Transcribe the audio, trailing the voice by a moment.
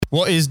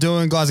What is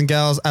doing, guys and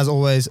gals? As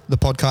always, the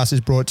podcast is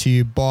brought to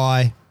you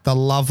by the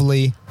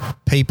lovely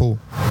people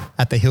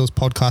at the Hills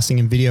Podcasting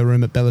and Video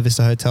Room at Bella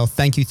Vista Hotel.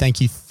 Thank you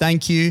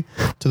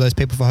to those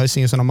people for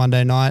hosting us on a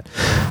Monday night.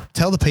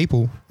 Tell the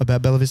people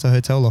about Bella Vista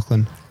Hotel,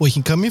 Lachlan. Well, you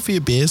can come here for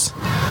your beers,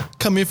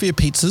 come here for your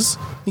pizzas,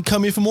 you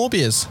come here for more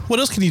beers.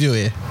 What else can you do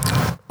here?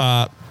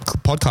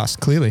 Podcast,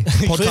 clearly.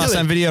 Podcast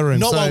and Video Room.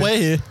 Not while we're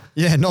here.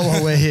 Yeah, not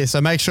while we're here.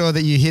 So make sure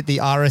that you hit the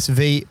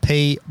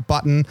RSVP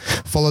button.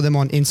 Follow them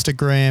on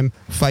Instagram,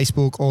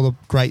 Facebook, all the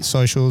great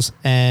socials.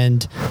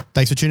 And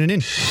thanks for tuning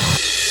in. Iguodala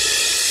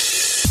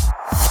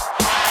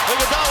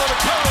to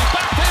Curry,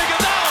 back to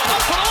Iguodala,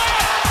 up for the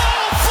layup.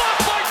 Oh,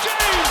 blocked by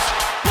James.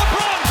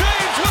 LeBron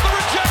James with the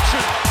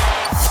rejection.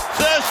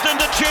 Thurston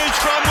to choose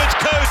from with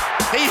Coop.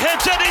 He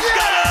hits it, he's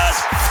got it.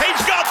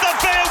 He's got the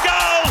field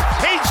goal.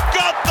 He's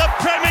got the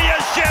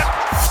premiership.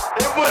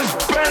 It was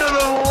better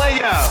than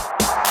Leo.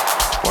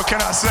 What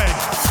can I say?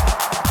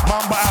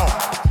 Mamba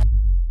out.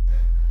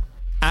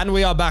 And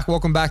we are back.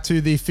 Welcome back to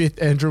the Fifth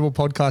and Dribble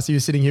podcast. You're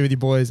sitting here with your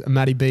boys,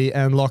 Matty B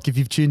and Locke. If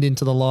you've tuned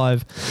into the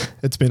live,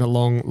 it's been a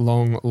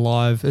long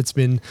live. It's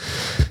been,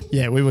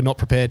 we were not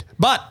prepared.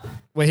 But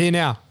we're here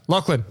now.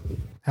 Lachlan,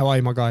 how are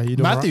you, my guy? You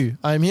doing Matthew,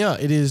 right? I'm here.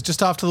 It is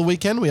just after the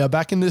weekend. We are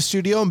back in the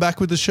studio and back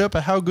with the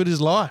Sherpa. How good is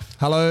life?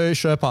 Hello,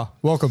 Sherpa.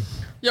 Welcome.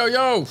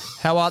 Yo.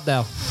 How art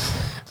thou?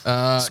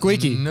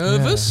 Squeaky.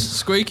 Nervous?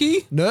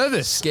 Squeaky?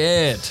 Nervous.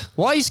 Scared.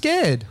 Why are you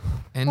scared?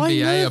 Why are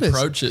you NBA nervous?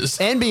 approaches.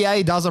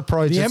 NBA does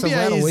approach. The It's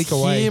NBA about a week is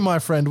away. here, my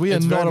friend. We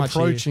It's are very not much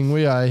approaching.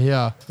 We are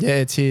here. Yeah,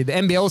 it's here. The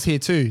NBL's here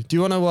too. Do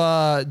you want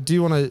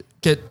to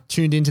get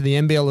tuned into the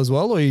NBL as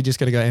well, or are you just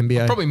going to go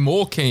NBA? Probably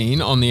more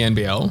keen on the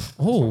NBL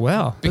Oh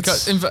wow!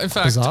 because That's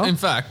in bizarre.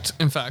 fact.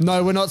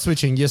 No, we're not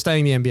switching. You're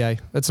staying in the NBA.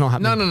 That's not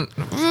happening.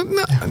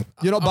 No.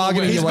 You're not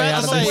bargaining aware. your way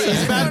out He's of about to this. say,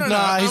 he's I'm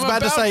about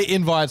to about- say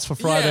invites for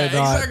Friday Yeah,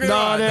 night. exactly No,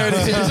 right. there it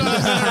is.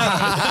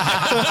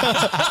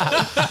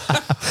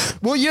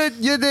 Well, you're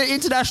the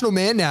international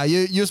man now.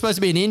 You're supposed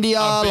to be in India.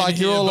 I've been Like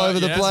you're here, all but over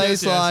the yes,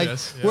 place.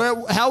 yes, yeah.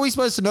 How are we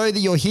supposed to know that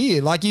you're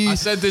here? Like you. I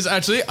said this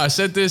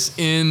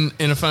in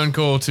a phone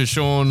call to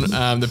Sean,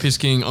 the Piss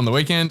King, on the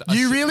weekend.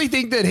 You really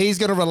think that he's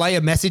going to relay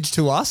a message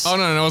to us? Oh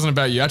no, it wasn't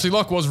about you. Actually,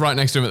 Locke was right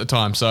next to him at the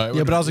time. So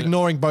Yeah, but I was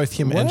ignoring both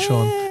him and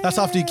Sean. That's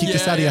after you kicked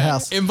us out of your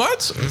house.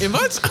 Invites.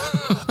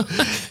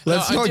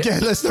 Let's not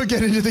get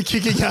into the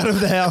kicking out of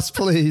the house,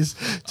 please.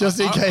 Just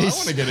in I case.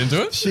 want to get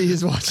into it. She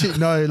is watching.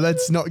 No,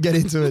 let's not get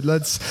into it.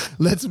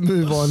 Let's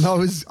move on. I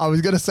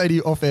was going to say to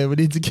you off air, we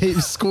need to keep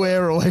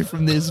square away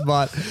from this,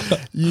 but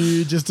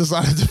you just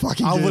decided to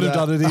fucking I do would have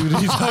that. done it even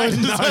if you told me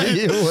to No, say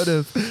it. you would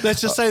have.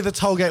 Let's just say the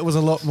toll gate was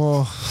a lot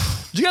more.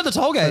 Did you go to the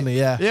toll gate? Friendly,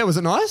 yeah. Yeah, was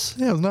it nice?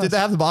 Yeah, it was nice. Did they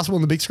have the basketball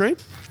on the big screen?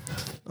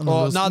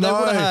 No, they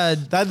would have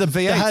had They had the V8s.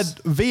 They had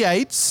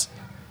V8s.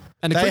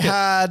 and the They cricket.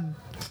 had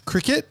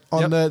cricket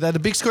on Yep. they had a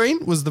big screen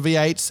was the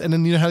V8s, and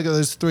then you know how to get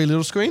those three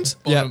little screens.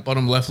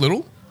 Bottom left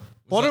little.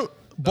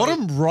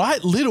 Bottom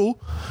right little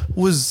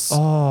was that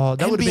would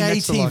have been NBA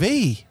next to like,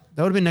 TV.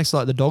 that would have been next to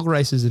like the dog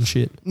races and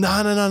shit. No.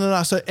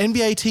 So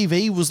NBA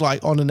TV was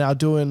like on and now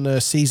doing a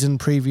season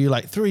preview,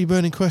 like 3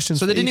 burning questions.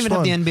 So they for didn't each even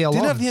have one. the NBL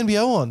Didn't on? have the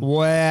NBL on.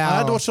 Wow. I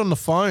had to watch it on the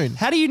phone.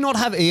 How do you not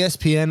have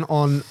ESPN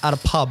on at a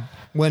pub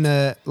when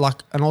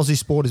like an Aussie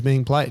sport is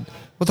being played?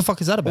 What the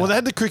fuck is that about? Well, they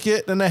had the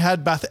cricket, then they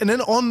had and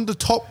then on the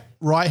top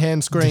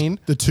right-hand screen,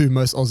 the two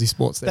most Aussie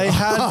sports there.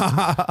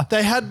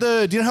 they had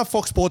the. Do you know how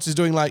Fox Sports is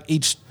doing like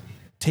each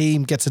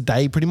team gets a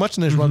day pretty much,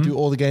 and they just run through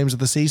all the games of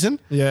the season?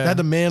 Yeah. They had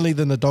the Manly,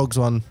 then the Dogs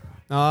one.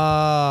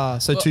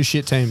 so two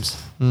shit teams.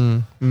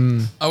 I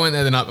went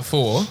there the night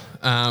before.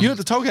 You at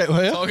the toll gate,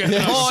 were you? Okay.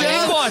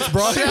 Oh, invites,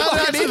 bro. Shout out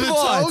Fucking to the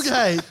toll invites.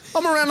 gate.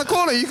 I'm around the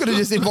corner. You could have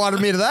just invited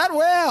me to that.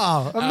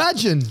 Wow.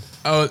 Imagine.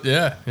 Oh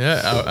yeah.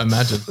 I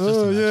imagine.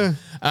 Yeah.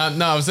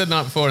 No, I was there the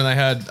night before, and I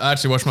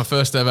actually watched my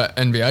first ever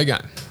NBA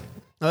game.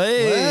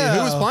 Hey, Wow.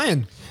 who was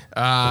playing?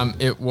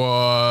 It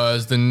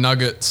was the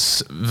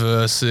Nuggets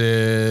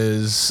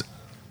versus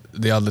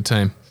the other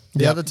team.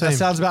 The other team. That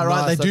sounds about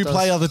right. Nice, They do that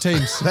play does. other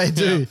teams. They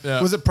do.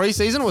 Yeah. Was it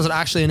preseason or was it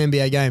actually an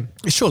NBA game?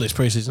 Surely it's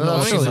preseason. Oh,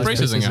 I think it's a surely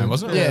it's preseason preseason. game,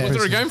 wasn't it? Yeah. Was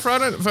there a game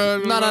Friday?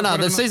 No.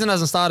 The season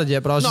hasn't started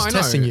yet, but I was No, just I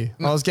know. testing you.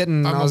 I was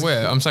getting. I'm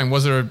aware. I'm saying,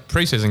 was there a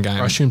preseason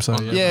game? I assume so.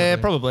 Yeah,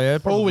 probably. Yeah,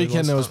 probably All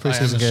weekend there was I am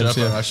preseason a games. Sherpa.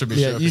 Yeah. I should be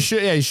Yeah, Sherpa. you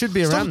should. Yeah, you should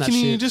be around that Can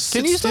shit. you just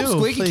Can sit you stop still,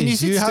 squeaking? Can you please?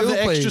 sit You have still,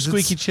 the extra please?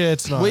 squeaky chair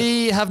tonight.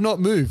 We have not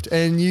moved,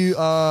 and you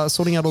are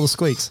sorting out all the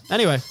squeaks.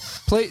 Anyway,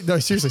 please. No,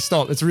 seriously,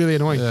 stop. It's really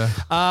annoying.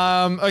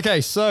 Yeah.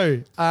 Okay,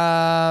 so.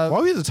 Why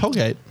were you at the toll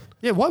gate?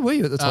 Yeah, why were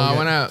you at the toll I gate?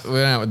 went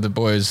out with the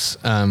boys,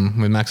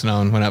 with Max and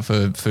Owen. Went out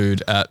for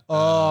food at.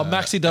 Oh,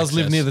 Maxi does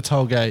live near the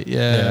toll gate.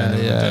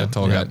 Yeah.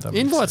 Toll gate.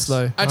 Invites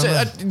though.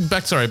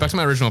 Actually, back to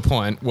my original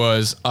point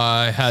was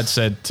I had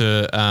said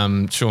to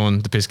Sean,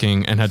 the Piss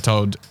King, and had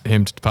told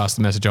him to pass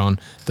the message on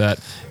that.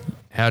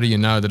 How do you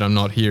know that I'm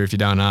not here if you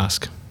don't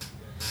ask?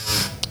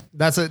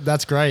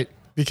 That's great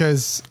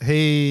because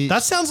he.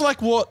 That sounds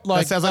like what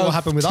sounds like a what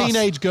happened with us.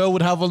 teenage girl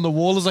would have on the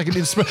wall as like an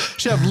inspiration.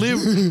 She'd have live,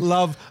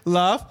 love,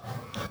 laugh.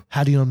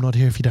 How do you know I'm not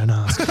here if you don't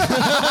ask?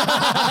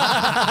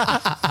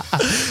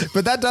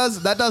 But that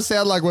does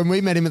sound like when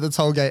we met him at the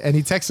toll gate and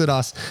he texted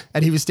us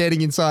and he was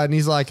standing inside and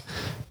he's like,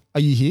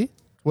 "Are you here?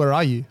 Where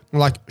are you?" I'm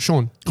like,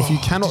 "Sean, if you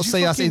cannot Did you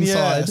see us fucking-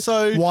 inside, yeah.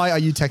 So why are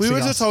you texting we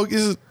went us?" to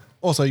toll.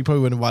 Also, you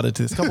probably weren't invited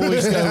to this. A couple of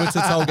weeks ago, we went to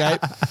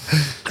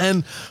Tollgate,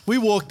 and we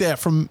walked there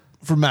from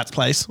Matt's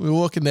place. We were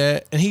walking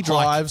there, and he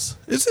drives.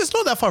 It's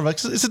not that far.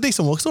 It's a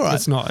decent walk. It's all right.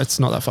 It's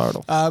not that far at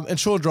all. And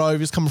Shaw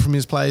drove. He's coming from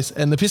his place,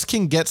 and the Piss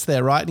King gets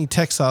there, right? And he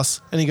texts us,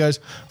 and he goes,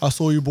 "I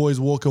saw you boys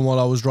walking while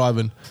I was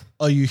driving.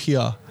 Are you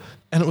here?"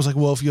 And it was like,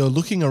 well, if you're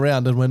looking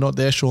around and we're not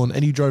there, Sean,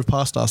 and you drove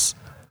past us,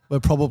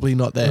 we're probably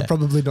not there. We're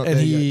probably not and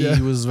there he yet,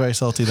 yeah. was very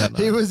salty that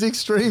night. He was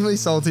extremely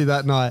salty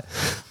that night.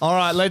 All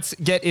right, let's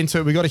get into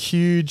it. We got a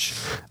huge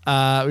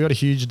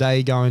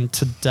day going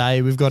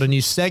today. We've got a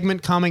new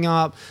segment coming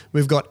up.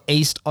 We've got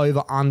East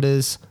over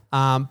unders.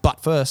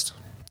 But first,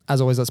 as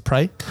always, let's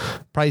pray.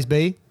 Praise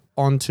be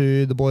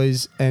onto the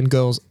boys and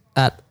girls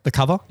at the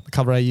Cover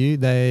AU.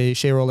 They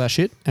share all our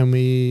shit, and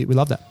we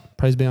love that.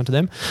 Praise be unto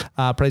them.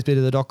 Praise be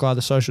to the doc guy,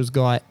 the socials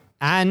guy,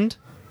 and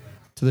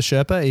to the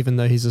Sherpa, even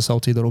though he's a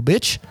salty little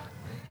bitch.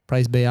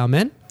 Praise be,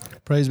 amen.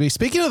 Praise be.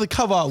 Speaking of the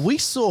cover, we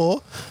saw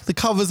the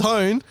cover's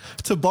own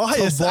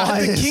Tobias at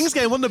the Kings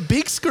game on the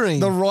big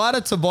screen. The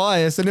writer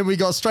Tobias, and then we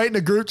got straight in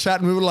a group chat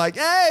and we were like,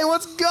 "Hey,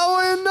 what's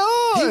going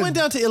on?" He went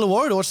down to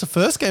Illawarra to watch the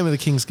first game of the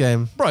Kings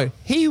game. Bro,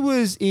 he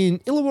was in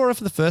Illawarra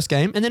for the first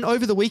game, and then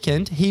over the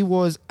weekend he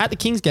was at the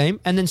Kings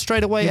game, and then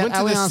straight away at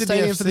Allianz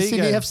Stadium for the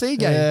Sydney FC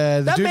game. Yeah,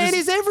 the that dude man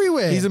is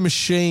everywhere. He's a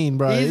machine,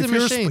 bro. He is a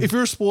machine. If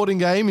you're a sporting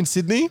game in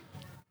Sydney,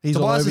 he's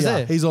all Tobias over is ya.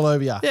 there. He's all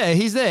over ya. Yeah,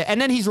 he's there. And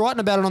then he's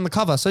writing about it on the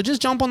cover. So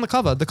just jump on the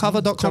cover,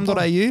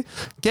 thecover.com.au,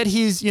 get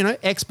his,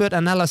 expert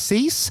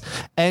analysis.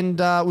 And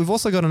we've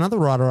also got another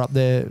writer up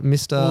there,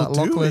 Mr. Oh,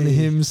 do Lachlan we?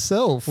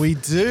 himself. We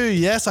do,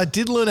 yes. I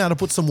did learn how to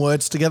put some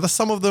words together.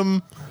 Some of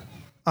them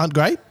aren't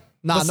great,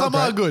 Nah, but some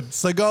not are great. good.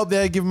 So go up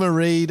there, give them a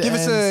read. Give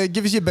us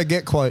your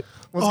baguette quote.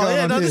 What's going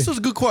on here? This was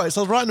a good quote.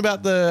 So I was writing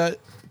about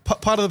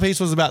part of the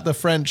piece was about the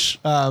French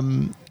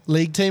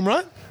league team,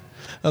 right?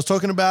 I was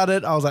talking about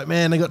it. I was like,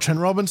 man, they got Trent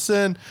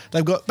Robinson.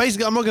 They've got,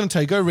 basically, I'm not going to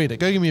tell you. Go read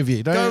it. Go give me a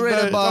view. Go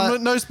read it, but-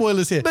 no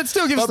spoilers here. But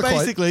still give us the quote.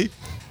 basically,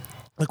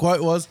 the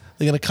quote was,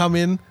 they're going to come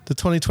in to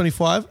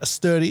 2025 as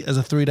sturdy as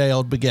a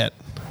 3-day-old baguette.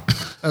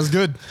 That was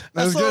good.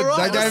 That was That's good. all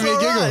right. That gave me a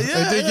That's giggle. all right.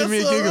 Yeah, It did give me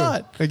a that's all giggle.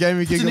 right. It gave me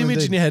a It's giggle. an image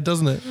indeed. in your head,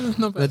 doesn't it?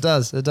 It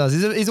does. It does.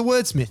 He's a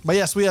wordsmith. But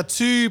yes, we are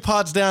 2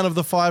 parts down of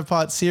the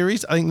 5-part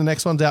series. I think the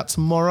next one's out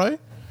tomorrow.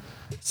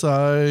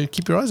 So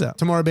keep your eyes out.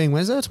 Tomorrow being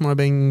Wednesday, tomorrow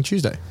being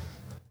Tuesday.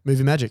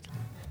 Movie magic.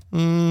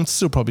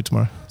 Still probably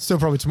tomorrow. Still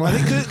probably tomorrow.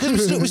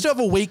 Because we still have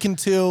a week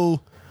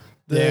until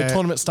the Yeah.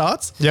 tournament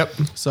starts. Yep.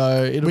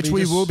 So it'll Which be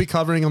we just- will be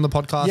covering on the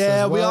podcast.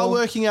 Yeah, as we are well.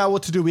 working out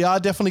what to do. We are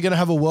definitely going to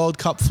have a World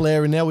Cup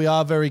flair in there. We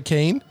are very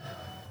keen.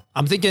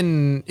 I'm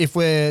thinking if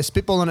we're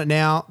spitballing it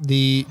now,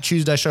 the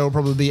Tuesday show will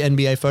probably be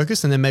NBA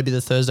focused, and then maybe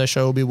the Thursday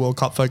show will be World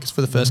Cup focused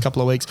for the first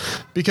couple of weeks.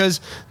 Because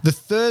the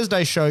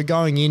Thursday show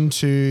going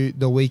into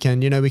the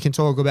weekend, we can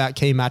talk about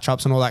key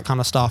matchups and all that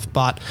kind of stuff,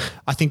 but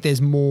I think there's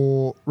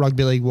more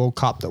Rugby League World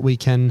Cup that we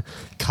can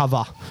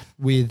cover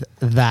with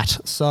that.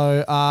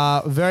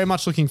 So very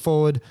much looking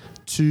forward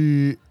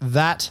to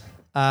that.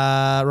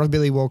 Rugby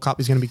League World Cup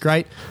is going to be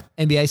great.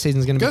 NBA season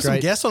is going to be Got some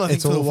great. guests on, I think,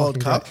 It's for the all World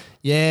fucking Cup. great.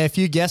 Yeah, a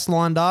few guests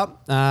lined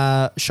up.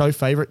 Show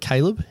favourite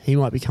Caleb, he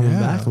might be coming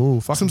back. Ooh,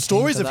 fucking Some keen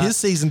stories for of that. his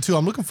season too.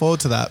 I'm looking forward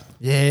to that.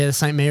 Yeah, the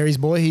St. Mary's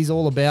boy, he's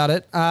all about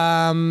it.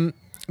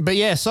 But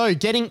yeah, so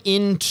getting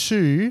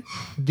into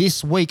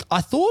this week,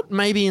 I thought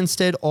maybe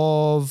instead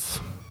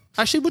of...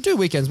 Actually, we'll do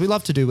weekends. We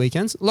love to do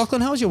weekends. Lachlan,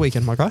 how was your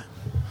weekend, my guy?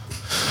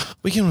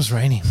 Weekend was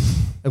rainy.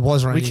 It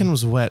was raining. Weekend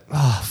was wet.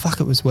 Oh, fuck,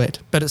 it was wet.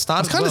 But it I was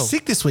started kind well. of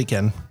sick this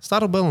weekend.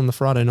 Started well on the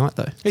Friday night,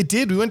 though. It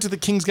did. We went to the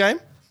Kings game.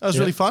 That was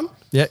Yeah. really fun.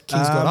 Yeah,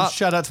 Kings got up.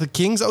 Shout out to the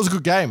Kings. That was a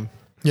good game.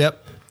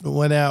 Yep. We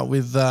went out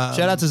with... Shout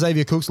out to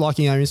Xavier Cooks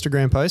liking our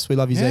Instagram post. We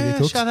love you, Xavier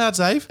Cooks. shout out,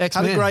 Zave. Had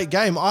Ex-man. a great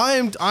game.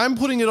 I'm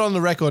putting it on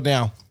the record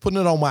now. Putting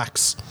it on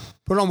wax.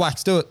 Put it on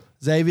wax. Do it.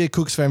 Xavier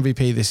Cooks for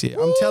MVP this year.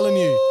 I'm telling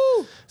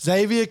you.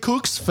 Xavier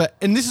Cooks for...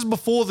 And this is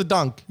before the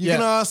dunk. You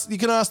can ask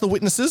the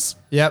witnesses.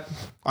 Yep.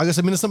 I got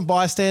some innocent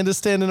bystanders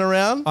standing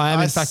around. I am,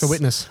 in fact, a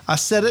witness. I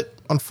said it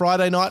on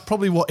Friday night,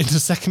 probably in the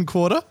second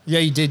quarter. Yeah,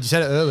 you did. You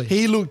said it early.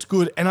 He looked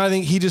good, and I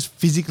think he just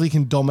physically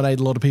can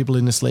dominate a lot of people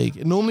in this league.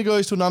 It normally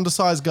goes to an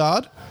undersized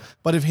guard,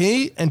 but if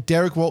he and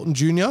Derek Walton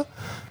Jr.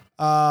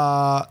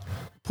 are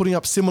putting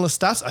up similar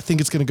stats, I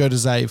think it's going to go to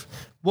Zave.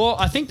 Well,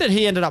 I think that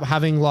he ended up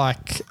having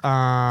and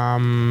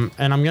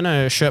I'm going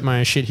to shirt my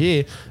own shit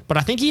here, but I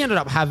think he ended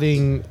up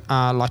having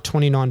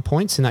 29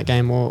 points in that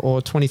game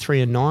or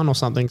 23 and 9 or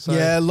something. So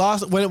Yeah,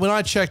 when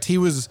I checked, he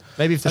was...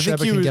 Maybe if the I think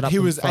Sherpa he can was, get up he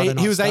on was, Friday eight,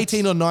 night he was stats.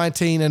 18 or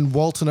 19, and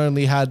Walton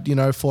only had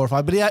 4 or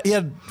 5, but he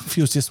had a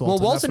few assists. Well,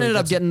 That's Walton where he ended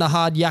up gets it. getting the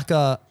hard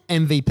yakka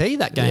MVP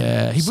that game.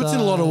 Yeah, he puts in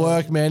a lot of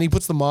work, man. He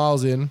puts the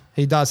miles in.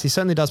 He does. He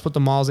certainly does put the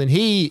miles in.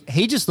 He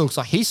just looks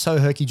like he's so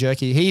herky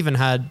jerky. He even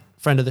had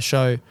friend of the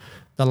show,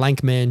 the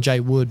lank man, Jay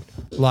Wood.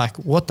 Like,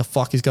 what the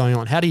fuck is going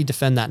on? How do you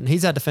defend that? And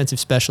he's our defensive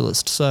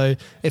specialist. So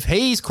if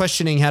he's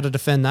questioning how to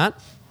defend that,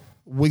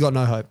 we got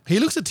no hope. He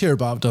looks a tier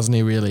above, doesn't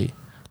he, really?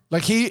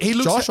 Like, he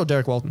looks... Josh or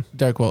Derek Walton?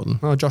 Derek Walton.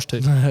 Oh, Josh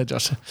too.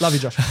 Josh. Love you,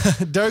 Josh.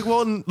 Derek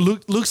Walton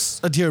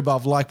looks a tier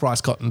above, like Bryce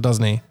Cotton,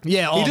 doesn't he?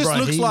 Yeah, he oh, just bro,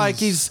 looks like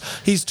he's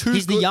too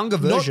he's good, the younger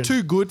version. Not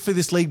too good for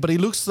this league, but he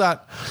looks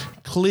that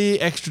clear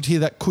extra tier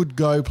that could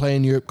go play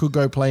in Europe, could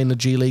go play in the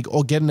G League,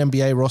 or get an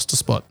NBA roster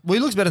spot. Well, he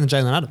looks better than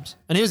Jalen Adams.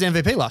 And he was the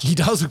MVP last year. He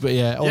does look, but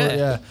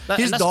yeah.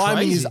 His And that's timing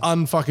crazy. is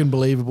unfucking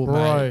believable,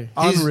 bro.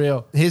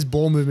 Unreal. His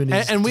ball movement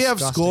is And we have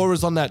disgusting.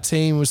 scorers on that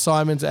team with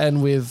Simons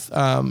and with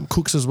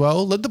Cooks as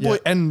well. Let the boy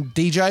and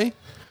DJ.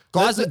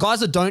 Guys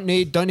that don't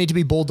need to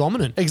be ball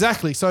dominant.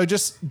 Exactly. So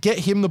just get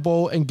him the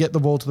ball and get the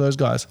ball to those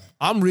guys.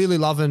 I'm really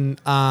loving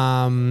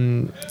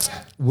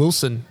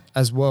Wilson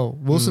as well.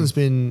 Wilson's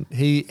been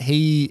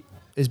he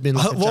has been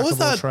like a What jack was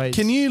of all that? trades.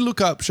 Can you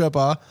look up,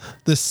 Sherpa,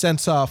 the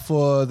center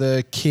for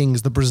the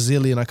Kings, the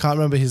Brazilian? I can't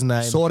remember his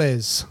name.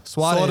 Suarez.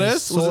 Was it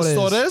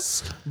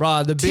Suarez?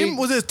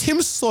 Bruh,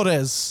 Tim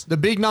Suarez? the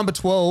big number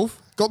 12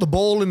 got the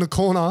ball in the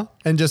corner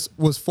and just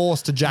was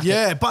forced to jack it.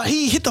 Yeah, but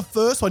he hit the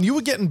first one. You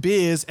were getting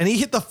beers, and he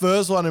hit the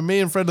first one, and me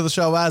and friend of the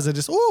show, Az, are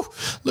just, ooh,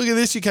 look at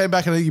this. You came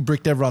back, and I think you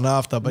bricked everyone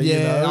after. But Yeah,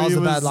 you know, that was he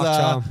a bad luck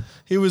charm.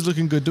 He was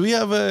looking good. Do we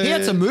have a... He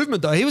had some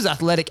movement though. He was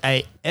athletic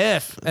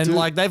AF. And Dude.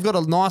 like they've got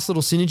a nice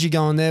little synergy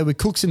going there with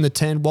Cooks in the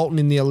 10, Walton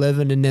in the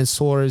 11, and then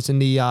Suarez in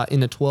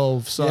the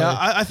 12. So Yeah,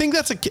 I think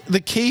that's the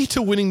key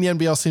to winning the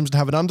NBL seems to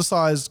have an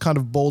undersized kind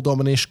of ball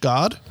dominant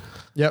guard.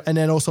 Yep. And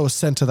then also a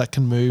center that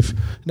can move.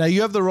 Now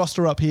you have the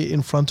roster up here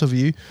in front of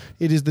you.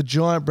 It is the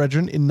Giant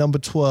Brethren in number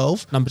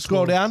 12.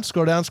 Scroll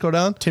 12.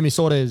 down. Timmy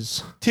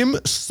Suarez. Tim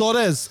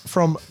Soares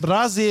from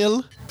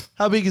Brazil.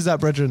 How big is that,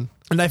 Brethren?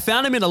 And they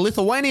found him in a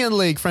Lithuanian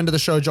league, friend of the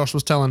show, Josh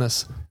was telling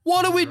us.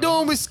 What are we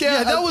doing with scout?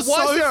 Yeah, that was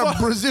Why so is there a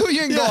fun.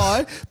 Brazilian Yeah.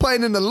 guy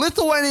playing in the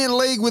Lithuanian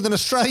league with an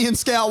Australian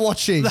scout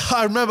watching?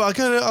 I remember, I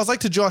was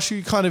like to Josh,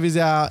 who kind of is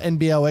our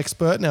NBL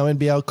expert, now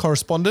NBL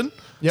correspondent.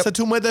 Yep. Said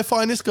to him, where'd they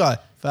find this guy?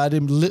 Found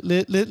him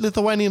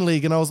Lithuanian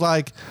league. And I was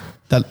like,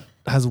 that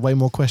has way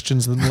more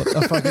questions than what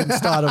I fucking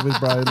started with,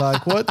 bro.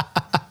 Like, what?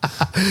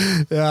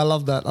 Yeah, I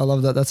love that.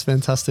 That's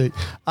fantastic.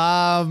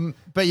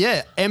 But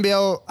yeah,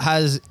 NBL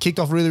has kicked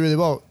off really, really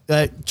well.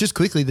 Just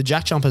quickly, the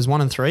Jack Jumpers 1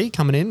 and 3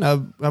 coming in.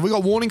 Have we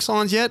got warning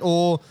signs yet,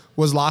 or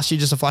was last year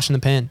just a flash in the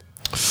pan?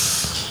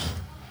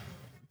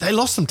 They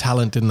lost some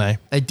talent, didn't they?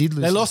 They did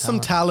lose. They lost some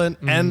talent,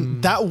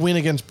 and that win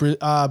against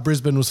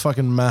Brisbane was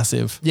fucking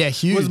massive. Yeah,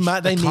 huge. They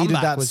The needed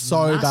comeback that was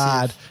so massive.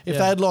 bad. If Yeah.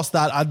 they had lost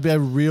that, I'd be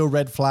real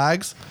red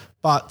flags.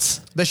 But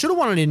They should have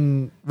won it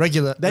in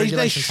they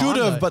regulation should time,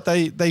 have, though. but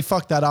they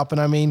fucked that up. And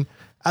I mean,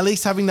 at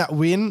least having that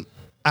win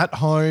at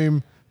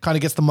home kind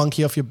of gets the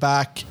monkey off your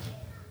back.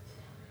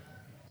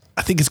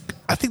 I think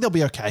they'll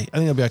be okay. You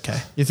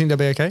think they'll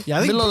be okay? Yeah,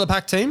 I think- middle of the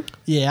pack team.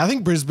 Yeah, I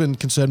think Brisbane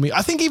concerned me.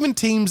 I think even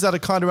teams that are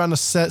kind of around the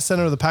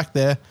center of the pack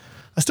there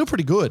are still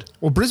pretty good.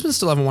 Well, Brisbane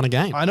still haven't won a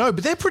game. I know,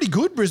 but they're pretty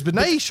good, Brisbane.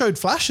 They showed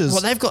flashes.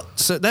 Well,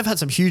 they've had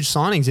some huge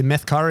signings in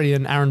Meth Curry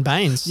and Aaron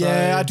Baines. So.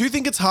 Yeah, I do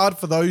think it's hard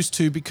for those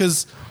two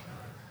because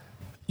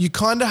you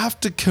kind of have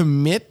to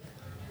commit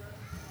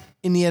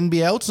in the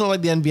NBL. It's not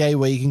like the NBA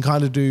where you can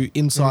kind of do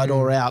inside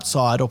or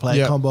outside or play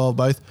Yeah. a combo of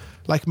both.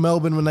 Like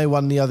Melbourne when they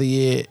won the other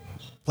year,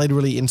 played a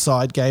really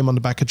inside game on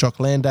the back of Jock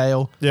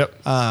Landale. Yep.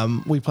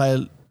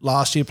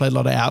 Last year played a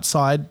lot of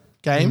outside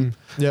game.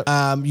 Yep.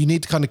 You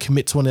need to kind of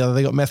commit to one another.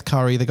 They got Meth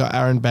Curry, they got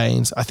Aaron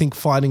Baines. I think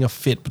finding a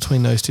fit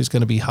between those two is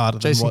going to be harder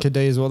Jason than what...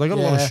 Kadee as well. They got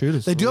a lot of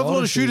shooters. They do have a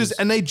lot of shooters,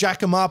 and they jack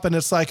them up, and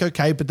it's like,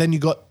 okay, but then you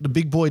got the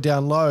big boy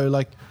down low.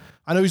 Like,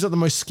 I know he's not the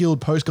most skilled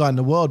post guy in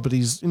the world, but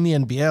he's in the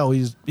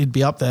NBL. He'd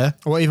be up there.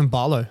 Or even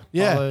Barlow.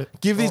 Yeah. Barlow.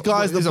 Give these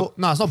guys the ball.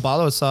 No, it's not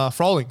Barlow. It's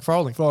Froling.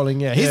 Froling,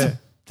 yeah. He's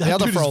The that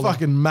other dude is Froling.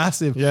 fucking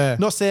massive. Yeah.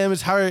 Not Sam,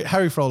 it's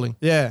Harry Froling.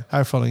 Yeah.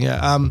 Harry Froling,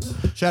 yeah.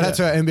 Shout out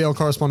to our NBL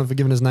correspondent for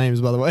giving us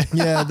names, by the way.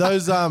 Yeah,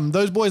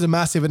 those boys are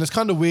massive, and it's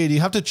kind of weird. You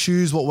have to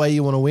choose what way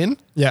you want to win.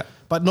 Yeah.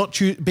 But not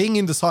being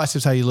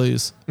indecisive is how you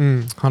lose.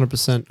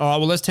 100%. All right,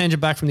 well, let's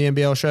tangent back from the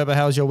NBL show. But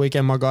how was your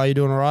weekend, my guy? You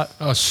doing all right?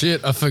 Oh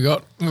shit! I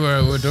forgot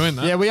we're doing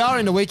that. Yeah, we are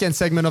in the weekend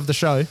segment of the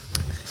show.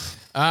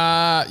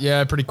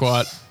 Yeah, pretty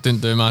quiet.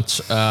 Didn't do much.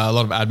 A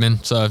lot of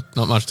admin, so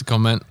not much to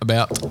comment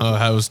about.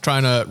 I was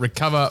trying to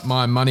recover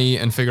my money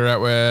and figure out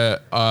where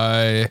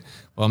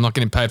I'm not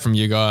getting paid from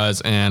you guys,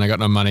 and I got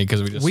no money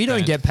because We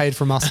don't get paid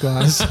from us,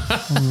 guys.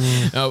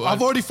 No,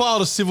 I've already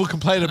filed a civil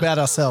complaint about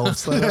ourselves.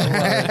 So don't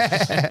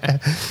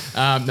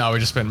worry. no, we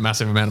just spent a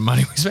massive amount of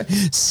money. We spent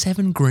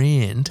 $7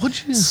 grand.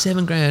 What'd you-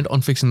 $7 grand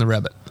on fixing the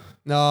rabbit.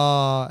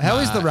 No. How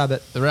is the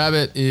rabbit The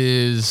rabbit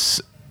is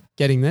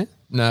getting there?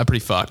 pretty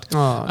fucked.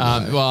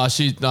 Oh, no. Well,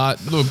 she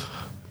look.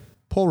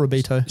 Poor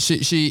Rabito. She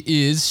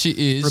is.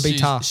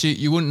 Rabita. She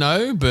you wouldn't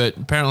know, but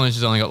apparently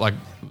she's only got like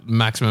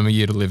maximum a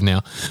year to live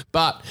now.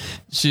 But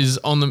she's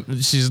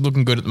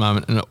looking good at the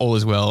moment, and all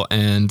is well.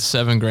 And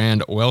 $7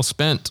 grand well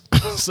spent.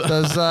 So,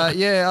 Does I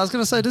was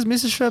going to say, does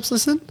Mrs. Shreps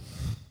listen?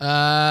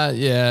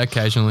 Yeah,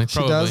 occasionally. She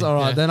does? All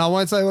right. Yeah. Then I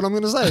won't say what I'm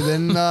going to say.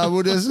 Then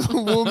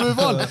we'll move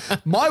on.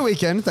 My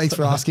weekend, thanks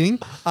for asking,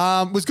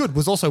 was good.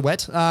 Was also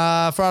wet.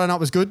 Friday night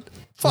was good.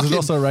 Was it Fucking-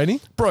 also rainy?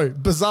 Bro,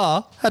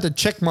 bizarre. Had to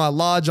check my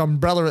large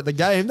umbrella at the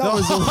game. That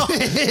was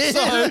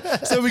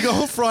So we go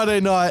on Friday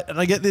night and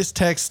I get this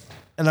text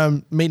and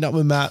I'm meeting up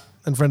with Matt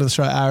and friend of the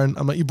show, Aaron.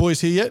 I'm like, you boys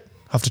here yet?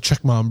 I have to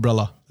check my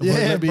umbrella. It won't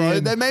yeah, let me bro.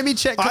 in. They made me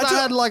check because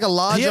I had like a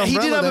large Yeah, umbrella.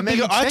 he did have They a made big.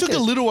 me I check took it. a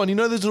little one. You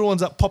know those little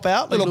ones that pop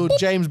out, like Little little boop.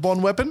 James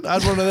Bond weapon. I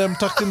had one of them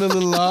tucked in the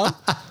little arm.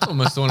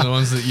 Almost one of the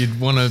ones that you'd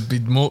want to be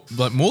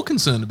more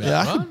concerned about.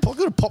 Yeah, right? I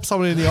could have popped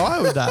someone in the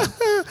eye with that.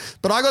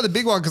 But I got the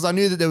big one because I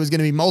knew that there was going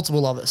to be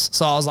multiple of us.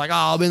 So I was like,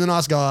 I'll be the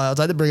nice guy. I'll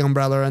take the big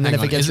umbrella. And then Hang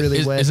if on, it gets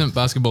really wet. isn't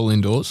basketball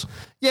indoors?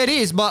 Yeah, it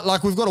is. But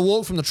like we've got to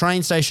walk from the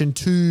train station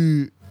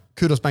to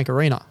Kudos Bank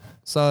Arena.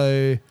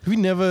 So Have you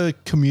never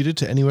commuted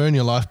to anywhere in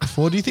your life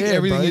before? Do you think Yeah,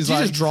 everything bro. is Do you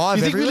like? just drive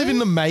Do you think we live in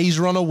the Maze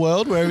Runner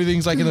world where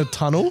everything's like in a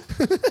tunnel?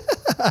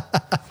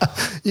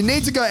 you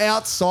need to go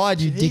outside,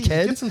 you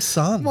dickhead. Get some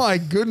sun. My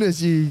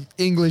goodness, you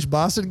English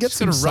bastard. Get Just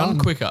some gotta sun. run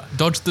quicker.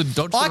 Dodge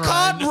the I rain.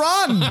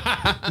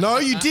 can't run. No,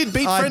 you did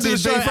beat I friend of the did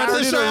show. beat friend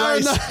of the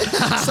Aaron show,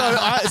 in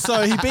a race.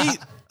 So he beat.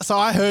 So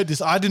I heard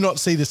this. I did not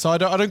see this. So I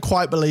don't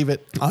quite believe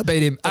it. I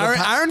beat him.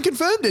 Aaron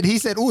confirmed it. He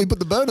said, "Oh, he put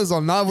the burners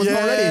on." No, I was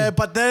not ready.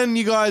 but then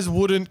you guys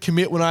wouldn't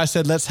commit when I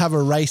said let's have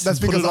a race. That's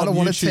and put because it I on don't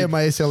want to YouTube. tear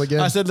my ACL again.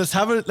 I said let's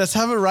have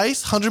a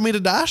race, 100-meter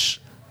dash,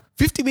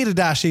 50-meter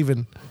dash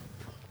even.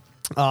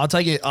 I'll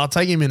take it. I'll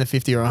take him in a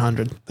 50 or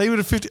 100. They would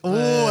have 50. Oh,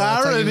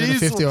 I'll take Aaron, him in a he's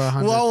 50 or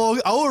 100. Well,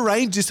 I'll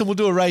arrange this and we'll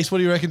do a race. What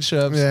do you reckon,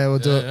 Sherms? Yeah, we'll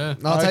do Yeah, it.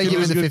 yeah. I'll I take reckon him it in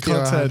was the good 50 or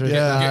content, 100.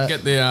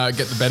 yeah.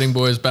 Get the betting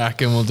boys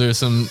back and we'll do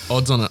some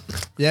odds on it.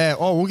 Yeah.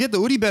 Oh, we'll get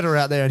the Woody better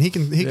out there, and he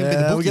can be the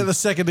Yeah, bookie. we get the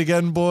second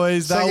again,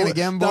 boys. second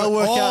again, boy. They'll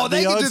work Oh, out they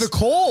the can odds. do the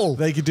call.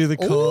 They could do the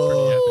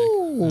call.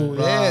 Ooh,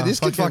 yeah, this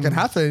could fucking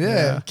happen.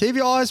 Yeah. Keep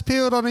your eyes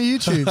peeled on the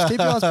YouTube. Keep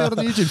your eyes peeled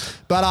on the YouTube.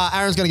 But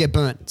Aaron's gonna get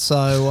burnt,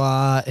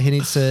 so he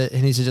needs to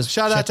just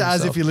Shout out check to Az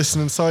himself. if you're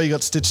listening. Sorry you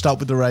got stitched up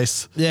with the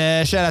race.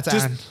 Yeah, shout out to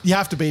Just Aaron. you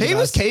have to beat He him,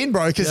 was Az. keen,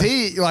 bro, because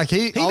he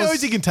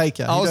knows he can take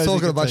you. I He was knows he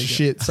talking a can bunch take of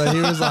you. shit, so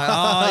he was like,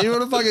 "Oh,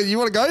 you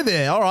want to go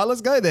there? All right,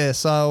 let's go there."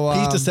 So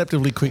He's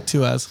deceptively quick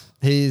too, Az.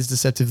 he is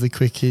deceptively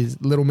quick. He's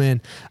a little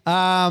man.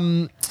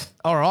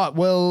 All right,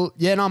 well,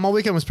 yeah, no, my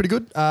weekend was pretty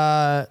good.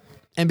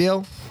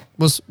 NBL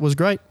was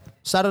great.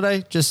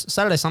 Saturday,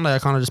 Sunday, I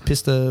kind of just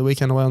pissed the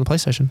weekend away on the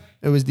PlayStation.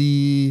 It was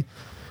the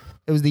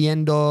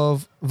end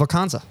of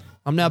vacanza.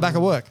 I'm now back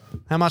at work.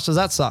 How much does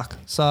that suck?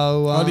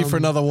 So Only for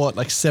another,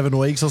 like 7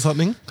 weeks or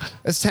something?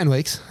 it's 10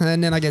 weeks,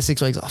 and then I get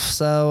 6 weeks off.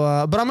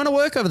 So, but I'm going to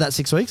work over that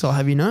 6 weeks. I'll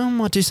have you know, I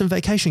might do some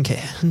vacation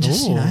care and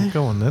just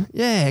Go on then.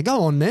 yeah,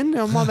 go on then.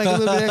 I might make a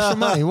little bit extra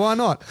money. Why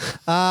not?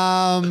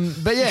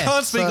 But yeah, You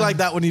can't speak like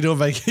that when you do a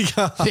vacation.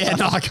 Yeah,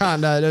 no, I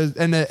can't. No,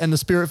 and the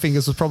spirit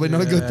fingers was probably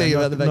not a good thing not-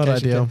 about the not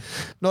vacation. ideal. care.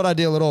 Not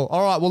ideal at all.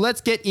 All right, well,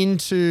 let's get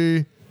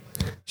into.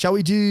 Shall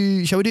we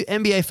do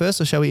NBA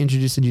first, or shall we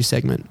introduce a new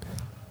segment?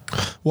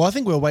 Well, I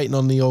think we're waiting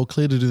on the all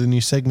clear to do the new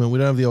segment. We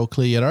don't have the all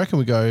clear yet. I reckon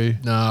we go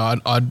No,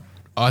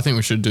 I think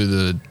we should do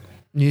the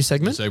New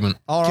segment. segment.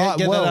 All right.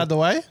 get well, that out of the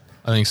way.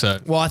 I think so.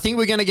 well, I think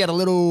we're going to get a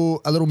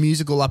little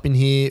musical up in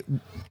here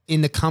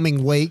in the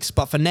coming weeks.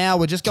 But for now,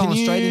 we're just going Can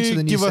you straight into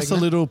the new give segment. us a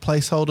little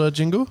placeholder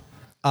jingle?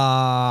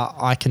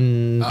 I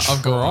can. I've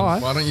got try.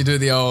 one. Why don't you do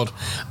the old?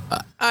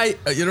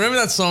 You remember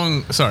that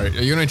song? Sorry, are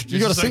you going to introduce? You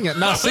got to the sing it.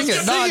 No, sing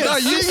it. No, no,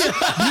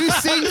 you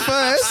sing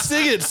first.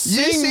 Sing it.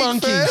 sing Sing,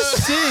 monkey.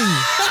 first. Sing.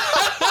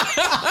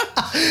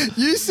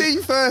 You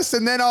sing first,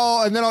 and then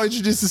I'll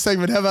introduce the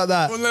segment. How about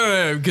that? Well,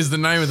 no, because the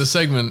name of the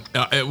segment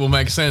it will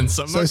make sense.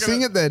 I'm So not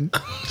sing it then.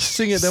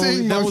 Sing it. Then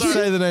Sing, we'll monkey.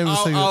 say the name of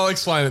the segment. I'll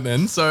explain it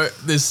then. So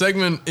this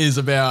segment is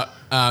about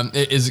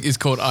is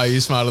called "Are You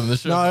Smarter Than the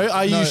Show?" No,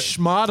 are you No.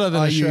 smarter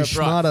than Are a you Sherpa?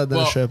 smarter than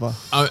a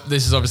Sherpa?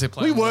 This is obviously We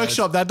playing words.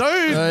 workshop that.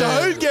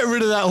 Don't get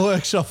rid of that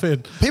workshop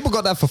in. People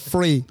got that for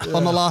free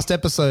on the last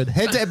episode.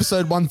 Head to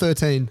episode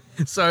 113.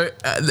 So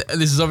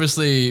this is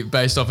obviously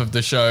based off of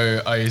the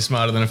show "Are You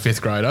Smarter Than a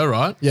Fifth Grader?"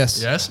 Right?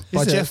 Yes. Yes.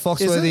 By Is it? Jeff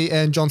Foxworthy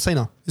and John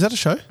Cena. Is that a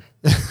show?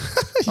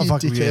 You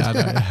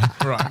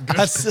dickhead. Right.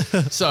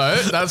 Good. So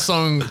that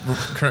song,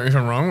 correct me if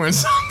I'm wrong, went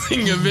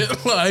something a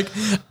bit like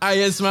 "Are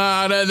you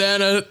smarter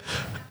than a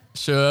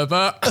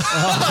Sherpa?"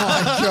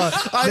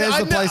 There's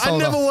the I placeholder.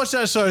 never watched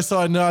that show, so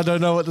I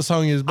don't know what the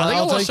song is. But I think I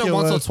I'll watched take it your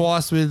once or word.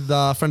 twice with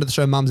a friend of the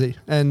show, Mumsy,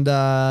 and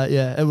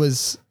yeah, it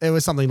was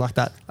something like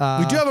that.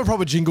 We do have a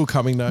proper jingle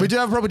coming though. We do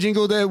have a proper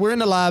jingle there. We're in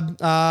the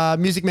lab.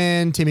 Music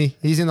man Timmy,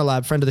 he's in the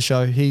lab. Friend of the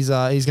show. He's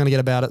going to get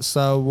about it.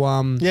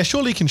 So Yeah,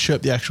 surely you can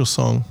chirp the actual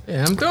song.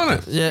 Yeah, I'm doing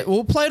it. yeah,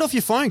 we'll play it off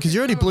your phone because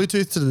you're already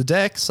Bluetooth to the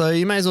deck, so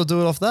you may as well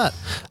do it off that.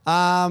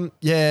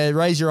 Yeah,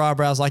 raise your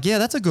eyebrows like, yeah,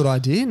 that's a good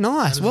idea.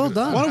 Nice, well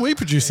done. Why don't we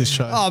produce this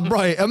show? Oh,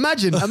 bro,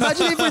 imagine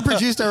if we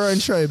produced our own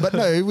show, but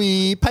no,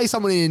 we pay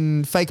someone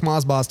in fake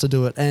Mars bars to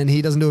do it, and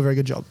he doesn't do a very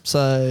good job.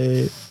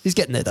 So he's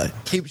getting there though.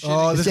 Keep shitting.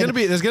 Oh, He's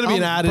there's gonna be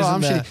an ad, bro, isn't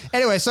I'm there? shitting.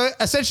 Anyway, so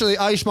essentially,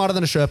 Are You Smarter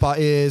Than a Sherpa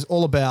is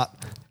all about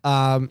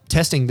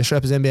testing the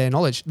Sherpa's NBA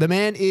knowledge. The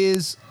man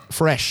is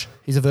fresh.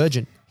 He's a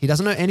virgin. He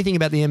doesn't know anything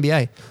about the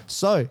NBA.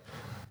 So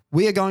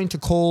we are going to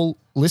call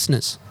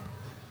listeners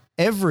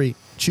every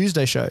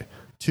Tuesday show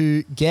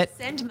to get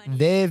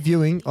their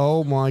viewing.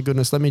 Oh my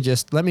goodness. Let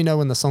me know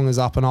when the song is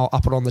up and I'll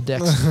up it on the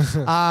decks.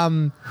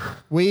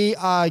 We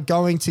are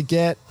going to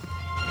get,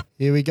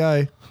 here we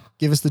go.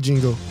 Give us the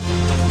jingle.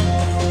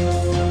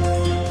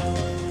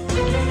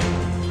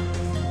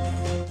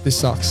 This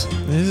sucks.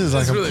 This is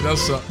like This really does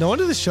suck. no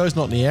wonder this show's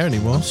not in the air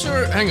anymore.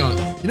 Sure, hang on.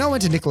 You know I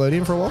went to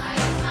Nickelodeon for a while?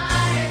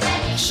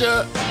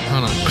 Sure.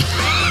 Hold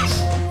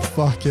on.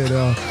 Fuck it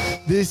up.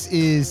 This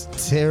is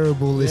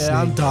terrible listening.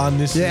 Yeah, I'm done.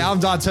 I'm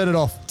done. Turn it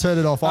off. Turn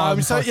it off.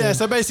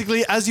 So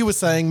basically, as you were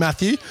saying,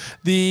 Matthew,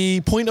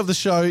 the point of the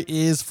show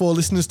is for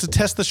listeners to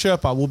test the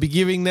Sherpa. We'll be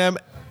giving them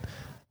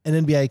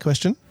an NBA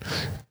question,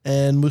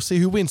 and we'll see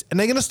who wins. And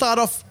they're going to start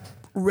off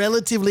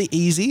relatively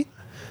easy,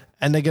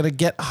 and they're going to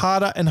get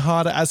harder and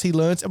harder as he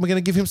learns, and we're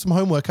going to give him some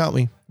homework, aren't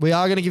we? We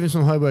are going to give him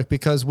some homework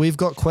because we've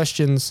got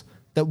questions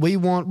that we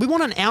want. We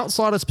want an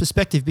outsider's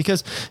perspective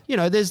because, you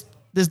know, there's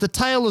the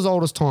tale as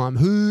old as time.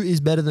 Who is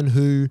better than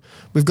who?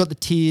 We've got the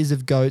tiers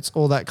of GOATs,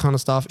 all that kind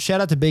of stuff. Shout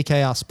out to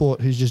BKR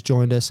Sport who's just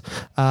joined us.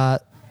 The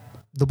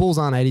Bulls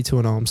aren't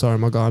 82-0. I'm sorry,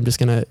 my guy. I'm just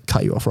going to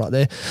cut you off right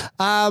there.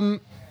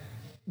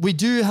 We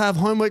do have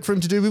homework for him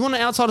to do. We want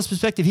an outsider's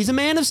perspective. He's a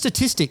man of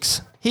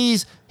statistics.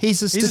 He's a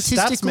statistical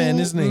stats man,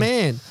 isn't he?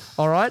 man.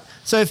 All right.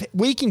 So if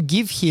we can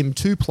give him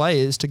two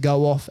players to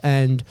go off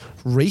and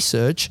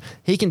research,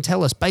 he can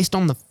tell us based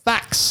on the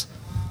facts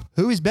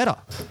who is better.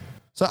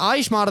 So Are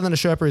You Smarter Than a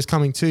Sherpa is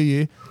coming to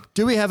you.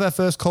 Do we have our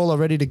first caller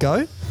ready to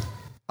go?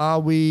 Are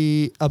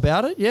we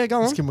about it? Yeah, go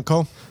on. Let's give him a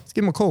call. Let's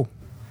give him a call.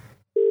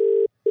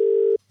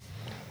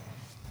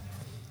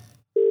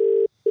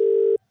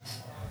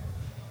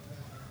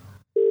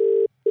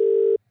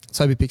 Let's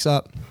hope he picks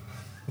up.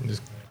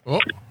 Oh,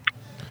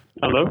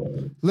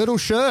 Hello. Little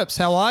Sherps,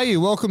 how are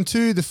you? Welcome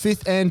to the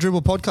Fifth and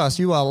Dribble podcast.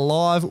 You are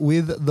live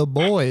with the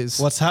boys.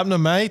 What's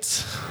happening,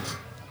 mates?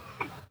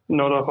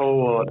 Not a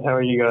whole lot. How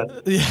are you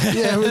guys?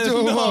 Yeah, we're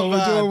doing Not well. We're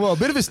bad. doing well.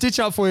 Bit of a stitch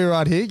up for you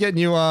right here, getting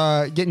you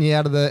out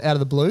of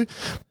the blue.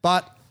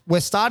 But we're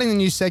starting the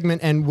new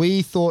segment, and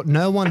we thought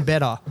no one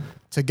better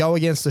to go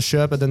against the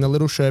Sherpa than the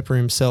little Sherpa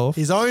himself.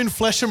 His own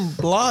flesh and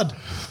blood.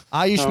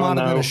 Are you smarter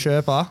no. than a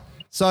Sherpa?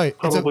 So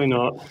Probably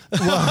not.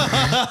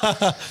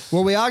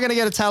 well, we are going to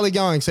get a tally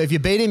going. So if you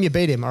beat him, you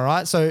beat him. All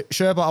right. So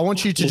Sherpa, I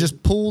want you to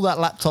just pull that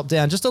laptop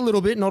down just a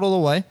little bit, not all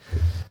the way,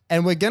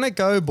 and we're going to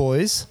go,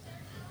 boys.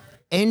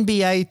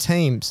 NBA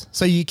teams.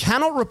 So you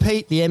cannot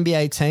repeat the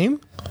NBA team,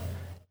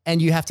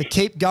 and you have to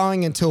keep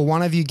going until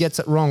one of you gets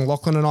it wrong.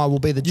 Lachlan and I will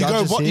be the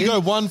judges here. You go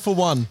 1 for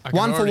 1. I can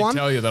One for already one?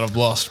 tell you that I've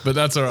lost, but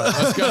that's all right.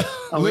 Let's go.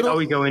 Are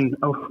we going?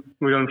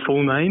 We're going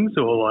full names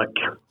or like?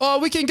 Oh,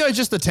 we can go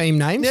just the team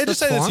names. Yeah,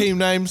 just That's say fine. the team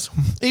names.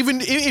 Even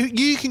if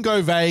you can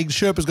go vague,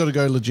 Sherpa's got to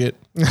go legit.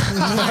 Maybe we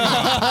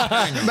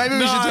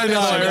should do it the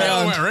other way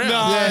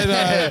around.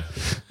 No.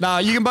 No,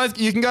 you can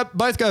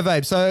both go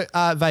vague. So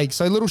vague.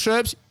 So Little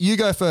Sherps, you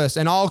go first,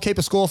 and I'll keep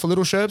a score for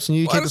Little Sherps, and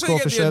you Why keep a does he score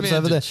get for the Sherps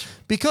over there advantage?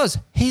 because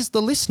he's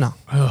the listener.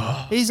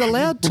 He's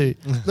allowed to.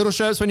 Little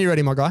Sherps, when you're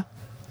ready, my guy.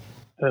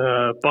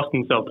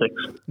 Boston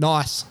Celtics.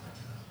 Nice.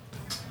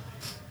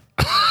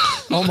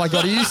 Oh my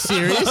God, are you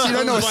serious? You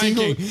don't know a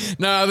single.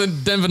 No,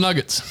 then Denver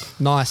Nuggets,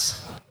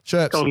 Nice.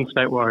 Sherps. Golden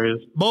State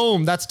Warriors.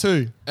 Boom, that's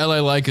 2. LA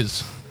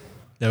Lakers,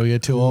 There we go,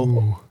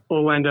 2-0.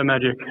 Orlando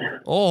Magic.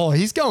 Oh,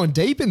 he's going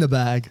deep in the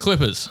bag.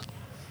 Clippers.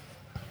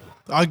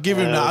 I'll give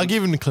him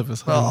the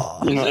Clippers.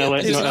 Not LA.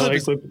 It's Not LA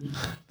Clippers. Clippers.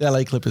 The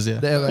LA Clippers, yeah.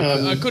 There we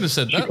go. I could have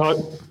said that.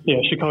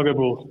 Chicago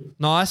Bulls.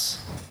 Nice.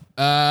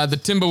 The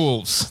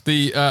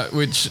Timberwolves,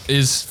 which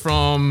is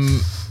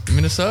from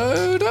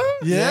Minnesota.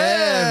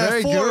 Yeah,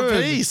 very four good.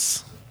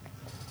 apiece.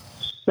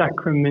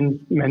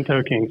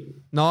 Sacramento Kings.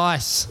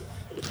 Nice.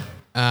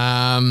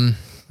 Um.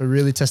 We're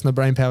really testing the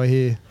brain power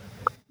here.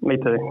 Me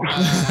too.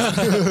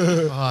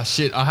 Oh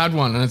shit! I had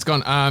one and it's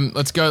gone.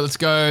 Let's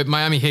go.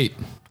 Miami Heat.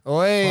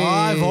 Oi.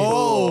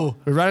 5-0.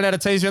 We're running out of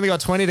teams. We only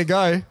got 20 to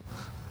go.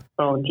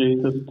 Oh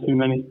Jesus, too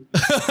many.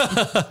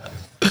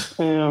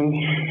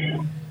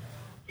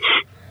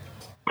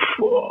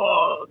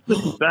 This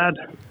is bad.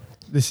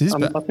 This is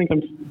bad. I think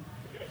I'm.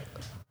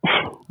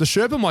 The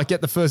Sherpa might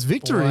get the first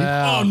victory.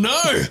 Oh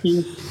no!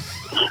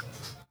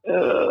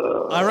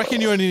 I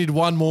reckon you only need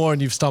one more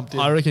and you've stumped it.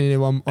 I reckon you need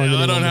one. I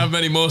don't have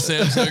many more,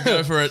 Sam. So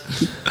go for it.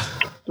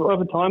 Do I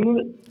have a time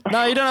limit?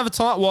 No, you don't have a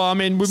time. Well, I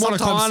mean, we want to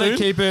Sometime kind of soon.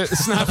 keep it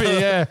snappy,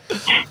 yeah.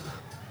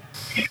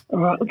 All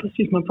right, let's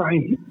use my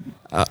brain.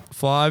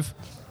 5,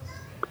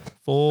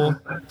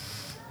 4,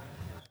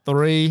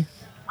 3,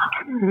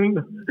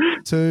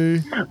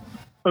 2.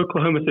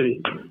 Oklahoma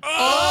City.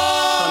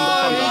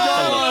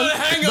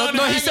 Hang on.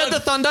 No, he said the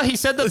Thunder. He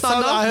said the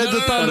Thunder. I heard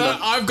the Thunder.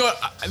 I've got.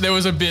 There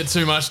was a bit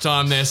too much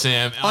time there,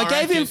 Sam. I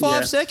gave him reckon-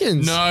 5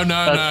 seconds. No.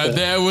 That's it.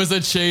 There was a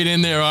cheat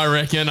in there. I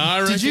reckon.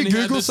 Did you he had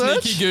Google the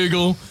search? sneaky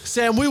Google.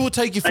 Sam, we will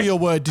take you for your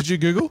word. Did you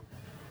Google?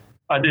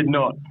 I did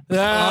not.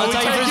 I'll we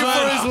take take his you word.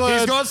 for his word.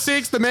 He's got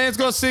 6. The man's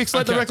got 6.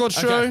 Let the Okay, record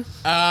show.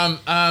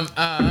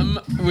 okay.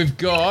 We've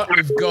got.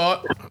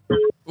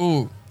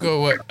 Ooh.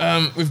 Go away.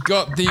 We've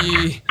got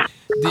the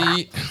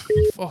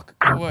fuck.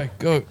 Go away.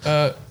 Go.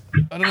 I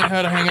don't know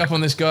how to hang up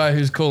on this guy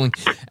who's calling.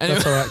 Anyway,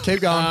 That's all right.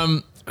 Keep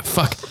going.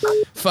 Fuck.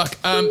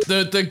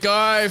 The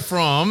guy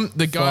from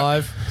the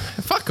guy.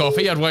 5, Fuck off.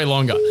 He had way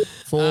longer.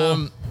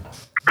 4,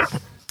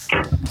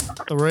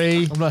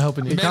 3. I'm not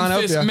helping you. can't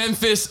help you.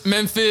 Memphis.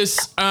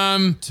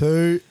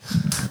 2.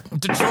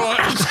 Detroit.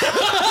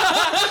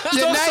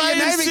 You're saying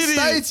naming city.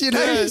 states. You're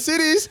naming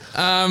cities.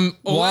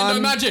 Orlando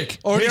 1. Magic.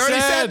 Already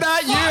said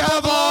that. You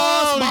have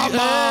lost, Hey,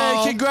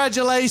 mama.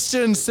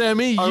 congratulations,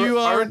 Sammy. You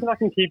I are. reckon I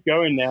can keep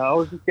going now. I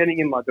was just getting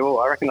in my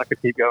door. I reckon I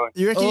could keep going.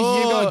 You reckon you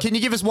can keep going? Can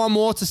you give us one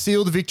more to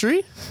seal the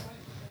victory?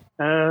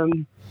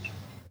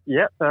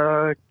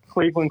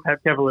 Cleveland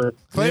Cavaliers.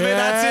 Cleveland, Yeah,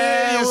 that's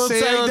it. You're we'll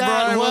take sealed,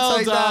 that. bro. Well We'll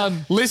take done.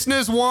 that.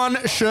 Listeners 1,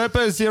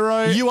 Sherpa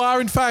 0. You are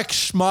in fact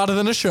smarter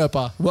than a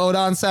Sherpa. Well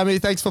done, Sammy.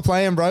 Thanks for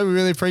playing, bro. We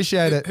really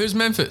appreciate it. Who's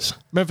Memphis?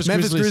 Memphis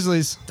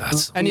Grizzlies.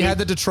 And you had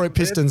the Detroit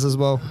Pistons as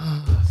well.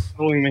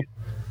 Fooling me.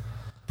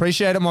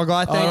 Appreciate it, my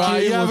guy. Thank All right,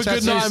 you. you have We'll a chat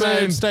good to you night, man.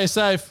 soon. Stay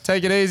safe.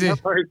 Take it easy.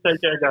 Sorry,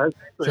 take care, guys.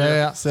 See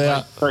ya. See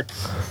ya. Bye.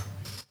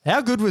 How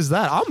good was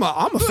that?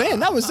 I'm a fan.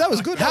 That was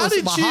good. How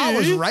did my heart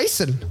was you-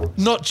 racing.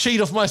 Not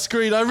cheat off my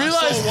screen. I realized.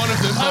 I saw one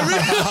of them. I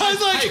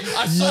realized like. Hey,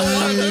 I saw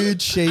one of them You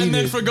cheated. and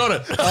then forgot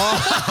it.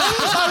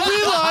 I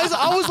realized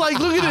I was like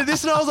looking at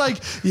this and I was like,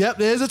 yep,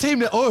 there's a team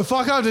there. Oh,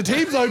 fuck, I have the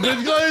teams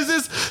open. Close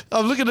this.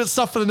 I'm looking at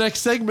stuff for the next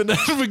segment and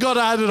I forgot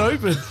I had it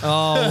open.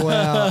 Oh,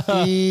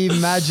 wow.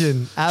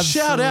 Imagine.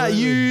 Shout out,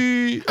 Absolutely.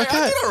 you. Hey,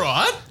 I did all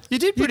right. You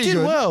did You pretty did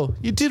good. well.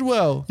 You did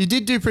well. You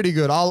did do pretty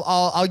good.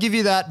 I'll give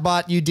you that,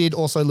 but you did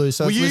also lose.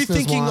 So Were it's you listeners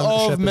thinking 1, of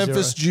Sherpa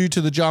Memphis 0. due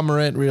to the Ja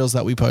Morant reels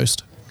that we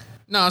post?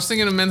 No, I was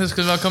thinking of Memphis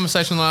because of our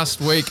conversation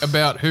last week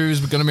about who's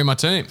going to be my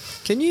team.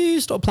 Can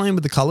you stop playing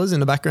with the colours in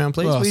the background,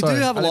 please? Oh, we sorry.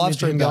 do have a I didn't live mean to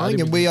stream do that. I going,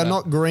 didn't and mean we to are do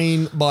not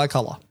green by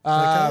colour.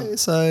 Okay,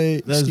 so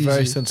That's excuse very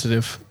you.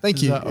 sensitive. Thank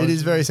Is you. that- It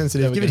is very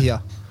sensitive. There we Give it go.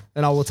 here,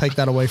 and I will take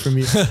that away from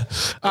you.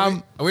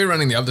 Are we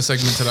running the other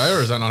segment today,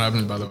 or is that not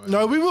happening, by the way?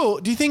 No, we will.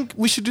 Do you think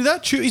we should do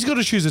that? He's got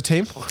to choose a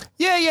team.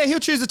 Yeah, he'll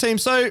choose a team.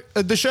 So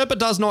the Sherpa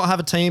does not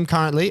have a team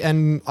currently,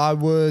 and I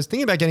was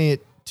thinking about getting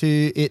it to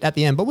it at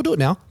the end, but we'll do it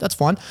now. That's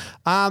fine.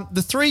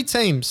 The 3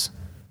 teams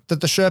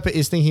that the Sherpa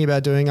is thinking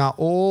about doing are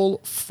all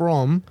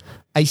from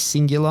a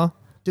singular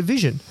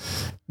division.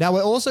 Now,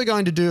 we're also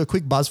going to do a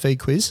quick BuzzFeed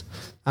quiz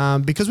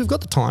because we've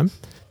got the time.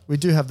 We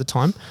do have the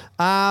time.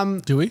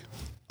 Do we?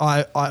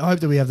 I hope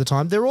that we have the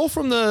time. They're all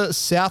from the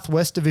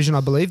Southwest Division, I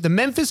believe. The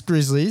Memphis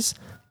Grizzlies,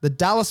 the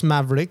Dallas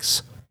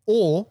Mavericks,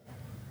 or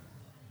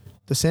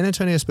the San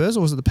Antonio Spurs, or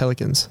was it the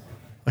Pelicans?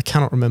 I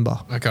cannot remember.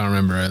 I can't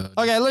remember either.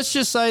 Okay, let's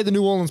just say the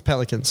New Orleans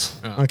Pelicans.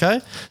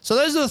 Okay? So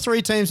those are the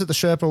 3 teams that the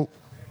Sherpa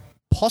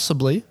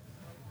possibly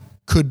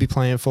could be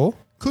playing for,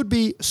 could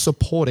be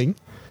supporting.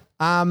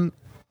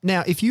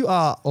 Now, if you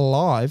are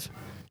live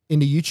in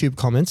the YouTube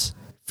comments,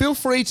 feel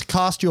free to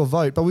cast your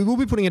vote, but we will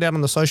be putting it out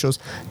on the socials.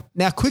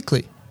 Now,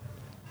 quickly,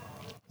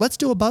 let's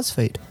do a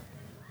BuzzFeed.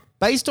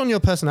 Based on your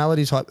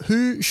personality type,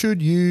 who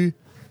should you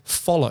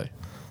follow?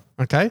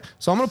 Okay,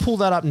 so I'm going to pull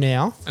that up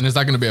now. And is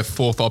that going to be a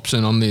 4th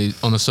option on the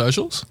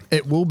socials?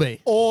 It will be.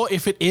 Or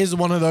if it is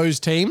one of those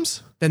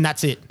teams, Then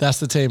that's it. that's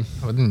the team.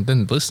 Well, then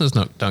the listeners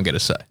don't get a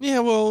say. Yeah,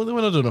 well,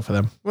 we're not doing it for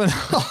them.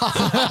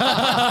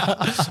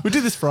 We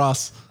do this for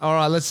us. All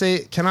right, let's see.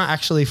 Can I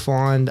actually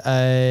find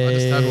a... I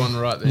just had one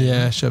right there.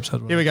 Yeah, Sherp's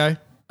had one. Here we go.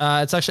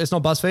 It's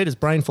not BuzzFeed, it's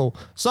Brainful.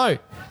 So,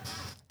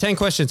 10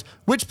 questions.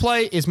 Which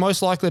play is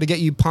most likely to get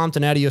you pumped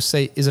and out of your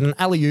seat? Is it an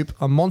alley-oop,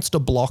 a monster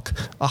block,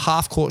 a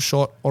half-court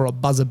shot, or a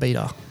buzzer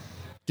beater?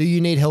 Do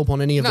you need help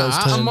on any of those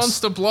terms? A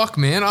monster block,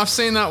 man. I've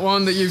seen that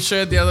one that you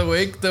shared the other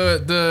week.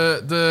 The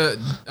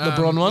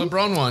LeBron one?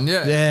 LeBron one,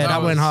 yeah. Yeah,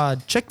 that went was-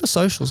 hard. Check the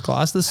socials,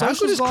 guys. The How socials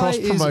good is guy cross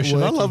promotion?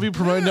 I working. love you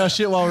promoting our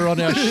shit while we're on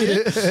our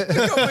shit.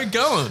 We're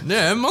going.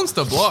 Yeah,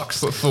 monster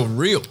blocks for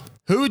real.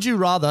 Who would you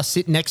rather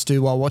sit next to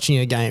while watching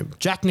a game?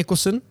 Jack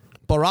Nicholson,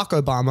 Barack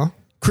Obama,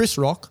 Chris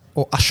Rock,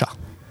 or Usher?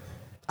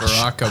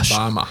 Barack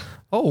Obama.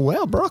 Oh,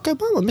 wow. Barack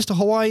Obama, Mr.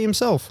 Hawaii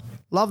himself.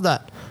 Love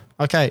that.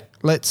 Okay,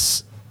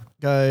 let's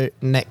go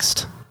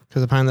next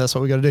because apparently that's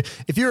what we got to do.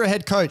 If you're a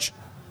head coach,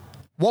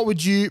 what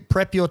would you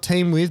prep your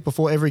team with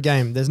before every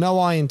game? There's no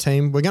I in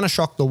team. We're going to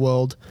shock the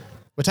world.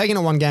 We're taking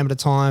it one game at a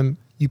time.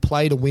 You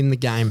play to win the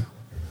game.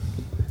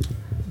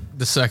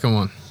 The second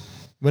one.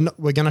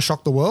 We're going to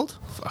shock the world?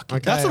 Fuck. Okay,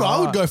 That's what I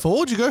would alright. go for. What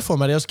would you go for,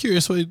 mate? I was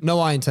curious.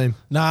 No I in team.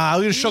 Nah,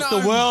 we're going to shock No.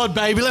 the world,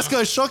 baby. Let's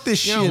go shock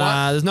this You know shit. what?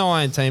 Nah, there's no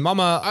I in team.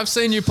 I've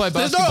seen you play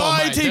There's no basketball,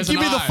 I mate. team. There's Give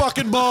an me the I.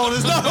 fucking ball.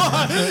 There's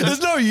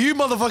no you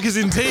motherfuckers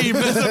in team.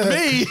 There's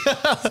me.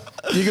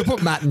 You can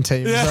put Matt in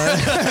team.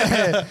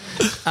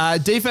 So.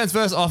 Defense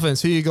versus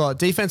offense. Who you got?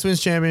 Defense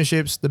wins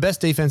championships. The best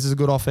defense is a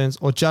good offense,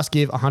 or just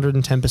give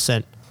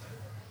 110%.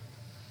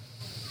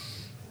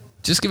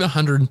 Just give it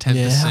 110%.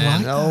 Yeah, I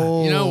like that.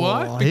 Oh, You know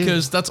why?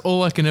 Because that's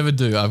all I can ever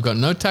do. I've got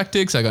no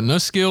tactics. I got no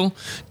skill.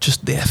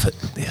 Just the effort.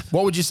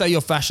 What would you say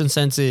your fashion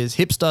sense is?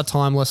 Hipster,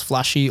 timeless,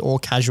 flashy, or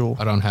casual?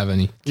 I don't have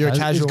any. You're a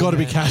casual. It's got to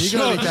be man.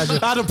 casual. You gotta be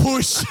casual. Out of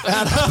push.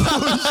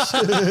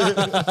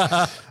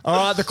 All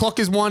right, the clock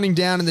is winding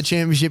down in the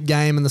championship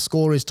game and the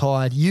score is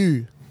tied.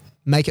 You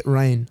make it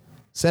rain.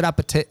 Set a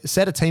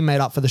teammate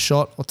up for the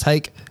shot or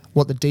take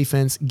what the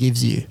defense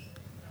gives you.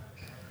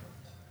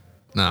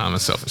 Nah, I'm a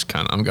selfish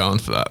cunt. I'm going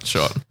for that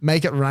shot.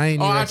 Make it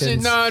rain. Oh, you actually,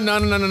 reckons?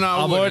 no.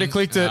 I've already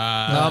clicked it.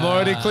 I've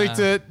already clicked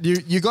it.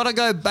 You got to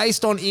go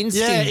based on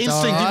instinct. Yeah, instinct.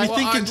 all If you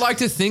think I'd like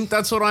to think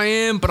that's what I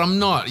am, but I'm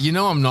not. You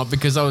know I'm not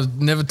because I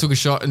never took a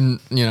shot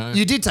and, you know.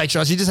 You did take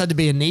shots. You just had to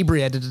be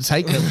inebriated to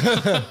take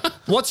them.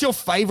 What's your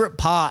favourite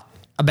part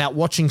about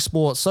watching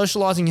sports?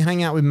 Socialising,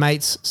 hanging out with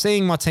mates,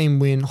 seeing my team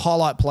win,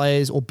 highlight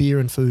plays, or beer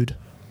and food?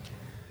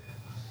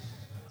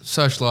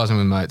 Socialising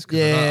with mates. 'Cause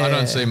I Yeah.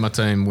 don't see my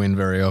team win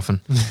very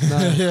often.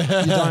 No, you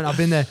don't. I've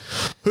been there.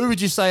 Who would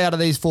you say out of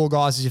these four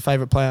guys is your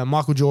favourite player?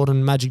 Michael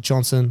Jordan, Magic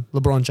Johnson,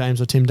 LeBron James,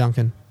 or Tim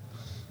Duncan?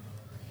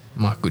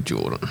 Michael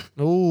Jordan.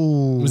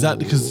 Ooh. Was that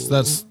because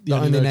that's the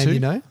only name you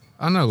know?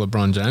 I know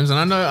LeBron James,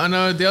 and I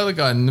know the other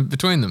guy in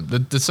between them.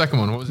 The second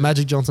one. What was it?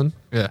 Magic Johnson.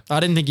 Yeah.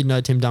 I didn't think you'd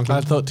know Tim Duncan. I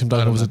thought Tim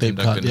Duncan was a deep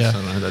cut. I Yeah.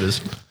 don't know who that is.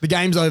 The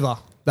game's over.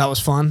 That was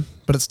fun,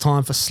 but it's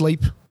time for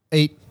sleep,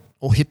 eat,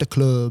 or hit the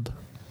club.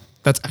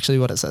 That's actually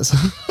what it says.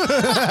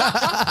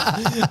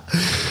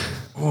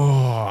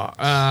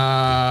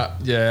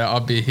 Yeah, I'll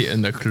be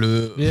hitting the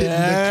club.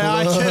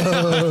 Yeah,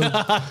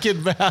 I can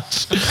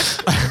vouch.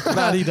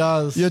 Matty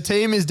does. Your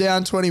team is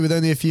down 20 with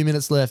only a few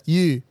minutes left.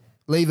 You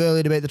leave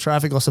early to beat the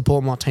traffic or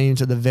support my team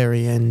to the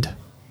very end.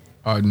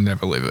 I'd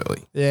never leave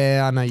early.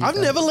 Yeah, I know you I've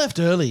don't. never left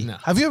early. No.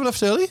 Have you ever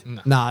left early?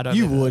 Nah, I don't.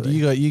 You leave would.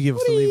 early. You give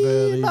us the leave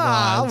early. Nah,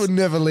 I vibes. would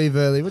never leave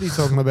early. What are you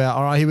talking about?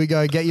 All right, here we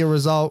go. Get your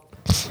result.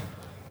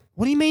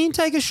 What do you mean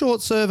take a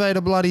short survey to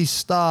bloody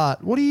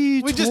start? What are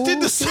you We just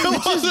did the talking-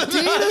 survey. We just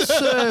did a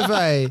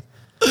survey.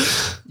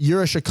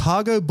 You're a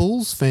Chicago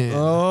Bulls fan.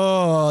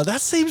 Oh, that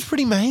seems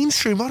pretty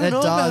mainstream. I don't It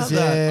know does,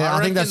 about that. yeah.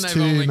 I think that's they've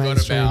too only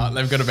mainstream.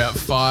 they've got about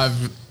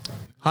 5.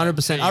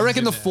 100%. I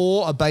reckon the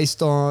four are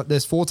based on.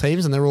 There's 4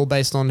 teams, and they're all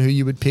based on who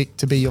you would pick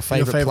to be your Your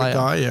favorite, favorite player.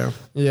 guy, yeah.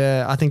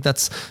 Yeah, I think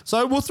that's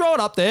so. We'll throw it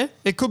up there.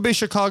 It could be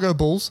Chicago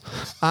Bulls,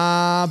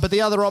 but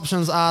the other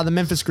options are the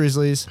Memphis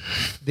Grizzlies,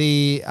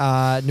 the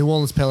New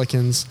Orleans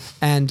Pelicans,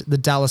 and the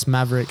Dallas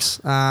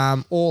Mavericks.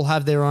 All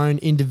have their own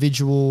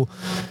individual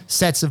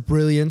sets of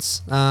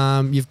brilliance.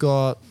 You've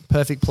got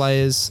perfect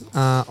players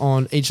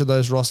on each of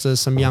those rosters.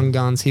 Some young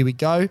guns. Here we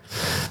go,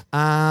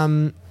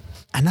 and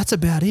that's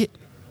about it.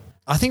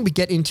 I think we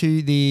get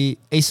into the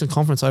Eastern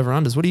Conference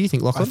over-unders. What do you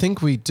think, Lachlan? I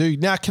think we do.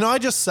 Now, can I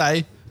just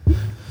say,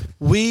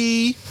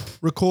 we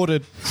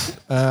recorded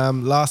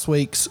last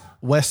week's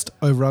West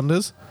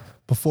over-unders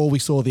before we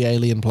saw the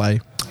alien play.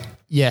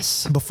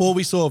 yes. Before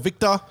we saw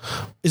Victor,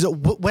 is it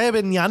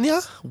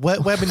Wembanyama?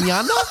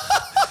 Wembanyama?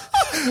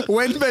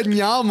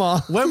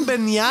 Wembanyama.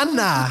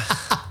 Wembanyama.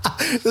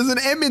 There's an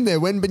M in there.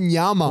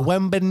 Wembanyama.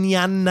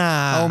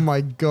 Wembanyama. Oh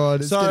my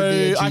god! It's So gonna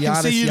be a I can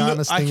see you.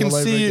 Giannis I thing can all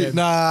over see you. again.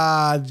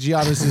 Nah,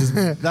 Giannis is.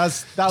 That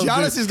was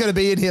Giannis is going to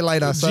be in here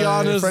later. So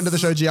Giannis- friend of the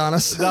show,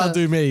 Giannis. That'll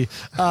do me.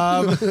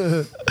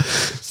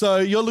 So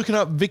you're looking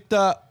up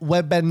Victor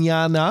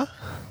Wembanyama,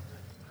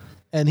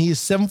 and he is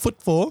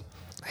 7'4",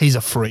 He's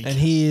a freak. and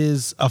he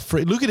is a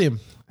free. Look at him.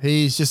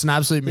 He's just an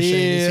absolute machine.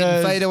 He's hitting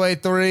Yes. fadeaway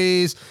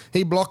threes.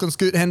 He blocked and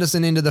Scoot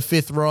Henderson into the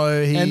 5th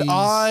row. He's And just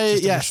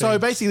a so machine.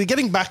 basically,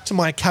 getting back to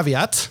my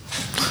caveat,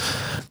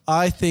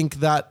 I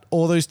think that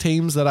all those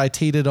teams that I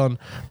teeted on,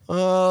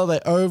 they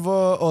over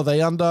or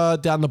they under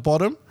down the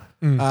bottom,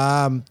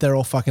 they're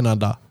all fucking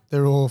under.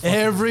 they're all.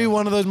 Every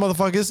one of those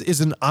motherfuckers is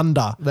an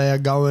under. They are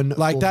going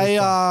Like for they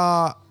Victor.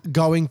 are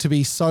going to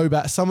be so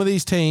bad. Some of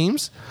these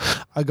teams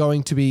are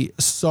going to be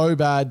so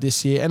bad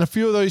this year, and a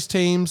few of those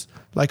teams,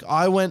 like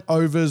I went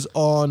overs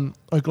on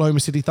Oklahoma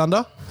City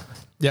Thunder.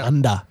 Yeah.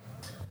 Under.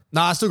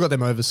 Nah, I still got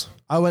them overs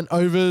I went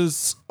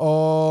overs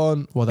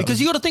on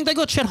because you got to think they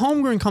got Chet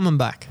Holmgren coming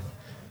back.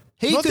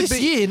 He Not could this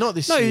be, year, not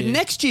this no, year.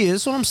 next year.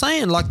 That's what I'm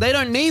saying. Like they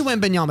don't need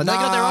Wembanyama. They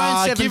got their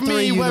own 7-3 give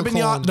me unicorn.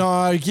 Wembanyama.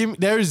 No, give me.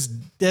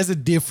 There's a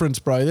difference,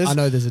 bro. I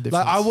know there's a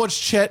difference. Like I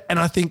watched Chet and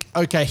I think,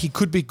 okay, he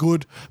could be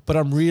good, but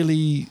I'm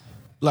really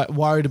like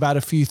worried about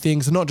a few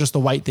things, and not just the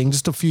weight thing,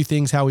 just a few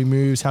things, how he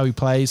moves, how he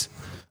plays.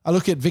 I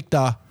look at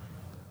Victor,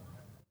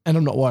 and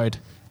I'm not worried.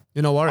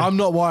 You're not worried. I'm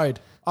not worried.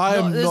 I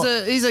am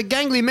not. He's a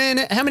gangly man.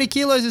 How many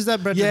kilos is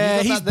that, Brendan? Yeah, You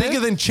got he's that there? bigger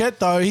than Chet,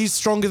 though. He's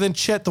stronger than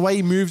Chet. The way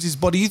he moves his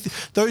body,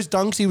 those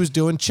dunks he was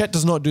doing, Chet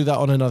does not do that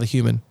on another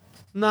human.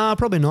 Nah,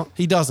 probably not.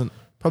 He doesn't.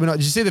 Probably not.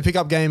 Did you see the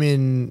pickup game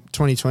in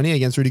 2020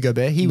 against Rudy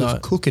Gobert? He was No.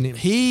 cooking him.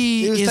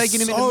 He was is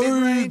taking him in so the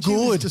mid-range. He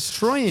was good,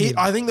 destroying him.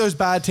 I think those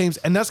bad teams,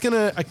 and that's going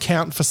to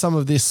account for some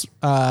of this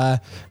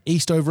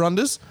East over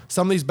unders.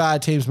 Some of these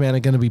bad teams, man, are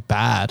going to be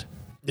bad.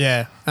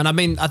 Yeah, and I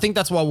mean, I think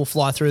that's why we'll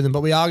fly through them.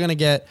 But we're gonna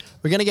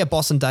get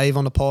Boss and Dave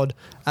on the pod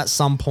at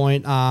some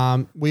point.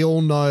 We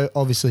all know,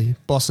 obviously,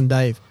 Boss and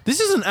Dave. This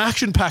is an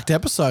action-packed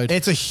episode.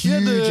 It's a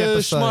huge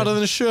episode. Smarter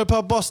than a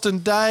Sherpa, Boston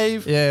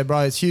Dave. Yeah,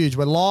 bro, it's huge.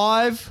 We're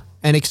live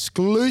and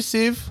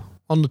exclusive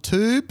on the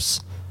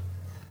tubes,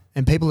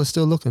 and people are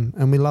still looking,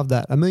 and we love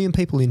that. 1 million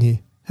people in here.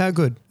 How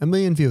good? 1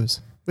 million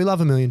viewers. We love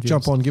 1 million viewers.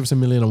 Jump on, give us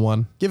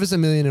 1,000,001. Give us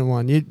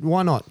 1,000,001.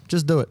 Why not?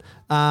 Just do it.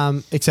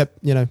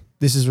 Except,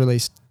 this is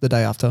released the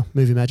day after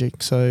Movie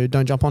Magic, so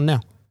don't jump on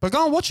now. But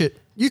go and watch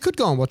it. You could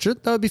go and watch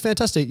it. That would be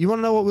fantastic. You want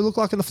to know what we look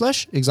like in the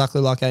flesh?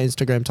 Exactly like our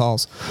Instagram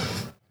tiles.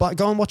 But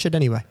go and watch it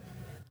anyway.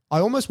 I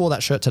almost wore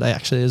that shirt today,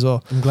 actually, as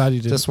well. I'm glad you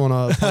did. Just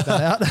want to point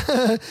that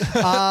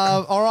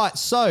out. All right,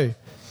 so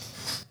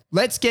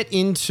let's get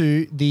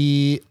into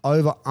the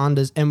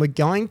over-unders, and we're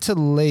going to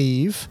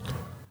leave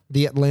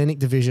the Atlantic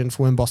division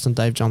for when Boston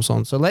Dave jumps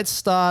on. So let's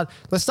start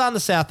in the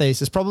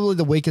Southeast. It's probably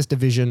the weakest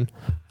division.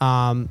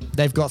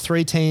 They've got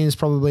 3 teams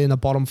probably in the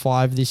bottom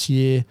 5 this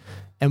year.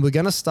 And we're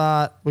gonna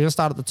start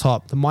at the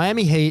top. The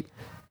Miami Heat,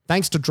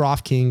 thanks to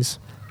DraftKings,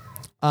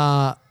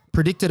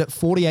 predicted at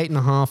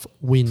 48.5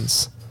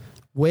 wins.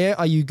 Where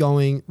are you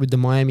going with the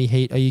Miami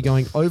Heat? Are you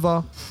going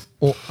over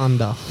or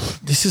under?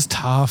 This is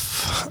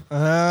tough.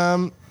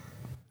 And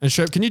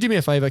Sherp, can you do me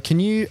a favor? Can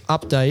you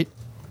update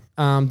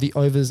the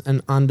overs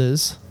and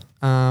unders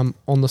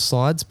on the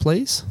sides,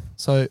 please?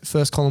 So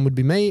first column would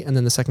be me, and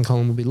then the second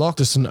column would be Locke.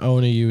 Just an O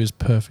and a U is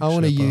perfect. O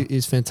and a U Sherpa.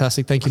 is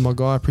fantastic. Thank you, my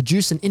guy.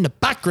 Producing in the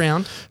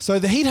background. So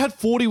the Heat had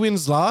 40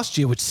 wins last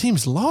year, which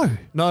seems low.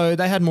 No,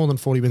 they had more than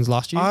 40 wins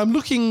last year. I'm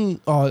looking.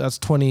 Oh, that's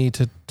 20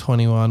 to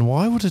 21.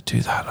 Why would it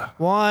do that?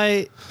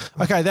 Why?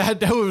 Okay, they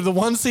were the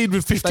 1 seed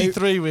with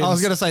 53 wins. I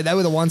was going to say they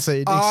were the 1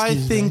 seed. I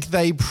Excuse think me.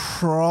 they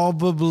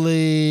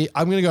probably.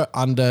 I'm going to go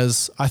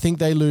unders. I think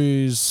they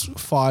lose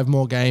 5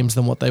 more games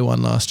than what they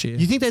won last year.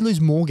 You think they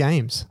lose more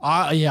games?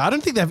 Yeah, I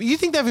don't think they've. You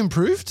think they've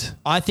improved?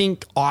 I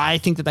think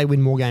that they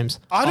win more games.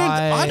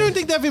 I don't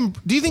think they've.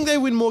 Do you think they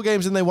win more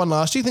games than they won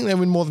last year? Do you think they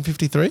win more than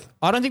 53?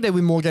 I don't think they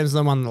win more games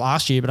than they won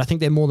last year, but I think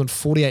they're more than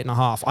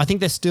 48.5. I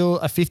think they're still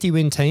a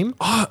 50-win team.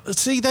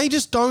 See, they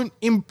just don't.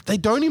 They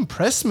don't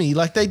impress me.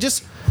 Like they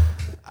just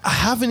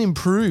haven't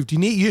improved.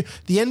 The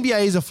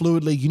NBA is a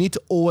fluid league. You need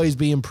to always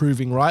be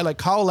improving, right? Like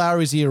Kyle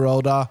Lowry's a year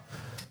older.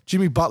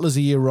 Jimmy Butler's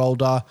a year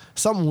older.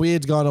 Something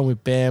weird's going on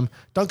with Bam.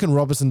 Duncan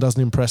Robinson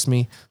doesn't impress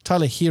me.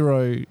 Tyler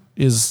Hero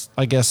is,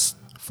 I guess,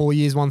 4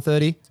 years,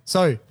 130.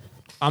 So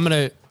I'm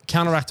going to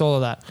counteract all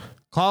of that.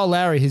 Kyle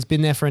Lowry has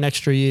been there for an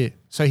extra year,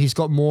 so he's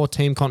got more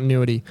team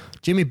continuity.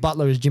 Jimmy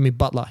Butler is Jimmy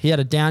Butler. He had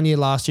a down year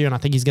last year, and I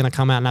think he's going to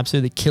come out and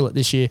absolutely kill it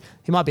this year.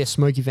 He might be a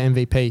smoky for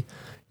MVP.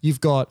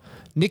 You've got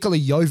Nikola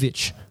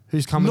Jovic,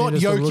 who's coming not in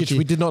as the Jokic. rookie.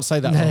 We did not say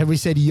that. No, wrong. we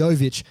said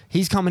Jovic.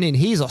 He's coming in.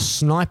 He's a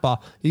sniper.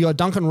 You got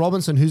Duncan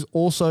Robinson, who's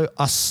also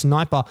a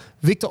sniper.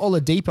 Victor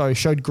Oladipo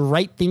showed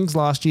great things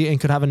last year and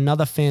could have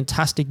another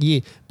fantastic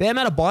year. Bam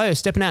Adebayo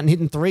stepping out and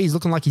hitting threes,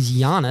 looking like he's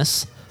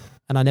Giannis.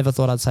 And I never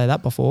thought I'd say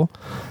that before.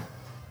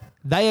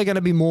 They are going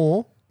to be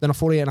more than a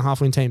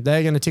 48.5 win team.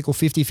 They're going to tickle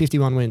 50,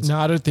 51 wins. No,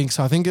 I don't think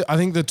so. I think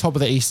the top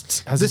of the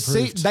East has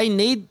improved. They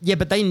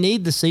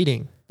need the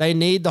seeding. They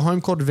need the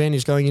home court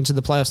advantage going into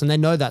the playoffs, and they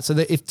know that. So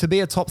that if to be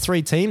a top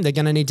 3 team, they're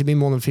going to need to be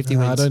more than 50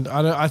 wins.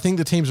 I think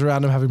the teams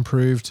around them have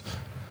improved.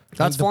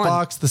 That's the fine.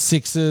 Bucks, the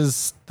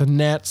Sixers, the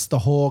Nets, the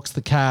Hawks,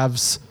 the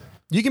Cavs.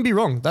 You can be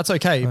wrong. That's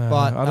okay.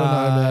 But I don't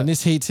know, man.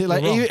 This Heat,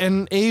 like, you're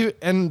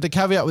and the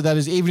caveat with that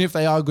is, even if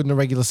they are good in the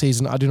regular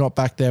season, I do not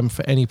back them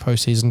for any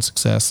postseason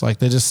success. Like,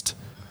 they're just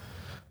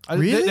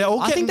really, they're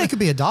all I think they could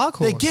be a dark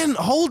horse. They're getting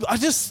old.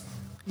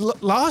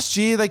 Last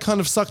year they kind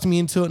of sucked me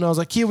into it, and I was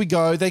like, here we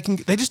go. They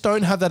just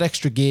don't have that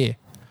extra gear.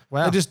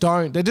 Wow. They just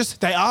don't.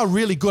 They are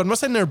really good. I'm not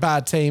saying they're a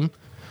bad team,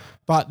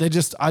 but they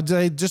just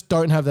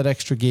don't have that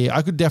extra gear.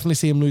 I could definitely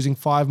see them losing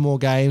 5 more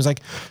games. Like,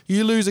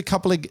 you lose a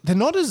couple of, they're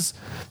not as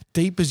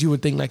deep as you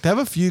would think. Like, they have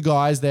a few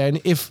guys there, and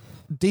if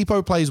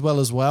Depot plays well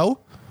as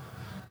well,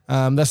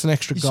 that's an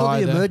extra You guy. saw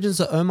the there.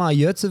 emergence of Omar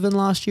Yurtseven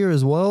last year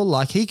as well.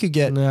 Like, he could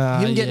get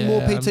him getting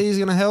more PT is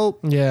going to help.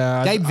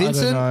 Yeah, Gabe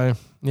Vincent, I don't know.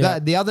 Yeah.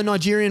 the other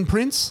Nigerian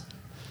prince.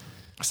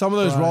 Some of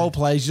those role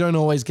plays, you don't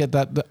always get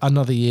that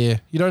another year.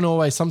 You don't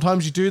always.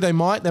 Sometimes you do. They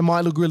might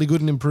look really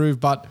good and improve,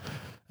 but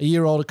a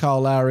year older Kyle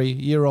Lowry, a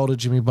year older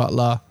Jimmy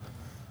Butler.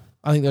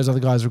 I think those other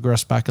guys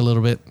regress back a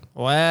little bit.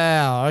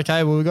 Wow.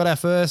 Okay. Well, we got our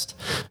first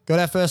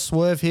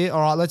swerve here.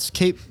 All right. Let's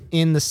keep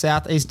in the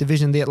Southeast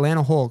Division. The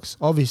Atlanta Hawks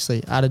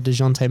obviously added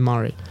DeJounte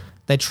Murray.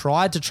 They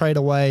tried to trade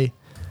away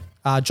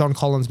John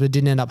Collins, but it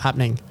didn't end up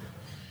happening.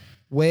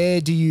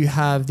 Where do you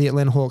have the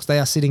Atlanta Hawks? They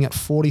are sitting at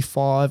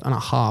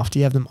 45.5. Do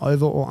you have them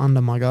over or under,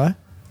 my guy?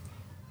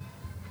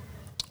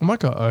 I might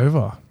go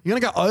over. You're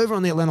going to go over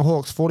on the Atlanta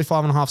Hawks,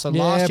 45.5. So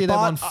Yeah, last year they but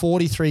won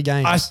 43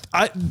 games.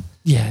 They'll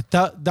They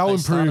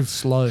improve. started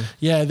slow.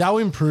 Yeah, they'll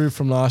improve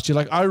from last year.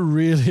 Like, I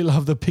really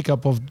love the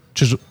pickup of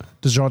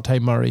DeJounte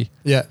Murray.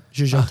 Yeah.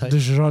 DeJounte.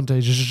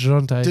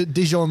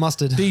 Dijon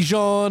Mustard.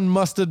 Dijon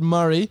Mustard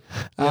Murray.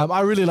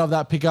 I really love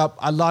that pickup.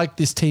 I like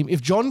this team.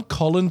 If John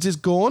Collins is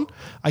gone,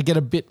 I get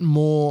a bit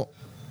more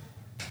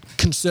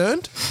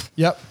concerned.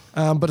 Yep.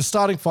 But a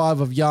starting five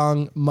of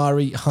Young,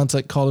 Murray,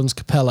 Hunter, Collins,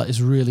 Capella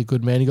is really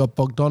good, man. You got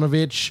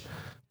Bogdanovic.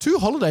 2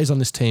 holidays on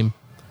this team.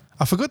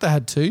 I forgot they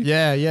had 2.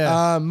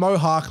 Yeah. Mo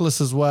Harkless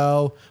as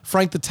well.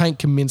 Frank the Tank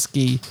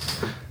Kaminsky.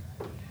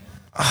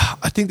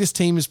 I think this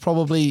team is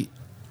probably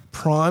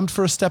primed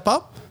for a step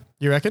up.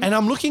 You reckon? And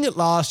I'm looking at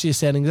last year's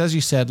settings. As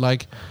you said,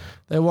 like,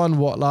 they won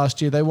what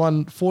last year? They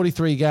won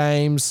 43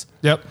 games.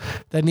 Yep.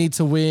 They need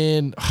to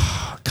win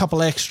a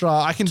couple extra.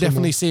 I can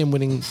definitely see them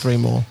winning 3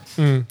 more.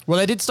 Well,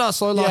 they did start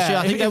slow last Yeah, year.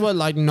 I think they were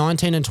like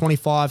 19 and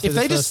 25. If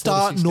they just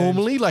start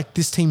normally, like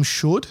this team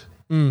should,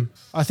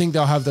 I think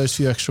they'll have those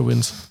few extra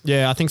wins.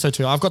 Yeah, I think so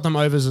too. I've got them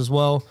overs as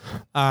well.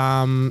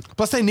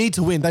 Plus, they need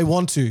to win. They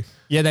want to.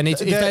 Yeah, they need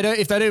to.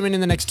 If they don't win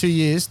in the next 2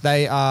 years,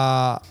 they've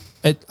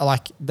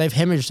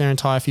hemorrhaged their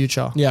entire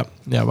future. Yeah,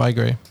 I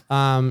agree.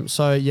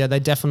 So yeah, I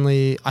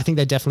think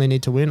they definitely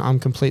need to win. I'm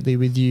completely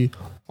with you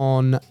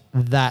on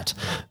that.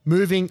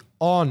 Moving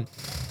on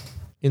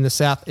in the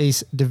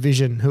Southeast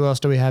Division, who else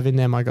do we have in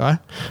there, my guy?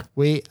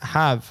 We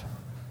have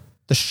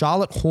the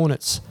Charlotte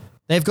Hornets.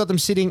 They've got them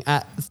sitting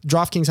at,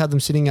 DraftKings had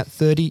them sitting at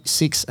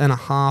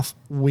 36.5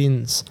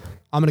 wins.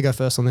 I'm going to go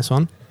first on this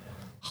one.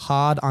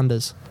 Hard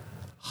unders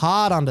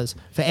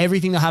for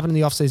everything that happened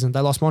in the offseason. They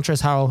lost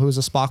Montrezl Harrell, who was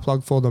a spark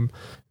plug for them.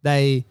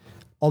 They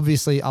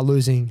obviously are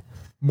losing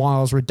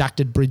Miles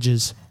Redacted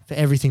Bridges for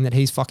everything that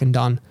he's fucking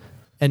done.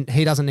 And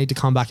he doesn't need to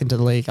come back into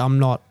the league. I'm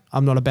not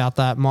about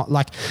that.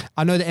 Like,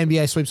 I know the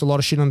NBA sweeps a lot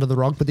of shit under the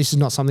rug, but this is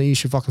not something you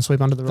should fucking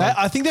sweep under the rug.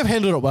 I think they've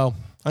handled it well.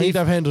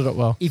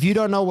 If you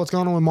don't know what's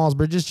going on with Miles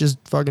Bridges, just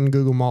fucking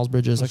Google Miles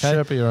Bridges, okay?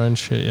 Sherpa your own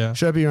shit, yeah.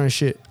 Sherpa your own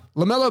shit.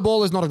 LaMelo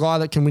Ball is not a guy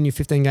that can win you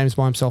 15 games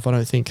by himself, I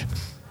don't think.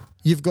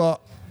 You've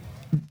got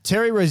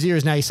Terry Rozier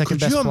is now your second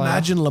best player. Could you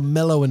imagine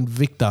LaMelo and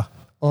Victor?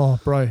 Oh,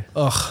 bro.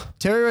 Ugh.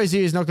 Terry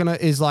Rozier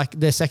is like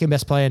their second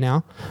best player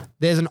now.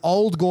 There's an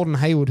old Gordon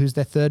Hayward who's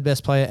their third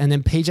best player, and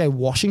then PJ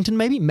Washington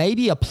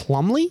maybe a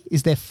Plumlee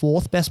is their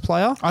fourth best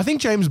player. I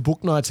think James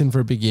Bouknight's in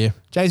for a big year.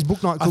 James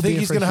Bouknight could I think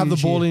he's going to have the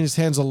ball in his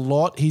hands a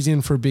lot. He's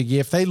in for a big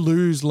year. If they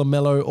lose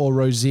LaMelo or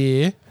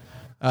Rozier,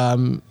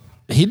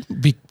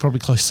 he'd be probably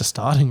close to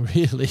starting,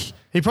 really.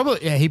 He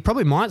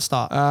probably might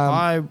start.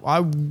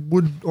 I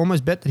would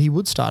almost bet that he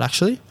would start,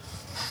 actually.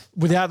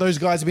 Without those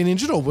guys being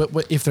injured, or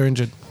if they're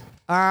injured?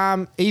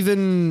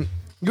 Even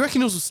you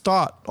reckon he'll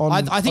start on?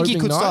 I think he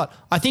could night? start.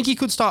 I think he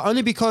could start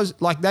only because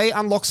like they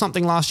unlocked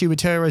something last year with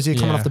Terry Rozier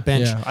coming off the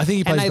bench. Yeah. I think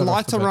he plays and they better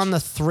like off the to run the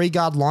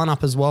 3-guard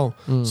lineup as well.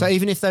 So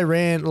even if they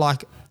ran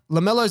like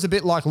LaMelo's a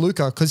bit like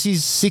Luka because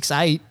he's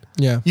 6'8".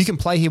 Yeah, you can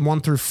play him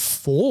 1 through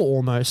 4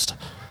 almost.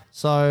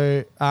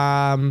 So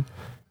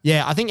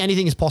yeah, I think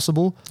anything is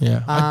possible.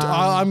 Yeah,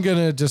 I'm going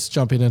to just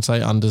jump in and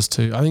say unders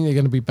too. I think they're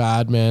going to be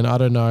bad, man. I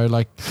don't know.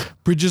 Like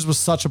Bridges was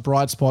such a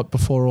bright spot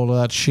before all of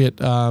that shit.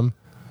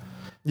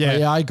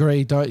 Yeah, I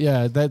agree.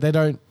 They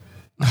don't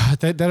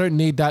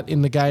need that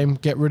in the game.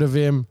 Get rid of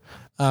him.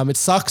 It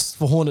sucks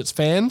for Hornets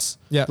fans.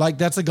 Yeah, like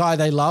that's a guy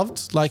they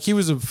loved. Like he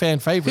was a fan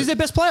favorite. He's their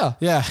best player.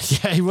 Yeah,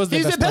 he was.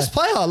 He's their best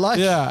player. Like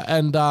yeah,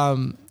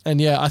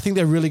 and yeah, I think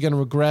they're really going to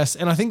regress,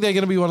 and I think they're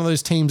going to be one of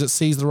those teams that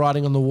sees the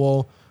writing on the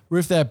wall. Where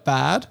if they're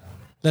bad,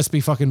 let's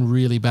be fucking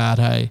really bad.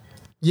 Hey.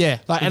 Yeah,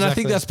 and I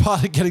think that's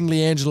part of getting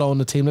LiAngelo on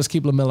the team. Let's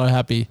keep LaMelo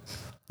happy.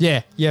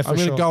 Yeah, for I'm going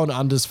sure. to go on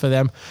unders for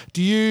them.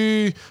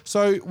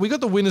 So we got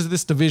the winners of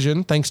this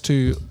division thanks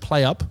to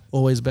PlayUp.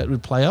 Always bet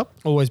with PlayUp.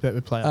 Always bet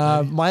with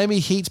PlayUp. Miami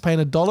Heat's paying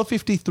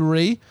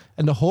 $1.53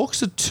 and the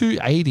Hawks are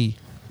 $2.80.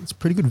 It's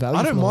pretty good value.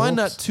 I don't mind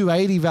that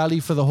 $2.80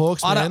 value for the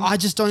Hawks, man. I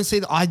just don't see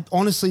that. I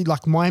honestly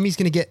like Miami's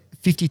going to get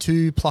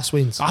 52 plus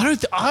wins. I don't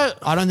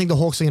think the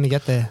Hawks are going to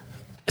get there.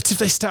 It's if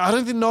they stay. I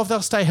don't know if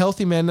they'll stay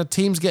healthy, man. The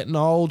team's getting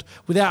old.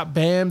 Without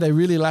Bam, they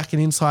really lack an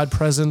inside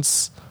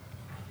presence.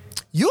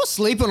 You're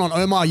sleeping on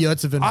Omar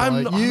Yurtseven, bro.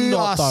 I'm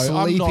not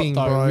sleeping,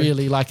 bro.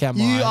 Really, like am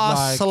you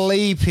I? are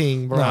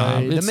sleeping, bro.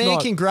 The man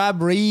can grab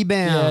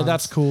rebounds. Yeah,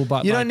 that's cool,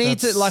 but you don't need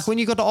to like when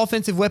you got the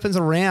offensive weapons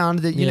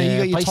around that. You know, you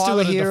got your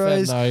Tyler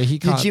Heroes,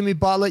 your Jimmy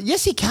Butler.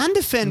 Yes, he can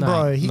defend,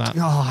 bro.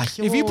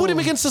 If you put him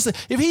against us,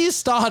 if he is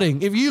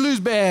starting, if you lose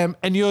Bam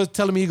and you're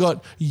telling me you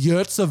got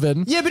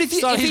Yurtseven, yeah, but if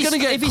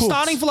he's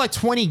starting for like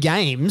 20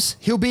 games,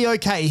 he'll be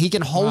okay. He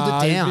can hold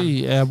it down.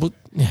 Yeah, but.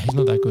 Yeah, he's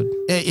not that good.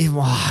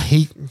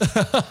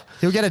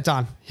 He'll get it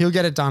done. He'll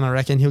get it done, I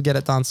reckon. He'll get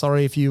it done.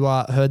 Sorry if you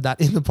heard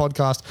that in the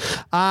podcast.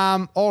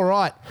 All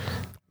right.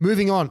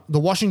 Moving on.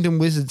 The Washington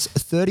Wizards,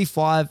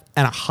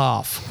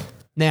 35.5.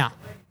 Now,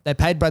 they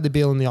paid Bradley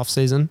Beal in the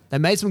offseason. They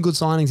made some good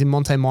signings in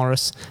Monte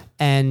Morris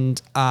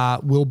and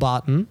Will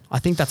Barton. I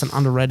think that's an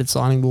underrated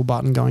signing, Will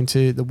Barton going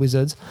to the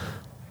Wizards.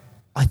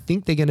 I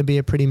think they're going to be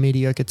a pretty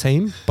mediocre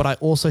team, but I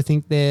also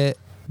think they're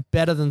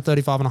better than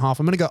 35.5.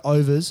 I'm going to go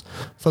overs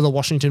for the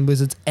Washington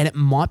Wizards, and it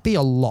might be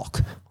a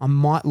lock. I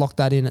might lock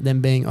that in at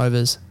them being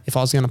overs if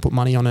I was going to put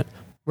money on it.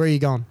 Where are you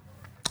going?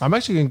 I'm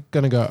actually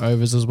going to go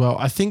overs as well.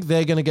 I think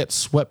they're going to get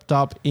swept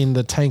up in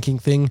the tanking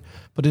thing,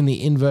 but in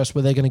the inverse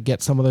where they're going to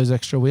get some of those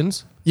extra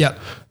wins. Yep.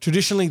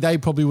 Traditionally, they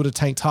probably would have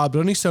tanked hard, but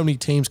only so many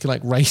teams can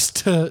like race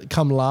to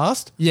come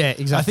last. Yeah,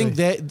 exactly. I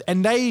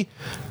think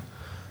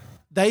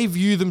they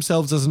view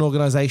themselves as an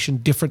organization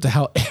different to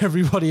how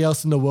everybody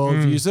else in the world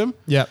views them.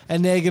 Yep.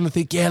 And they're going to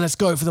think, yeah, let's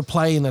go for the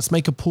play and let's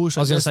make a push.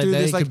 I was gonna Let's say do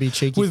they this, could be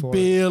cheeky with for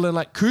Beal and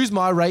like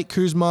Kuzma. I rate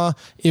Kuzma.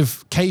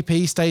 If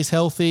KP stays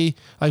healthy,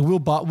 like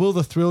Will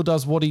the Thrill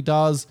does what he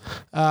does.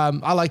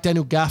 I like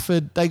Daniel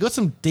Gafford. They got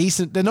some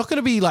decent. They're not going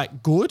to be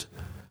like good.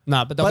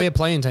 No, but they'll be a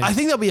play-in team. I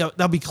think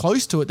they'll be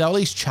close to it. They'll at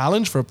least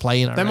challenge for a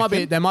play-in. They might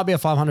be a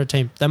 500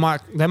 team. They might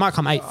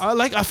come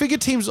 8th. I figure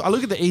teams. I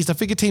look at the East. I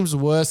figure teams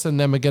worse than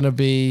them are going to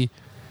be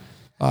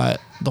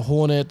the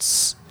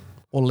Hornets,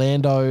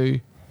 Orlando,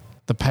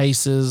 the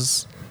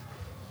Pacers,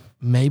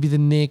 maybe the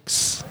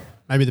Knicks,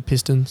 Maybe the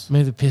Pistons.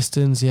 maybe the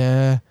Pistons.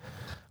 Yeah,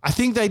 I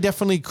think they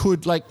definitely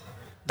could. Like,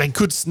 they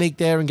could sneak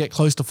there and get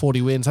close to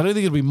 40 wins. I don't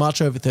think it'll be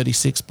much over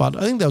 36, but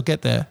I think they'll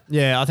get there.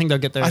 Yeah, I think they'll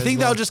get there. I think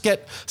they'll just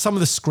get some of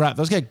the scrap.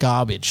 They'll just get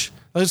garbage.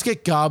 They'll just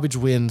get garbage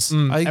wins.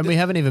 I think And we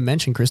haven't even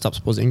mentioned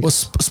Kristaps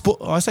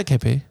Porzingis. I said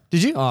KP.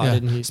 Did you? Oh, I Yeah.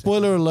 didn't hear.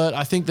 Spoiler alert,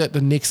 I think that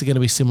the Knicks are going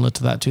to be similar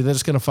to that too. They're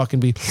just going to fucking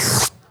be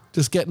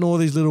just getting all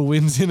these little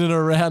wins in and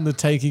around the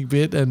taking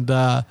bit and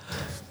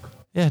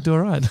yeah, do all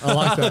right. I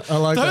like that. I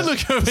like Don't that.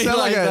 look at me sound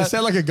like that.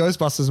 Sound like a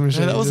Ghostbusters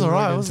machine. Yeah, that was Just all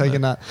right, fucking wasn't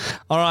taking that.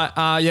 All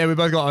right. Yeah, we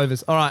both got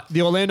overs. All right.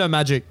 The Orlando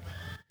Magic.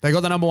 They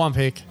got the number 1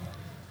 pick.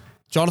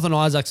 Jonathan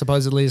Isaac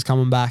supposedly is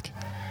coming back.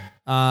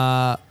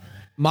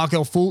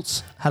 Markel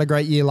Fultz had a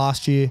great year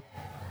last year.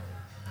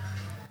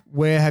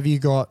 Where have you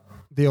got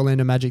the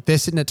Orlando Magic? They're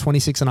sitting at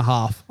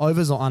 26.5.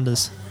 Overs or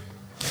unders?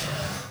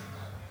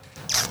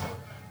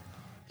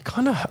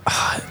 Kind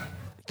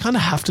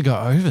of have to go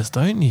overs,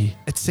 don't you?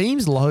 It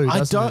seems low. I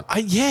doesn't don't.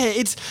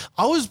 it?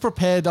 I was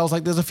prepared. I was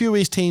like, there's a few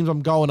East teams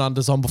I'm going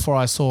unders on before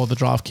I saw the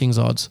DraftKings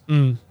odds.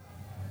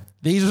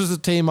 These was a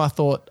team I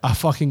thought are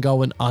fucking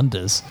going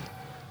unders.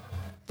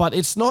 But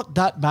it's not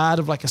that bad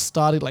of like a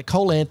starting. Like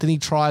Cole Anthony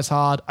tries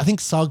hard. I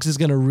think Suggs is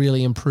going to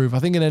really improve. I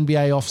think an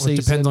NBA offseason. Well,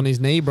 it depends on his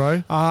knee,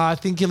 bro. I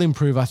think he'll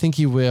improve. I think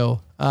he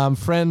will.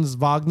 Franz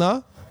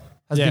Wagner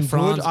has been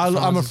Franz- good. Franz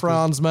I'm a is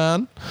Franz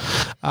man.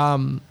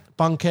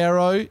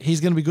 Banchero, he's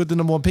going to be good, the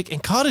number 1 pick.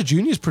 And Carter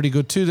Jr. is pretty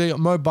good too. They got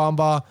Mo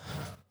Bamba,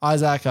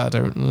 Isaac. I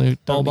don't really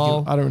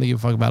give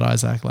a fuck about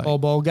Isaac. Like,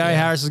 Gary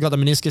Harris has got the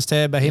meniscus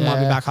tear, but he might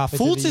be back halfway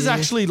through Fultz the is year.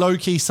 actually low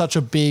key such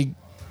a big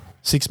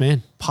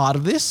 6-man. part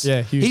of this.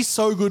 Yeah, huge. he's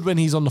so good when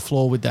he's on the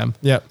floor with them.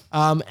 Yep.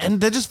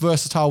 And they're just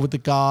versatile with the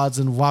guards,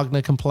 and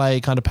Wagner can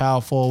play kind of power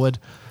forward.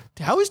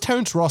 How is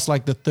Terrence Ross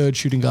like the 3rd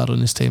shooting guard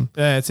on this team?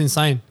 Yeah, it's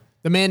insane.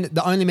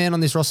 The only man on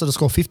this roster to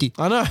score 50.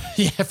 I know.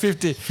 Yeah,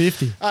 50.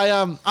 50.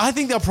 I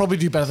think they'll probably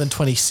do better than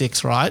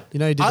 26, right? You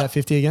know who did that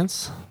 50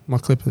 against? My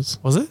Clippers.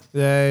 Was it?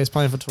 Yeah, he's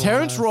playing for Toronto.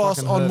 Terrence Ross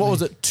Fucking on, hurt what me.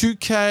 was it,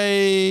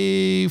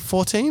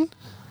 2K14?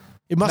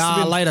 It must have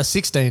Nah, been later,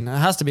 16. It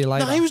has to be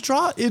later. No, he was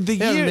drafted. The He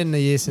hasn't year been in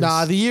the year since.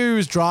 Nah, the year he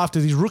was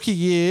drafted, his rookie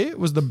year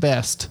was the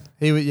best.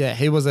 He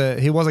was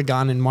a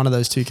gun in one of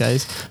those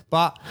 2Ks.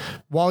 But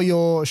while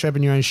you're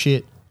shaping your own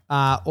shit,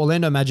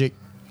 Orlando Magic,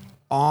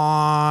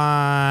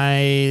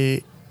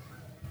 I'm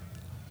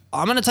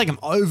going to take them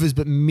overs,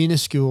 but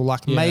minuscule,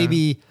 like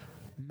maybe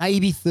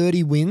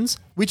 30 wins,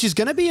 which is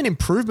going to be an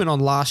improvement on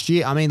last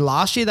year. I mean,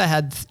 last year they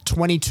had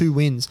 22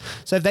 wins.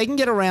 So if they can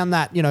get around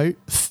that,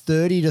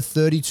 30 to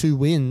 32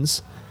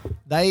 wins,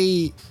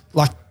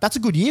 that's a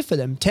good year for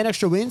them. 10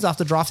 extra wins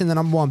after drafting the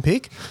number 1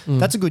 pick.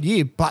 That's a good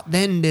year. But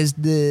then there's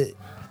the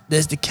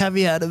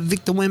caveat of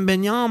Victor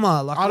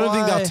Wembanyama. Like, I don't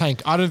think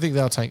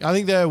they'll tank. I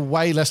think they're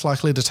way less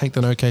likely to tank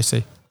than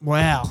OKC.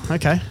 Wow.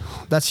 Okay.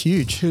 That's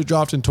huge. Who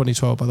drafted in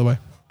 2012, by the way.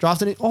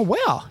 Drafted it. Oh,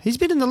 wow. He's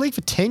been in the league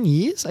for 10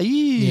 years. Are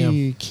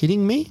you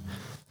kidding me?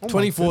 Oh my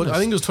 24. goodness. I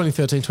think it was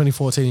 2013,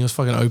 2014. He was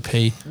fucking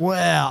OP.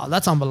 Wow.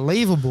 That's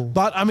unbelievable.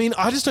 But I mean,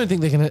 I just don't think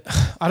they're gonna.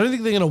 I don't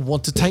think they're gonna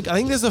want to tank. I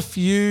think there's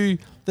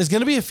going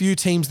to be a few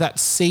teams that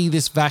see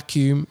this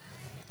vacuum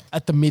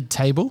at the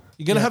mid-table.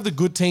 You're going to have the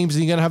good teams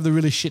and you're going to have the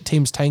really shit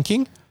teams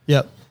tanking.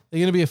 Yep. There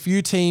are going to be a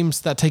few teams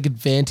that take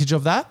advantage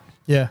of that.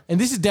 Yeah. And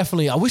this is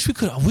definitely, I wish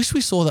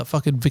we saw that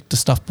fucking Victor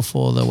stuff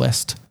before the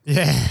West.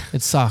 Yeah.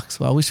 It sucks.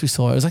 Well, I wish we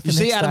saw it. It was like You the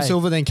see next Adam day.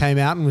 Silver then came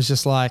out and was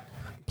just like,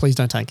 please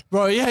don't tank.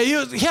 Bro, yeah, he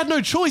had no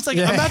choice. Like,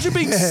 Yeah. imagine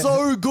being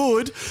so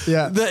good.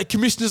 Yeah. The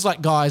commissioner's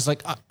like, guys,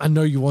 like, I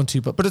know you want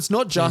to, but But it's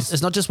not just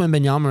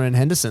Wembanyama and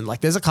Henderson.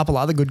 Like, there's a couple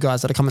other good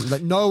guys that are coming.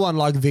 Like, no one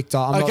like Victor.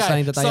 I'm not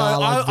saying that they are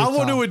like Victor. I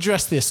want to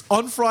address this.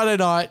 On Friday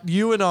night,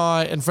 you and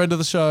I and friend of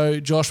the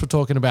show, Josh, were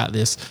talking about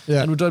this.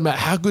 Yeah. And we're talking about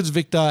how good's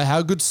Victor,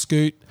 how good's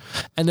Scoot.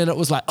 And then it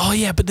was like, oh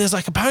yeah, but there's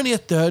like apparently a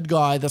third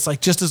guy that's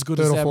like just as good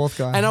Third as or them. fourth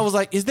guy. And I was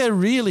like, is there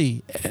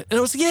really? And it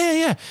was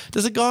yeah.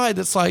 There's a guy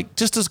that's like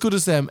just as good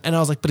as them. And I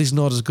was like, but he's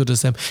not as good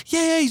as them.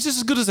 Yeah, he's just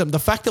as good as them. The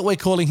fact that we're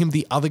calling him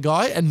the other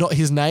guy and not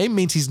his name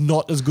means he's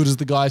not as good as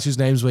the guys whose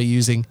names we're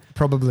using.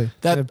 Probably.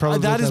 That It probably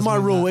is does my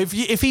mean rule. that.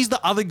 If he's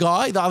the other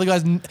guy, the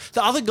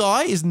other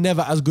guy is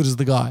never as good as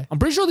the guy. I'm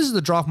pretty sure this is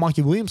the draft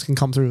Mikey Williams can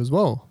come through as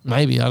well.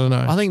 Maybe, I don't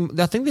know. I think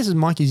this is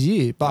Mikey's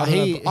year. But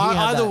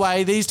Either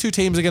way, these two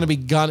teams are going to be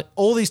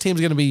all these teams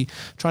are going to be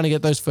trying to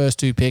get those first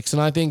 2 picks.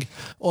 And I think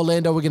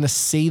Orlando, we're going to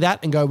see that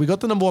and go, we got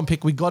the number 1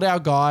 pick. We got our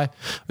guy.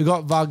 We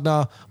got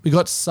Wagner. We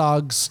got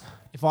Suggs.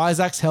 if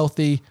Isaac's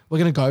healthy, we're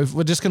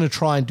just going to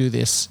try and do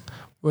this.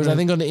 Whereas I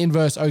think on the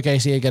inverse,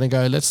 OKC are going to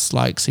go, let's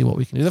like see what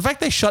we can do. The fact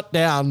they shut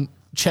down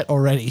Chet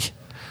already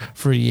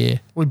for a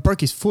year. We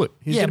broke his foot.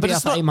 He was Yeah, going to but be out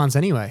it's for not- 8 months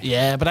anyway.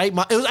 Yeah, but it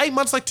was 8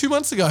 months like 2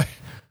 months ago.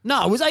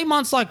 No, it was 8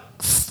 months like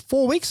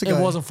 4 weeks ago.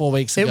 It wasn't 4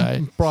 weeks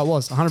ago. Bro, it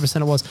was.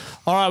 100% it was.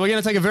 All right, we're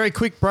going to take a very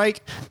quick break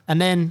and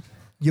then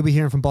you'll be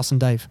hearing from Boston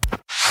Dave.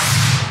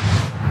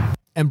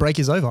 And break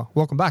is over.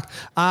 Welcome back.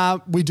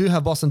 We do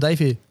have Boston Dave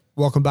here.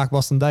 Welcome back,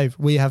 Boston Dave.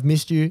 We have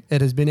missed you.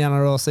 It has been our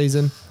NRL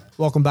season.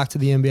 Welcome back to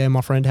the NBA,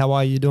 my friend. How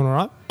are you? Doing all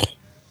right?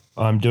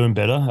 I'm doing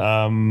better.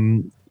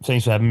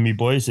 Thanks for having me,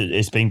 boys.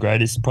 It's been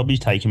great. It's probably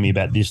taken me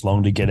about this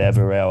long to get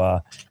over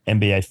our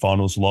NBA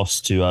Finals loss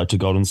to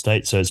Golden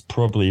State, so it's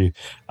probably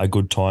a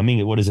good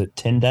timing. What is it,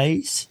 10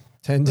 days?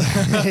 10 days.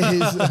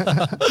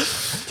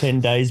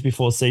 10 days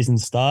before season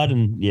start,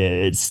 and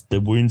yeah, the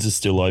wounds are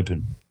still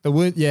open.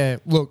 Look,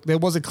 there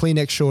was a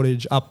Kleenex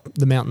shortage up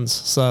the mountains.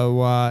 So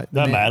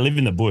No, mate, I live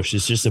in the bush.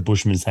 It's just a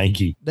bushman's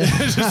hanky.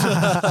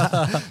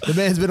 the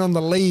man's been on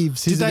the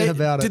leaves. He's been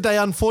about it. Did they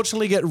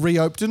unfortunately get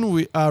reopened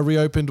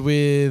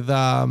with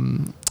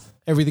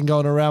everything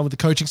going around with the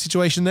coaching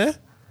situation there?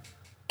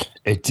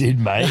 It did,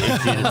 mate.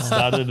 It did. It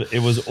started. It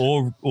was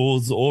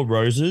all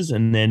roses,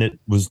 and then it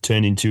was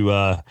turned into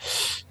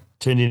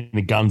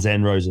guns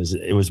and roses.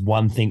 It was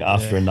one thing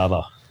after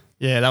another.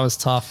 Yeah, that was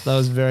tough. That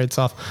was very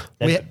tough.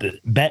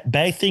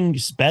 Bad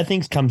things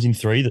comes in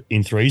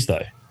threes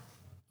though.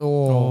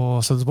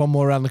 Oh, so there's one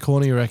more around the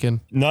corner, you reckon?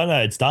 No,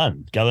 it's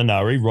done.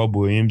 Gallinari, Rob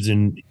Williams,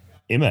 and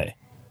Ime.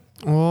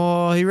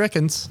 Oh, he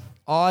reckons.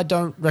 I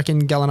don't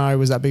reckon Gallinari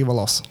was that big of a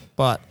loss,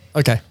 but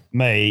okay.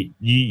 Mate,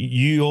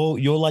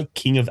 you're like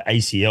king of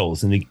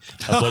ACLs, and a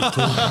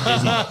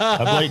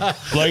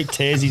bloke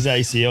tears his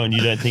ACL, and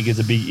you don't think it's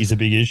a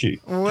big issue.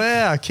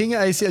 Wow, king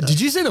of ACL. Did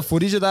you see the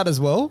footage of that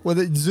as well? Where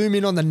they zoom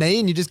in on the knee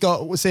and you just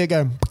see it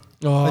go.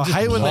 Oh, I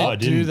hate when they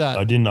do that.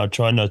 I didn't. I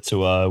try not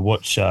to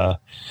watch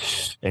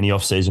any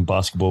off-season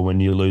basketball when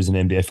you lose an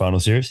NBA final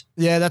series.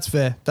 Yeah, that's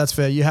fair. That's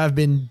fair. You have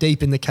been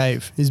deep in the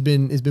cave. He's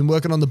been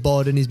working on the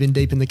bod and he's been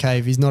deep in the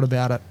cave. He's not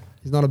about it.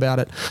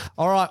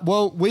 All right.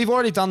 Well, we've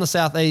already done the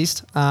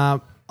Southeast. I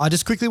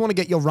just quickly want to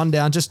get your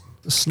rundown, just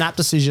snap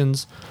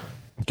decisions.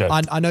 Okay.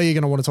 I know you're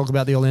going to want to talk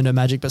about the Orlando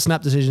Magic, but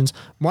snap decisions.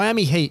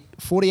 Miami Heat,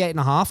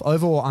 48.5,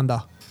 over or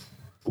under?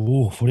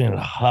 Ooh,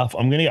 40.5.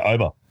 I'm going to go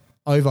over.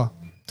 Over.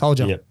 Told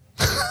you. Yep.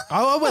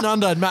 I went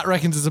under, and Matt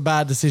reckons it's a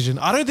bad decision.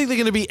 I don't think they're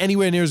going to be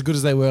anywhere near as good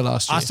as they were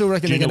last year. I still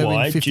reckon they're going to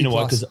win 50 Do you know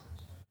why? plus. Because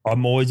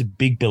I'm always a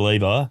big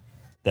believer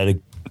that a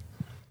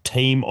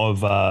team of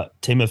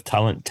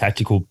talent,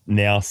 tactical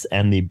nous,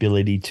 and the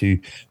ability to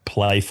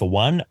play for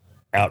one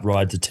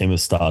outrides a team of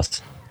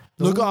stars.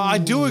 Look, I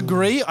do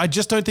agree. I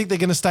just don't think they're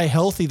going to stay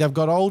healthy. They've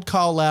got old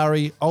Kyle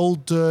Lowry,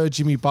 old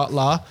Jimmy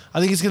Butler. I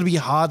think it's going to be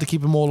hard to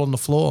keep them all on the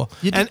floor.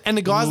 And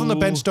the guys on the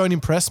bench don't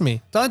impress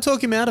me. Don't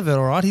talk him out of it,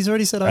 all right? He's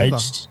already said over.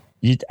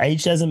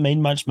 Age doesn't mean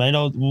much, mate.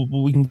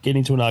 We can get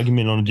into an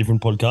argument on a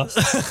different podcast.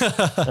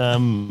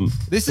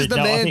 This is the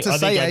man to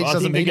say age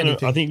doesn't mean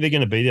anything. I think they're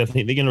going to be there. I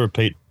think they're going to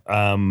repeat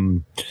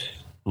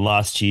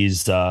last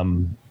year's.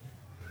 You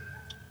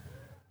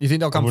think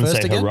they'll I come wouldn't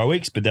first say again?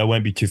 heroics, but they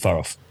won't be too far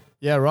off.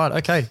 Yeah, right.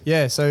 Okay.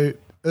 Yeah, so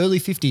early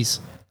 50s.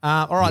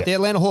 All right, Yeah. the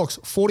Atlanta Hawks,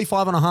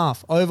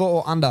 45.5, over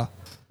or under?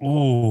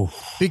 Ooh,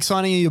 Big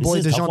signing of your boy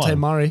This is a tough DeJounte one.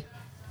 Murray.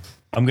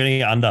 I'm going to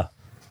go under.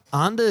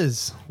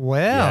 Unders. Wow.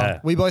 Yeah.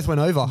 We both went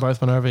over.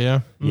 Both went over,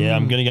 yeah. Yeah,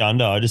 I'm going to go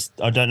under. I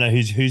don't know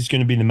who's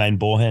going to be the main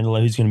ball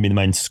handler, who's going to be the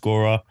main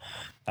scorer.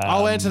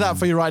 I'll answer that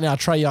for you right now.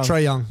 Trey Young.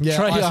 Trey Young. Yeah,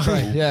 Trae Ice Young.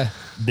 Trae, yeah.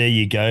 There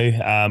you go.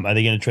 Are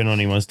they going to tread on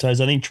anyone's toes?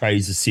 I think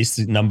Trey's assist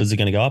numbers are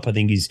going to go up. I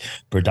think his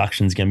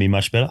production's going to be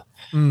much better.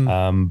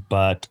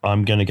 But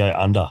I'm going to go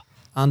under.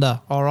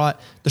 Under. All right.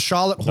 The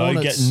Charlotte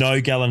Hornets.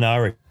 No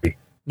Gallinari.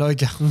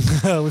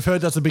 We've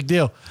heard that's a big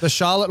deal. The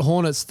Charlotte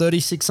Hornets,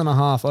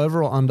 36.5,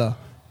 over or under?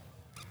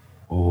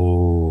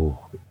 Oh,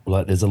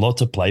 like there's a lot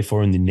to play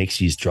for in the next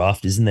year's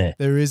draft, isn't there?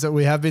 There is.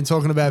 We have been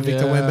talking about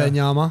Victor Yeah.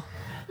 Wembanyama.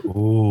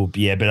 Oh,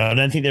 yeah, but I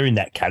don't think they're in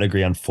that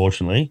category,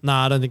 unfortunately. No,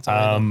 I don't think so.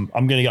 either.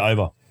 I'm going to go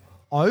over.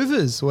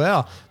 Overs.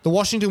 Wow. The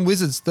Washington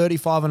Wizards,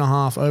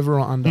 35.5, over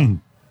or under?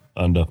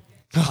 Under.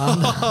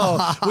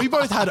 We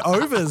both had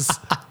overs.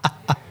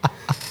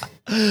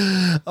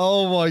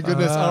 Oh, my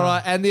goodness. All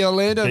right. And the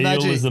Orlando Beal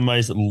Magic. is the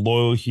most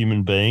loyal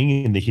human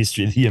being in the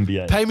history of the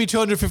NBA. Pay me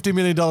 $250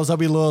 million. I'll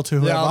be loyal to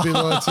whoever. Yeah, I'll be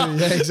loyal too.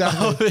 Yeah,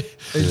 exactly.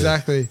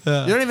 Exactly.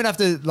 Yeah. You don't even have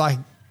to, like,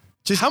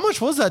 How much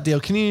was that deal?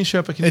 Can you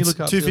look up? it's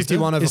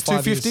 251 over it's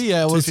 5 years. 250.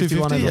 Yeah, it was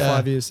 251 over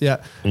 5 years. Yeah.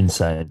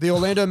 Insane. The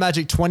Orlando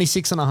Magic,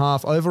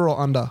 26.5, over or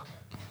under?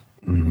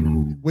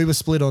 We were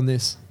split on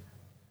this.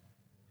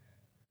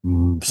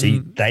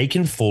 See, they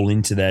can fall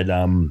into that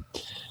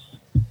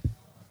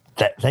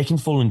they can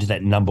fall into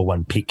that number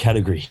one pick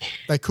category.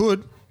 They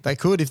could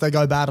if they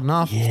go bad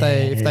enough. If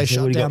they shut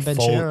already down got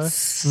Benchero.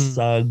 Fultz,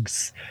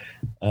 Suggs,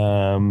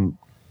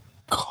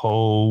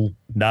 Cole.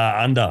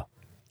 Under.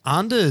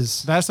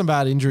 Unders. They have some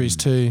bad injuries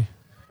too.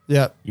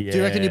 Yeah. Do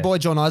you reckon Yeah. your boy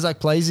John Isaac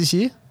plays this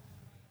year?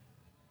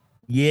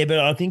 Yeah, but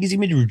I think he's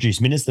going to be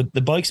reduced minutes. The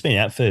bloke's been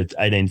out for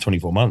 18 to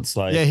 24 months.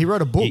 Like, Yeah, he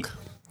wrote a book.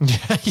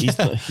 He's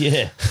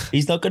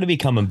not going to be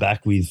coming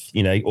back with,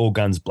 all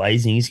guns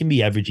blazing. He's going to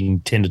be averaging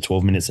 10 to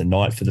 12 minutes a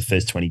night for the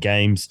first 20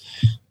 games,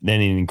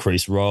 then an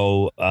increased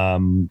role.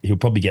 He'll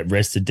probably get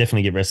rested,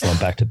 definitely get rested on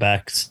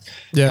back-to-backs,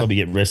 probably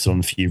get rested on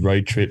a few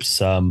road trips.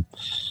 He's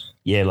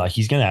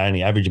going to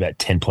only average about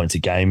 10 points a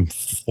game,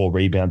 4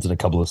 rebounds and a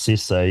couple of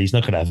assists, so he's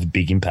not going to have a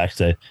big impact.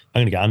 So I'm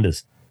going to go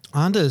unders.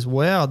 Unders,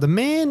 wow. The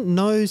man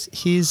knows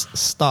his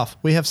stuff.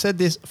 We have said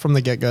this from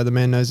the get-go. The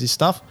man knows his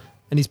stuff,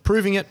 and he's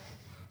proving it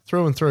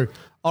through and through.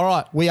 All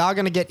right, we are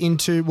going to get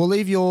into... We'll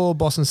leave your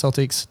Boston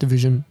Celtics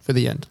division for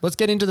the end. Let's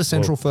get into the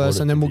Central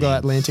first, and then we'll go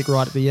Atlantic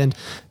right at the end.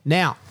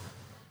 Now,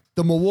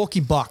 the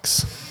Milwaukee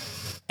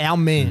Bucks, our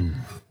man,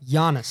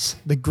 Giannis,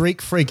 the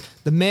Greek freak,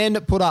 the man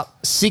that put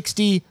up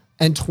 60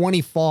 and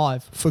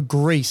 25 for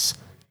Greece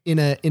in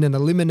an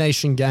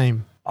elimination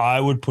game.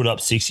 I would put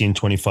up 60 and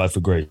 25 for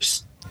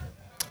Greece.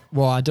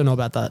 Well, I don't know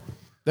about that.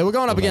 They were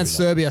going up against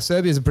Serbia.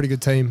 Serbia's a pretty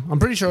good team. I'm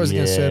pretty sure it was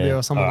against Serbia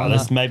or something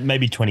like that.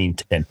 Maybe 20 and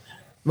 10.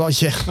 Well,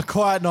 yeah. A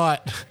quiet night.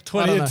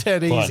 20 and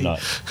 10 easy.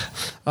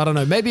 I don't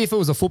know. Maybe if it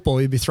was a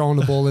football, you'd be throwing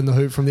the ball in the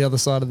hoop from the other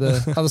side of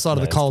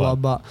the cola.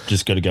 But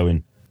just got to go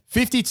in.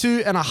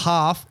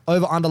 52.5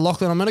 over under.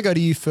 Lachlan, I'm going to go to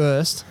you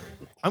first.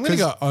 I'm going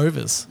to go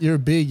overs. You're a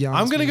big Giannis.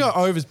 I'm going to go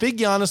overs. Big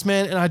Giannis,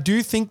 man. And I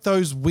do think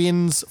those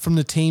wins from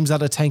the teams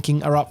that are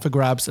tanking are up for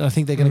grabs. And I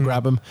think they're going to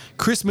grab them.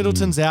 Chris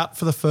Middleton's out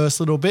for the first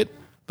little bit,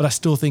 but I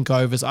still think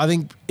overs. I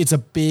think it's a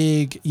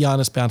big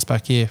Giannis bounce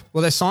back here.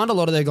 Well, they signed a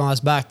lot of their guys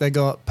back. They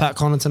got Pat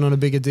Connaughton on a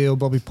bigger deal,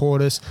 Bobby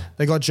Portis.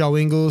 They got Joe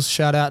Ingles.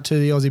 Shout out to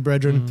the Aussie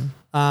brethren.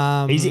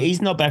 He's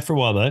not back for a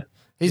while, though.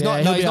 He's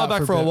not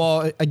back for a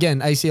while. Again,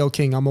 ACL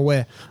king, I'm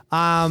aware.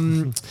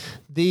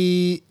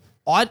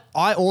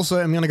 I also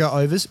am going to go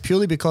overs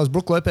purely because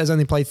Brook Lopez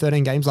only played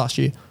 13 games last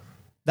year.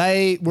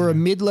 They were a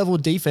mid-level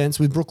defense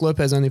with Brook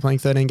Lopez only playing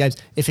 13 games.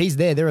 If he's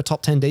there, they're a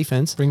top 10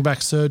 defense. Bring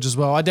back Serge as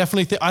well. I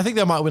definitely I think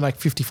they might win like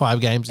 55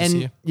 games this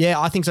year. Yeah,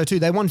 I think so too.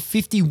 They won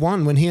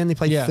 51 when he only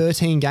played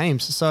 13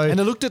 games. So, and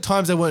it looked at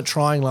times they weren't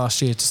trying last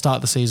year to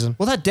start the season.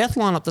 Well, that death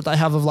lineup that they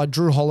have of like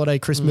Drew Holiday,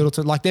 Chris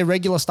Middleton, like their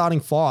regular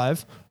starting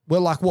five were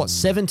like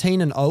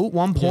 17-0 at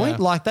one point.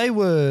 Yeah. Like they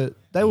were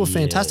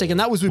fantastic, and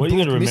that was with what Brook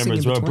you got to remember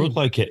as well.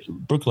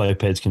 between. Brook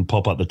Lopez can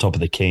pop up the top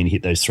of the key and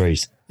hit those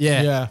threes.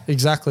 Yeah,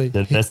 exactly.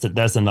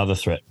 That's another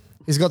threat.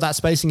 He's got that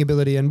spacing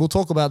ability, and we'll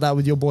talk about that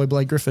with your boy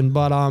Blake Griffin.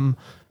 But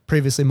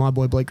previously my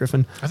boy Blake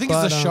Griffin. I think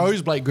it's the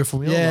show's Blake Griffin.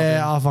 We all love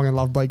him. I fucking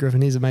love Blake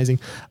Griffin. He's amazing.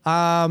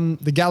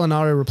 The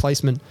Gallinari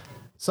replacement.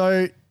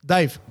 So,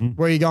 Dave,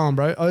 where are you going,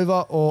 bro?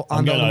 Over or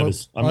under? I'm going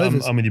overs.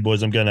 I'm with you,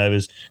 boys. I'm going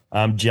overs.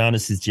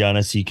 Giannis is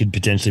Giannis. He could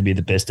potentially be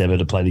the best ever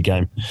to play the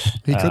game.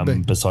 He could be.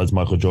 Besides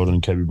Michael Jordan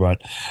and Kobe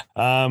Bryant.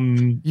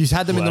 You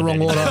had them in the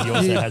wrong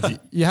order.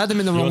 You had them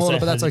in the wrong order,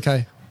 but that's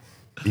okay.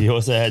 He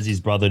also has his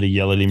brother to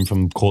yell at him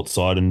from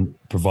courtside and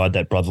provide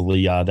that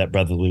brotherly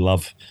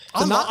love.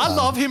 I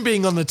love him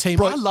being on the team.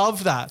 Bro, I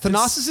love that.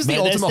 Thanasis is the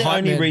ultimate That's the hype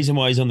only man. reason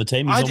why he's on the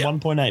team. He's on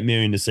 1.8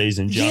 million a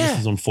season.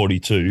 Giannis is on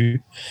 42,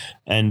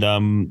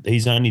 and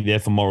he's only there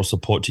for moral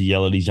support to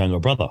yell at his younger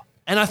brother.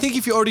 And I think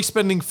if you're already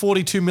spending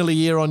 42 mil a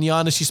year on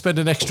Giannis, you spend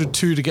an extra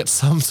 2 to get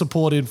some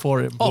support in for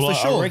him. For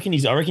sure. I reckon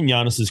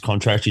Giannis's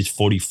contract is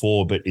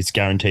 44, but it's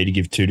guaranteed to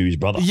give 2 to his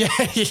brother. Yeah.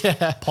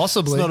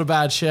 Possibly. It's not a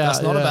bad shout.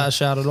 That's not a bad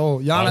shout at all.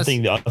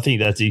 Giannis. I think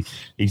that's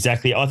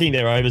exactly. I think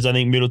they're overs. I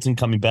think Middleton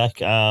coming back.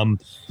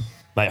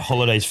 Mate,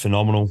 Holiday's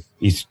phenomenal.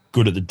 He's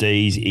good at the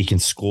Ds. He can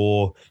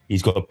score.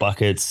 He's got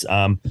buckets.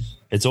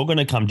 It's all going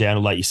to come down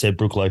to, like you said,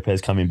 Brook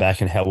Lopez coming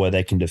back and how well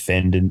they can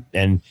defend.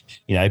 And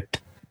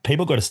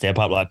people got to step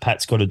up. Like Pat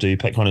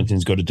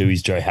Connaughton's got to do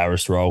his Joe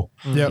Harris role.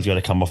 Yep. He's got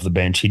to come off the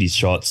bench, hit his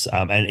shots.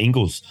 And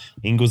Ingles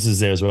is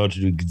there as well to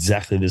do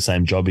exactly the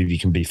same job if he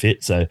can be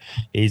fit. So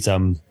it's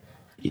an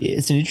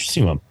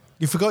interesting one.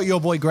 You forgot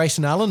your boy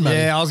Grayson Allen, man.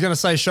 Yeah, I was going to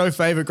say show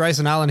favourite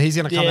Grayson Allen. He's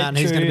going to come out and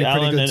he's going to be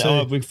pretty good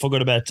too. We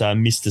forgot about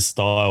Mr.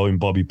 Style and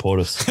Bobby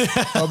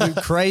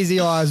Portis. Crazy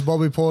eyes,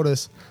 Bobby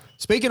Portis.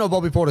 Speaking of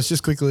Bobby Portis,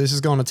 just quickly, this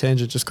is going on a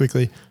tangent, just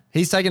quickly.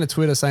 He's taken a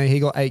Twitter saying he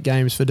got 8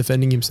 games for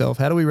defending himself.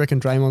 How do we reckon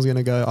Draymond's going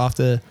to go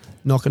after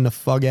knocking the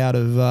fug out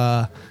of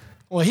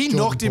Well, he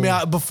knocked him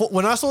out before.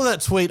 When I saw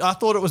that tweet, I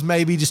thought it was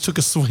maybe he just took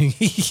a swing.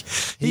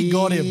 He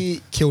got him.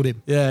 He killed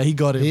him. Yeah, he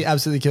got him. He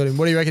absolutely killed him.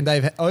 What do you reckon,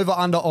 Dave? Over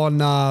under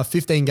on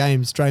 15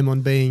 games,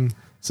 Draymond being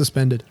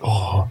suspended.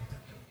 Oh,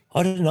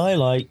 I don't know.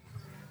 Like,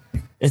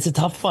 it's a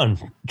tough one.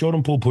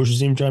 Jordan Poole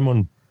pushes him.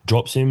 Draymond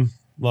drops him.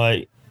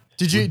 Like,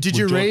 did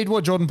you read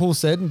what Jordan Poole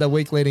said the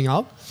week leading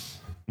up?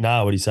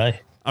 Nah, what did he say?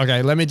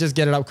 Okay, let me just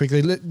get it up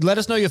quickly. Let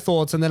us know your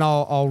thoughts, and then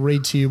I'll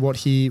read to you what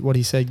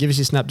he said. Give us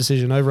your snap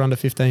decision. Over under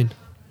 15.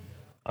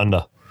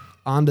 Under.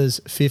 Under's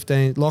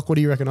 15. Locke, what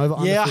do you reckon? Over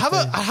under 15?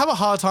 I have a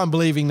hard time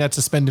believing that's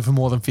suspended for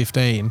more than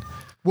 15.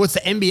 Well, it's the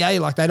NBA.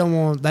 Like they don't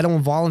want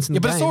violence in the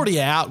game. But it's already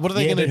out. What are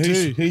they going to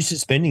do? Who's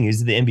suspending?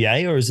 Is it the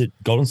NBA or is it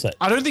Golden State?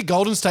 I don't think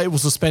Golden State will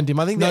suspend him.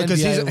 I think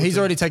because he's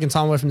already taken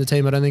time away from the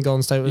team. I don't think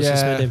Golden State will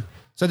suspend him.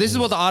 So this is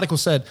what the article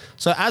said.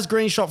 So as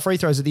Green shot free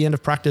throws at the end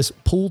of practice,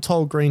 Poole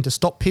told Green to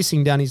stop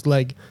pissing down his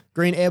leg.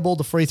 Green airballed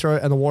the free throw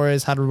and the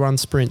Warriors had to run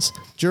sprints.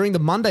 During the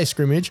Monday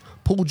scrimmage,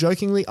 Poole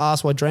jokingly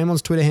asked why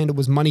Draymond's Twitter handle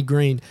was Money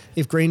Green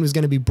if Green was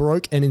going to be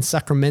broke and in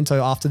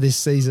Sacramento after this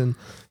season.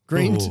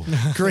 Green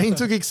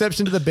took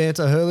exception to the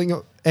banter, hurling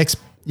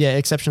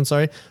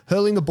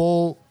the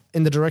ball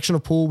in the direction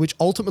of Poole, which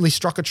ultimately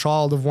struck a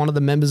child of one of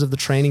the members of the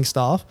training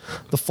staff.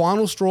 The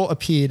final straw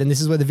appeared, and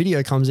this is where the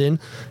video comes in,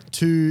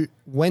 to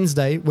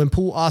Wednesday when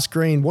Poole asked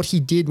Green what he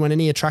did when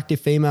any attractive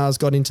females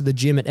got into the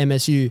gym at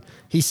MSU.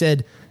 He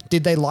said,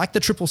 did they like the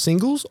triple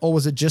singles or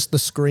was it just the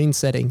screen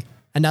setting?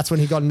 And that's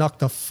when he got knocked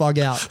the fuck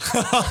out.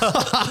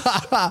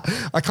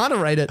 I kind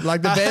of rate it.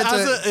 Like the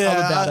banter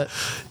about it.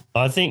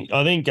 I think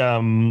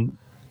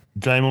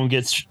Draymond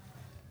gets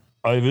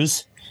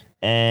overs.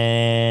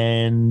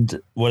 And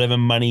whatever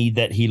money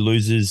that he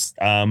loses,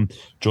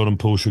 Jordan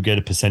Poole should get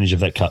a percentage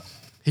of that cut.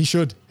 He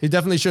should. He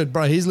definitely should.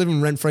 Bro, he's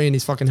living rent-free in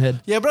his fucking head.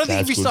 Yeah, but I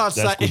think if you start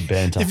saying,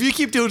 if you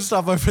keep doing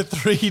stuff over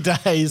 3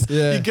 days,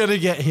 you're going to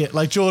get hit.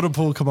 Like Jordan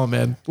Poole, come on,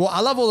 man. Well,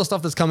 I love all the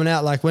stuff that's coming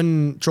out. Like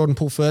when Jordan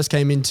Poole first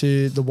came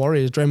into the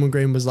Warriors, Draymond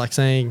Green was like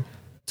saying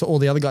to all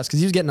the other guys, because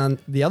he was getting on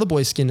the other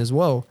boys' skin as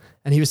well,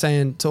 and he was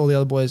saying to all the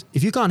other boys,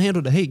 if you can't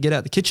handle the heat, get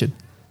out the kitchen.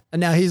 And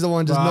now he's the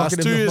one just knocking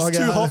him the fuck out. It's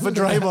too hot for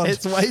Draymond.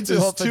 It's way too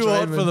hot for Draymond. Too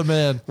hot for the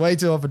man. Way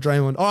too hot for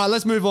Draymond. All right,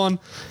 let's move on.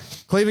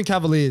 Cleveland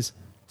Cavaliers,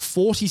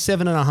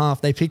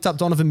 47.5. They picked up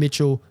Donovan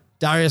Mitchell.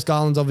 Darius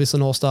Garland's obviously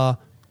an all-star.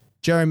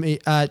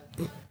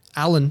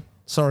 Allen,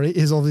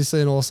 is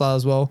obviously an all-star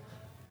as well.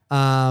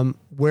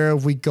 Where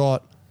have we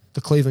got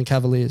the Cleveland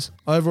Cavaliers?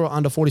 Over or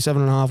under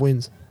 47.5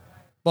 wins?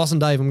 Boss and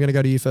Dave, I'm going to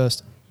go to you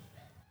first.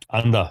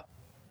 Under.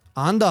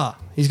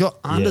 He's got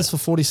unders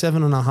for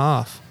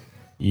 47.5.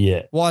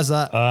 Yeah. Why is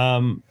that?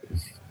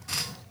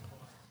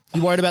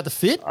 You worried about the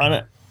fit?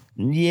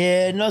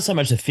 Not so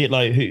much the fit.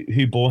 Like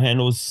who ball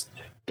handles.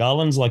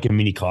 Garland's like a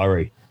mini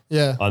Kyrie.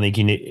 Yeah. I think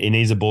he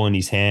needs a ball in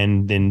his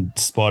hand. Then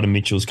Spider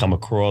Mitchell's come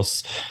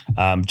across.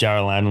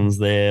 Jarrell Allen's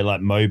there.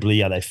 Like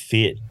Mobley, are they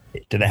fit?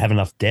 Do they have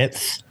enough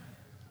depth?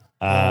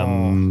 They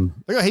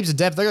got heaps of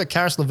depth. They got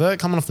Karis LeVert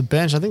coming off the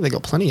bench. I think they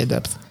got plenty of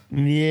depth.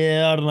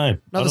 Yeah, I don't know.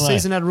 Another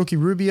season out of rookie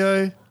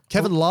Rubio.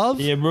 Kevin Love?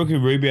 Yeah, rookie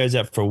Rubio's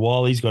out for a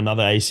while. He's got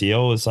another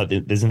ACL. It's like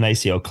there's an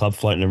ACL club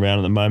floating around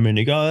at the moment.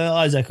 You go,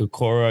 Isaac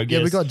Okoro, I guess.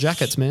 Yeah, we got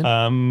jackets, man.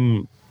 I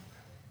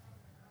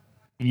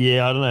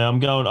don't know. I'm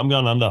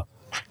going under.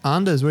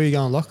 Unders, where are you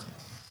going, Locke?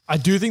 I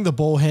do think the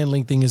ball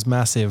handling thing is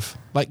massive.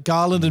 Like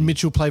Garland and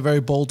Mitchell play very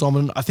ball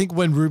dominant. I think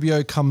when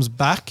Rubio comes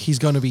back, he's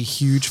going to be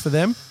huge for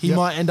them. He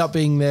might end up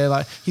being there.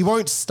 Like he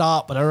won't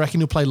start, but I reckon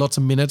he'll play lots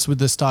of minutes with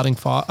the starting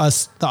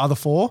the other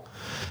four.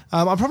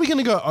 I'm probably going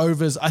to go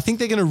overs. I think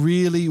they're going to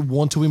really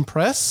want to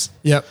impress.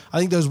 Yep. I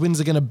think those wins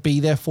are going to be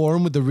there for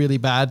them with the really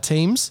bad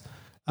teams.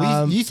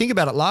 You think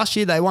about it. Last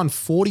year, they won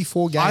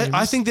 44 games.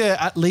 I think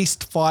they're at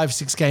least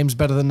 5-6 games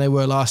better than they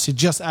were last year.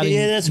 Just adding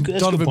that's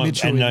Donovan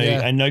Mitchell.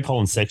 And no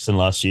Colin Sexton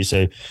last year,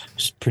 so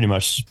pretty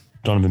much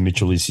Donovan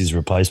Mitchell is his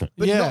replacement.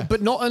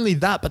 But not only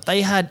that, but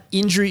they had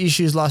injury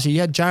issues last year.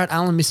 You had Jarrett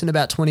Allen missing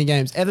about 20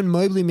 games. Evan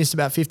Mobley missed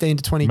about 15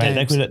 to 20 games.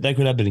 That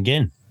could happen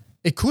again.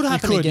 It could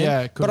happen again.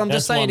 Yeah, but I'm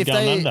just saying, if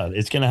they under,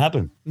 it's going to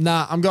happen.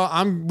 Nah,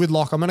 I'm with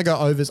Locke. I'm going to go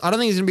overs. I don't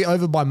think it's going to be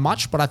over by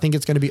much, but I think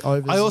it's going to be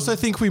overs. I also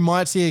think we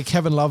might see a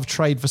Kevin Love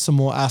trade for some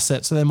more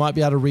assets, so they might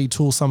be able to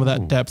retool some of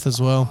that depth as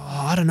well.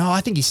 Oh, I don't know.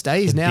 I think he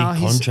stays now.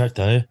 Big contract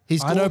though.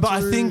 I know, but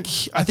I think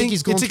he's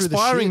gone it's through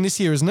expiring this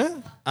year, isn't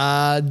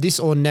it?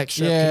 This or next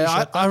year.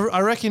 Yeah,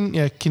 I reckon.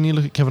 Yeah, can you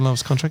look at Kevin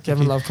Love's contract?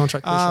 Kevin Love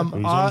contract.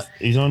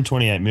 He's on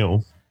 28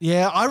 mil.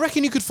 Yeah, I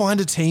reckon you could find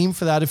a team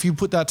for that if you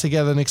put that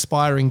together, an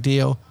expiring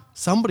deal.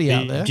 Somebody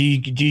out there. Do you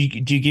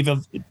give up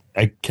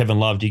a Kevin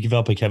Love? Do you give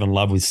up a Kevin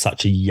Love with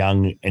such a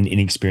young and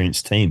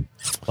inexperienced team?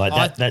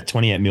 Like that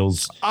 28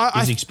 mils,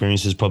 his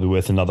experience is probably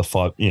worth another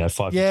 5.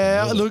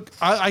 Yeah, look,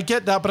 I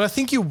get that, but I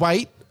think you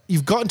wait.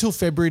 You've got until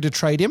February to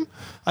trade him.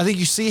 I think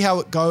you see how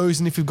it goes,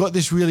 and if you've got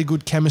this really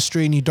good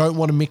chemistry and you don't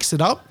want to mix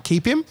it up,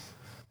 keep him.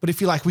 But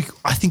if you're like,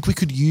 I think we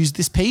could use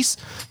this piece.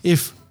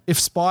 If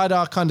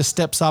Spider kind of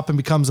steps up and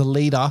becomes a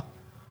leader, I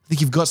think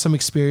you've got some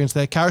experience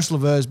there. Karis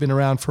LeVert has been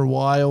around for a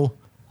while.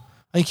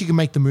 I think you can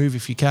make the move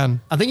if you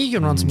can. I think you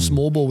can run some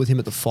small ball with him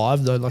at the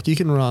 5 though. Like you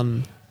can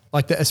run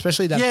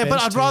especially that. Yeah, bench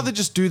but I'd rather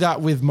just do that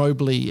with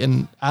Mobley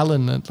and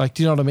Allen. And, like,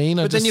 do you know what I mean?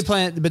 But then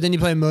you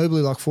play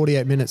Mobley like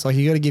 48 minutes. Like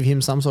you got to give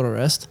him some sort of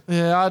rest.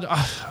 Yeah,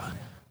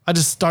 I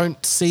just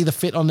don't see the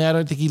fit on there. I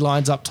don't think he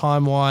lines up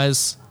time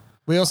wise.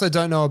 We also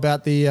don't know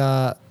about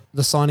the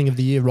signing of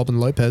the year, Robin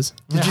Lopez.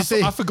 Did you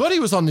see? I forgot he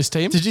was on this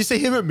team. Did you see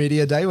him at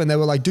media day when they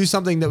were like, do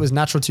something that was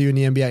natural to you in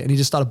the NBA, and he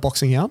just started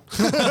boxing out?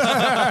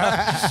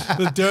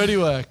 The dirty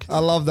work. I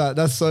love that.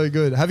 That's so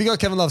good. Have you got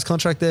Kevin Love's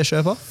contract there,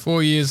 Sherpa?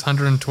 4 years,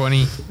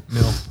 120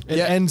 mil. It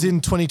ends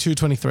in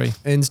 22-23.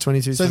 Ends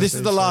 22. So this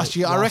is the last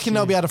year. I reckon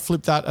they'll be able to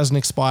flip that as an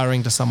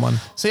expiring to someone.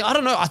 See, I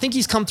don't know. I think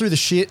he's come through the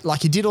shit.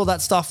 Like he did all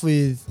that stuff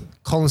with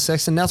Colin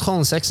Sexton. Now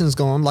Colin Sexton's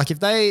gone. Like if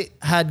they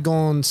had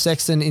gone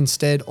Sexton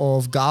instead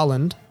of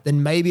Garland,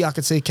 then maybe I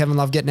could see Kevin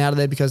Love getting out of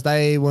there because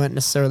they weren't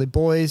necessarily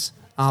boys.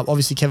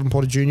 Obviously, Kevin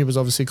Porter Jr. was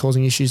obviously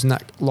causing issues in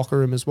that locker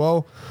room as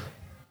well.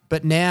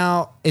 But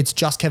now it's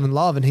just Kevin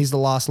Love and he's the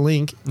last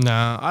link.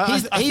 Nah,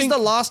 He's the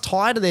last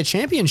tie to their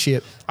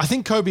championship. I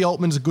think Kobe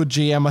Altman's a good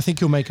GM. I think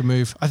he'll make a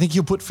move. I think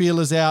he'll put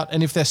feelers out,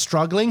 and if they're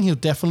struggling, he'll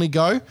definitely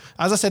go.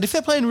 As I said, if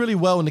they're playing really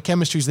well and the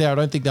chemistry's there, I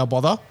don't think they'll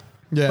bother.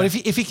 Yeah. But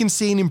if he can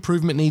see an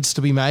improvement needs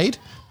to be made,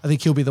 I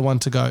think he'll be the one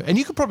to go. And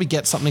you could probably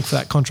get something for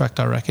that contract,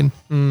 I reckon.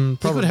 He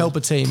could help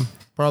a team.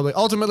 Probably.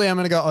 Ultimately, I'm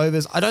going to go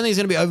overs. I don't think it's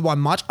going to be over by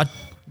much.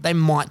 They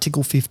might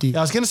tickle 50.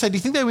 I was going to say, do you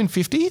think they win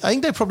 50? I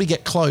think they probably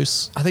get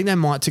close. I think they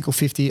might tickle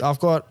 50.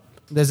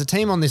 There's a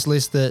team on this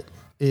list that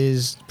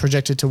is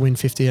projected to win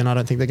 50, and I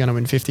don't think they're going to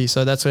win 50.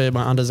 So that's where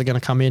my unders are going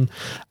to come in.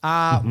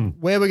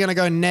 Where we're going to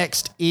go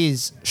next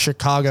is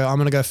Chicago. I'm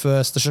going to go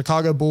first. The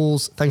Chicago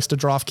Bulls, thanks to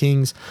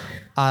DraftKings,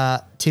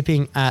 are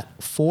tipping at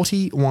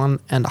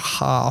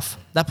 41.5.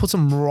 That puts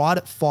them right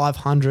at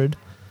 500.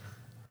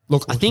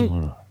 Look, I think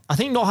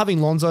not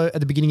having Lonzo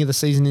at the beginning of the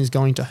season is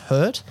going to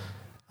hurt.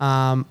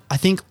 I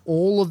think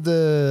all of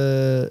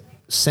the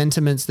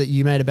sentiments that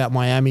you made about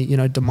Miami,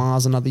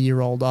 DeMar's another year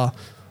older,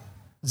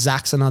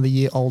 Zach's another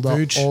year older,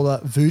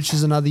 Vooch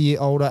is another year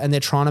older, and they're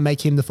trying to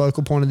make him the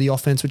focal point of the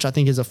offense, which I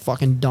think is a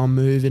fucking dumb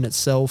move in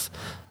itself.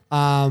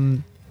 But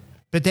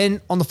then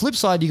on the flip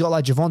side, you got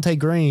like Javonte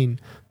Green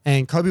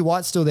and Kobe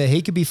White's still there.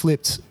 He could be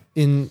flipped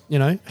in,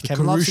 a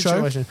Kevin Love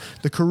situation.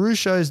 The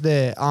Caruso's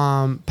there.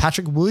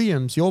 Patrick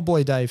Williams, your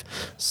boy Dave.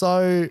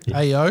 So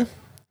Ayo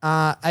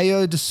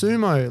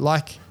DeSumo,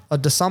 like a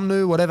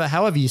Desumnu, whatever,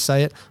 however you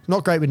say it.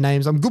 Not great with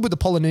names. I'm good with the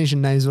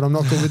Polynesian names, but I'm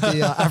not good with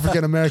the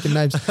African-American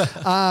names.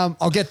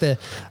 I'll get there.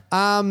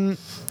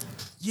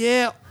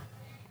 Yeah,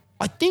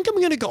 I think I'm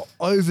going to go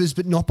overs,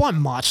 but not by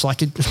much.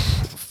 Like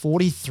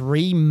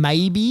 43,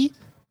 maybe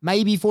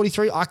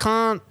 43. I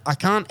can't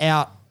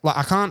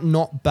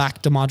not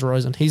back DeMar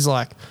DeRozan. He's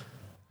like,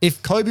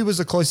 if Kobe was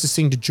the closest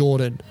thing to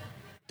Jordan,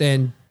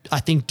 then I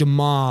think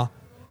DeMar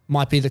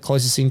might be the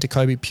closest thing to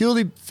Kobe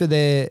purely for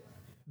the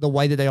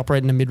way that they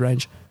operate in the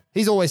mid-range.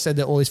 He's always said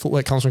that all his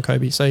footwork comes from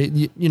Kobe. So,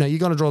 you're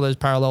going to draw those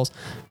parallels.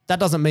 That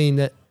doesn't mean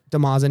that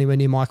DeMar's anywhere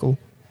near Michael.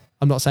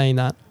 I'm not saying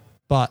that,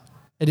 but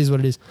it is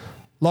what it is.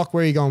 Locke,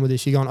 where are you going with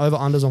this? You going over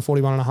unders on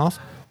 41.5?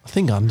 I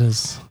think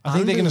unders. I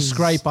think they're going to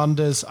scrape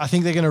unders. I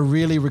think they're going to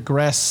really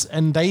regress,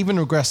 and they even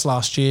regressed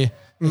last year.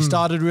 They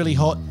started really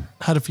hot,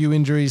 had a few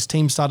injuries,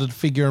 teams started to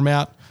figure them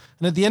out.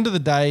 And at the end of the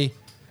day,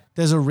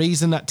 there's a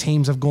reason that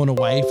teams have gone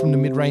away from the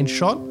mid-range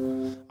shot.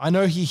 I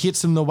know he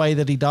hits them the way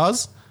that he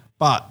does,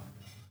 but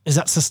is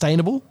that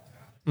sustainable?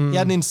 He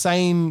had an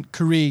insane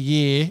career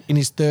year in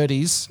his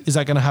 30s. Is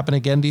that going to happen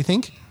again, do you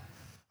think?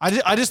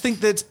 I just think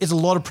that it's a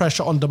lot of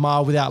pressure on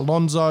DeMar without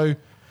Lonzo. Him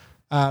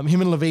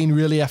and Levine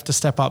really have to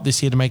step up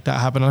this year to make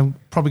that happen. I'll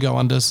probably go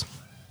unders.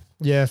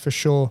 Yeah, for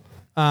sure.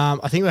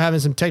 I think we're having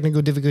some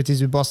technical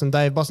difficulties with Boston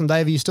Dave. Boston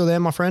Dave, are you still there,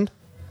 my friend?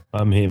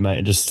 I'm here,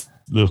 mate. Just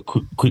a little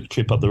quick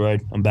trip up the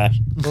road. I'm back.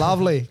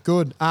 Lovely.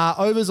 Good.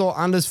 Overs or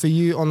unders for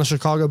you on the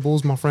Chicago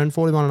Bulls, my friend?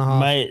 41.5.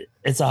 Mate,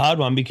 it's a hard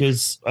one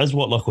because, as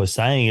what Locke was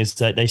saying, is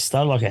that they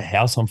started like a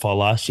house on fire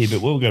last year,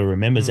 but what we've got to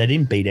remember is they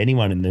didn't beat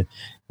anyone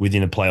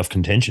within a playoff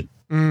contention.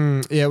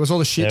 Yeah, it was all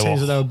the shit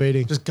teams that they were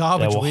beating. Just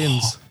garbage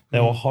wins. They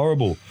were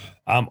horrible.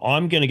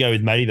 I'm going to go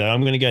with Matty, though.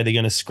 I'm going to go they're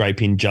going to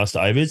scrape in just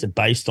overs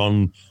based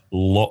on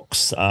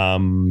Locke's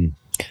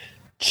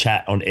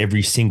chat on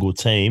every single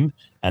team.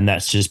 And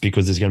that's just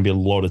because there's going to be a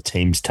lot of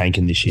teams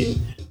tanking this year.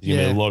 There's going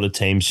to be a lot of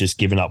teams just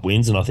giving up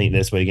wins, and I think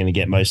that's where you're going to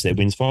get most of their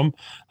wins from.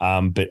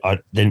 But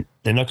they're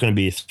not going to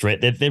be a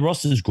threat. Their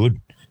roster is good.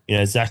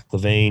 Zach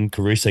Levine,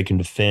 Caruso can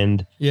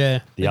defend. Yeah,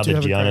 the other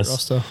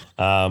Giannis.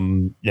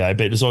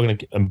 But it's all going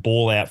to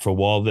ball out for a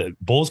while.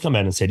 Ball's come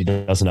out and said he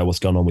doesn't know what's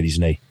going on with his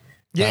knee.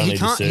 Yeah, he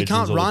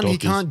can't run, he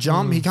can't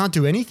jump, he can't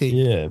do anything.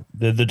 Yeah,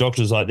 the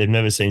doctor's like they've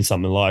never seen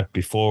something like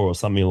before or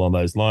something along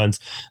those lines.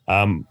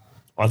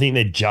 I think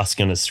they're just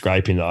going to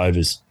scrape into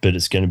overs, but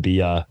it's going to be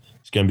a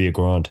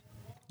grind.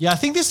 Yeah, I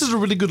think this is a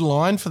really good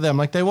line for them.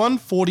 Like they won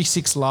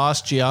 46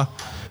 last year.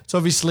 It's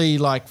obviously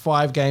like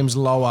 5 games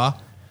lower.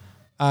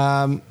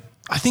 I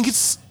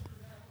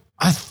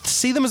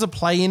see them as a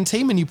play-in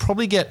team, and you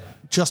probably get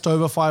just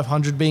over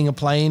 500 being a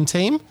play-in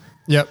team.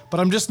 Yep. But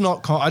I'm just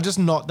not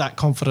that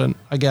confident,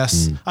 I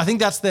guess. I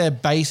think that's their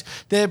base.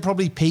 Their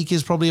probably peak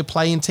is probably a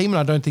play-in team, and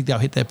I don't think they'll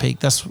hit their peak.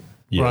 That's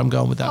where I'm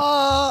going with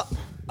that.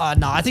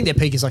 No, I think their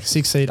peak is like a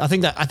 6 seed. I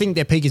think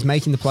their peak is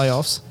making the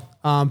playoffs.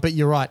 But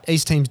you're right.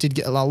 East teams did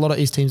get a lot of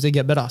East teams did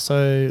get better.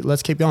 So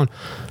let's keep going.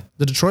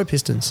 The Detroit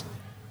Pistons.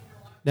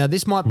 Now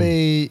this might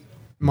be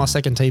my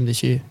second team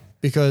this year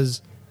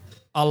because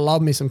I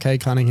love me some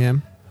Cade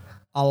Cunningham.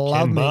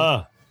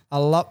 Kemba,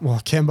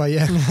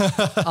 yeah.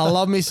 I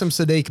love me some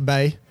Sadiq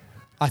Bey.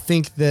 I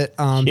think that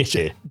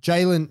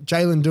Jalen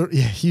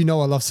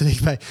Duren, I love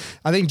Sadiq Bey.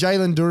 I think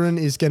Jalen Duren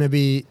is going to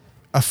be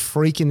a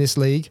freak in this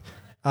league.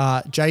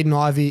 Jaden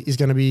Ivey is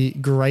going to be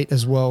great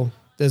as well.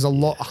 There's a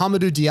lot.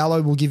 Hamidou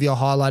Diallo will give you a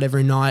highlight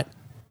every night.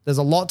 There's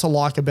a lot to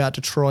like about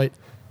Detroit.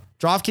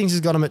 DraftKings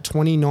has got them at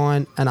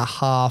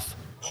 29.5.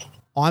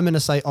 I'm going to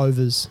say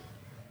overs.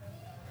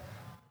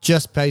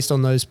 Just based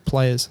on those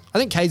players. I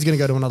think Cade's going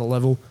to go to another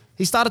level.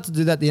 He started to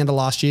do that at the end of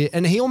last year,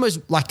 and he almost,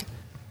 like,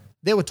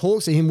 there were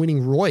talks of him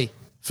winning Roy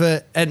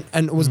and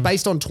it was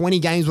based on 20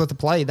 games worth of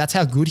play. That's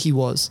how good he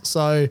was.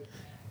 So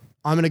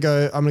I'm gonna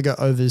go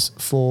overs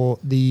for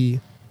the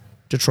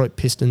Detroit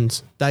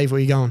Pistons. Dave, where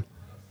are you going?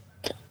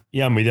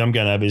 Yeah, I'm with you. I'm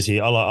going overs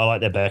here. I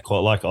like their backcourt. I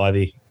like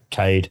Ivy,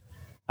 Cade.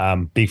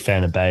 Big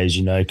fan of Bay, as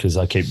you know, because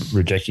I keep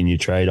rejecting your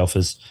trade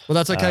offers. Well,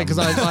 that's okay because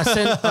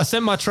I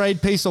sent my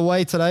trade piece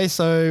away today,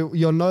 so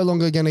you're no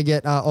longer going to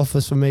get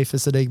offers from me for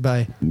Sadiq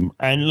Bey.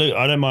 And look,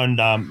 I don't mind.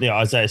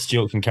 Isaiah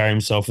Stewart can carry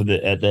himself at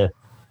the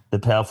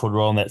power forward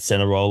role and that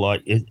center role.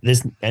 Like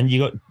and you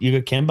got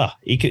Kemba.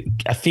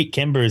 A fit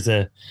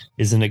Kemba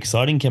is an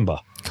exciting Kemba.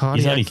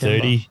 He's only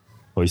 30.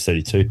 Well, he's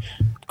 32.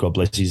 God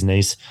bless his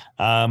knees.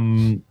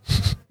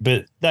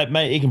 But that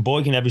mate, he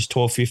can average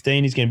 12,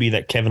 15. He's going to be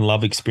that Kevin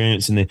Love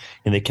experience in the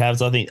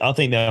Cavs. I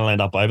think they'll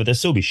end up over. They'll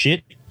still be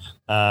shit,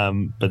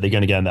 but they're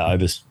going to go in the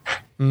overs.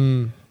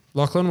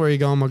 Lachlan, where are you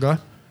going, my guy?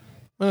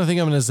 I don't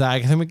think I'm going to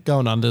zag. I think we're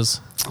going unders.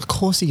 Of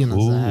course you're going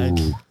to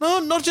zag. No,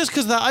 not just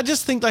because that. I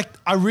just think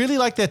I really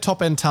like their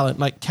top end talent,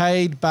 like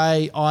Cade,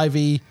 Bay,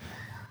 Ivy,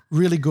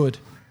 really good.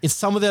 It's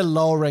some of their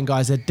lower end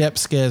guys. Their depth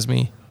scares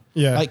me.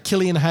 Yeah. Like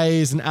Killian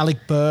Hayes and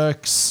Alec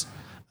Burks,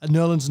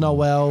 Nerlens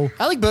Noel.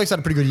 Alec Burks had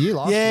a pretty good year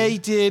last year. Yeah,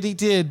 he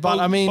did. But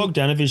I mean,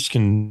 Bogdanovich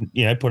can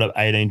put up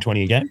 18,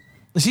 20 a game.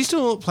 Is he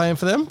still playing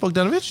for them,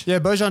 Bogdanovich? Yeah,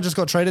 Bojan just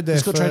got traded there.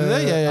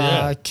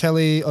 Yeah.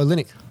 Kelly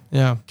Olynyk.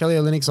 Yeah. Kelly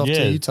Olynyk's off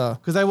to Utah.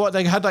 Because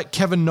they had like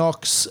Kevin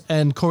Knox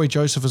and Corey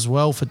Joseph as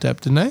well for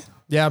depth, didn't they?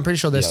 Yeah, I'm pretty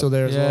sure they're still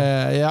there as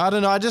well. Yeah. I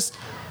don't know. I just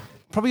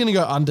probably going to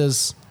go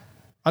unders.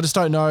 I just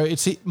don't know.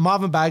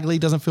 Marvin Bagley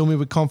doesn't fill me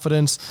with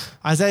confidence.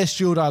 Isaiah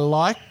Stewart I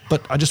like,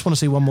 but I just want to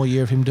see one more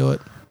year of him do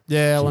it.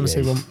 Yeah, I want to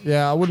see one.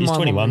 Yeah, I wouldn't He's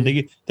mind.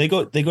 21. They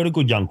got a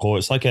good young core.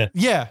 It's like an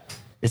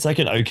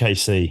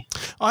OKC.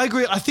 I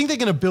agree. I think they're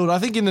going to build. I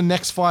think in the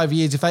next 5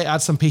 years, if they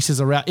add some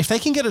pieces around, if they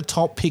can get a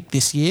top pick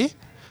this year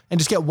and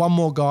just get one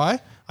more guy,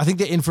 I think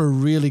they're in for a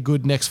really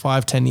good next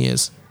 5-10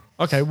 years.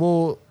 Okay,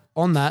 well,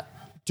 on that,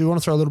 do you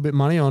want to throw a little bit of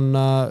money on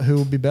who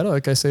will be better,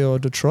 OKC or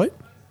Detroit?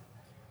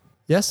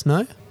 Yes?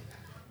 No?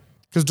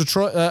 Because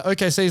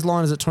OKC's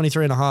line is at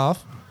 23.5.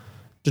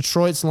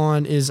 Detroit's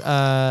line is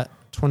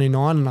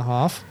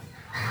 29.5.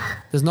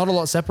 There's not a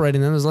lot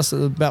separating them. There's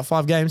about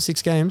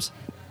 6 games.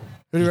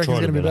 Who do you reckon is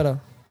going to be better?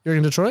 You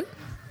reckon Detroit?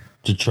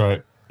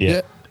 Detroit,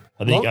 yeah.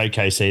 I think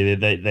OKC,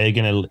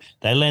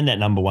 they land that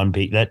number one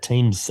pick. That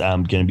team's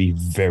going to be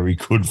very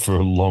good for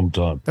a long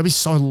time. That'll be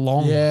so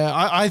long. Yeah,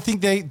 I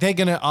think they're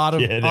going to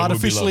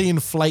artificially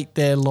inflate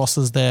their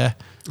losses there.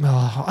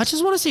 Oh, I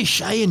just want to see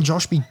Shea and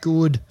Josh be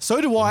good.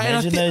 So do I.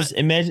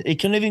 Imagine you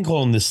can't even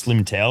call them the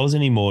Slim Towers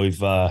anymore.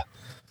 If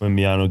when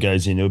Miano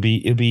goes in, there'll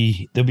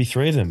be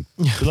 3 of them.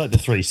 They're like the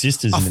 3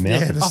 sisters in the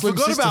mountains. I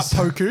forgot about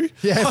Poku.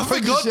 Yeah, I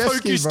forgot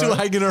Poku's still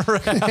hanging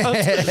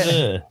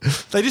around.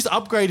 They just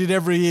upgraded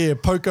every year.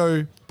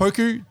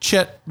 Poku,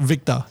 Chet,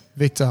 Victor.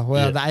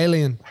 Wow, the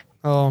alien.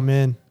 Oh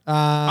man,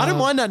 I don't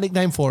mind that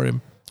nickname for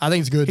him. I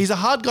think it's good. He's a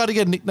hard guy to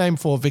get a nickname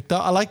for, Victor.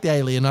 I like the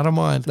alien. I don't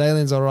mind. The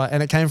alien's all right,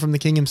 and it came from the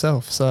king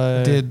himself. So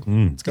it did.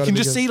 You can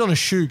just see it on a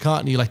shoe,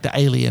 can't you? Like the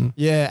alien.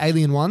 Yeah,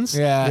 alien ones.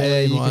 Yeah,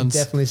 alien you ones. can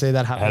definitely see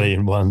that happening.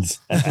 Alien ones.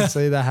 I can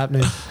see that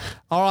happening.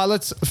 All right,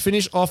 let's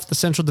finish off the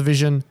Central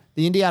Division.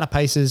 The Indiana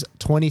Pacers,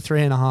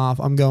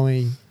 23.5. I'm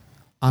going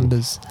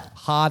unders.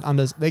 Hard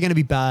unders. They're going to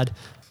be bad.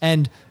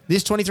 And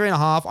this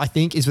 23.5, I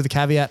think, is with the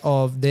caveat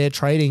of they're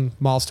trading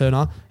Miles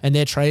Turner and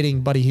they're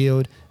trading Buddy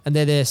Hield and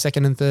they're their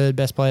second and third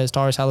best players.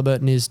 Tyrese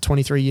Halliburton is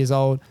 23 years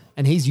old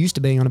and he's used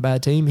to being on a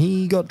bad team.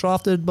 He got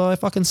drafted by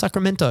fucking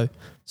Sacramento.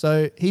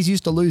 So he's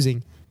used to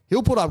losing.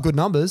 He'll put up good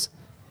numbers,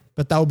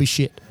 but they'll be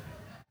shit.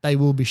 They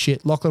will be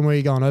shit. Lachlan, where are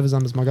you going? Overs,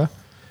 unders, my guy?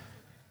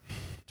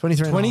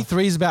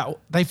 23 is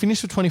about... They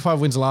finished with 25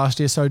 wins last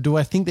year, so do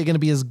I think they're going to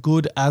be as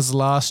good as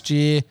last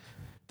year?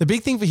 The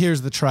big thing for here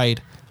is the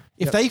trade.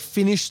 If they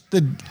finish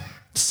the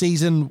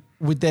season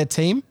with their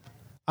team,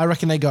 I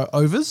reckon they go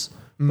overs.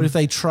 But if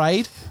they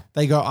trade,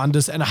 they go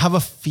unders. And I have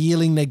a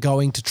feeling they're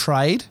going to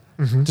trade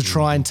to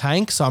try and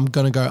tank. So I'm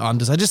going to go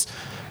unders.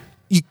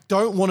 You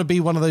don't want to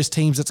be one of those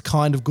teams that's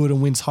kind of good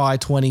and wins high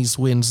 20s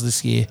wins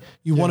this year.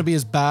 You want to be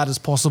as bad as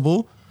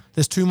possible.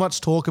 There's too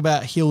much talk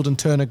about Hield and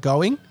Turner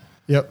going.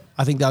 Yep.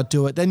 I think they'll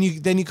do it. Then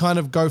you kind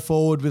of go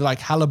forward with like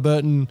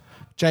Halliburton,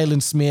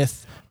 Jalen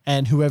Smith,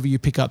 and whoever you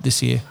pick up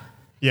this year.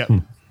 Yep.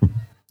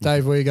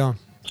 Dave, where are you going?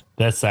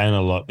 That's saying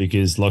a lot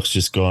because Locke's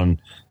just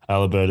gone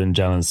Halliburton,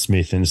 Jalen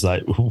Smith, and it's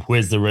like,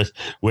 where's the rest?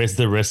 Where's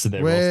the rest of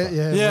their roster?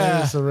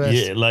 Where's the rest?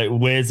 Yeah, like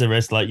where's the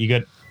rest? Like you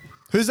got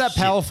who's that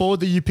power forward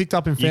that you picked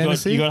up in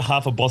fantasy? You got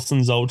half of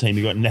Boston's old team.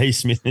 You got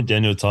Naismith and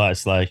Daniel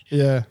Tice. Like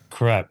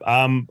crap.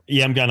 I'm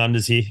going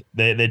unders here.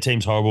 Their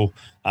team's horrible.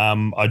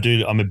 I'm a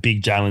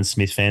big Jalen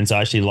Smith fan, so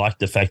I actually like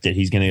the fact that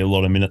he's going to get a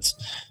lot of minutes,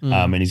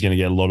 and he's going to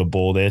get a lot of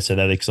ball there. So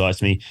that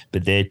excites me.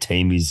 But their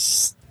team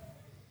is.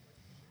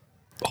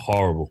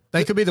 horrible.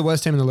 They could be the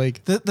worst team in the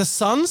league. The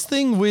Suns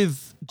thing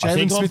with I Jalen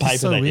think on Smith paper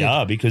is so they weird.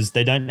 are because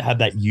they don't have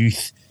that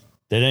youth.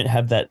 They don't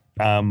have that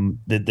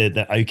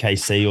the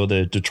OKC or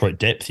the Detroit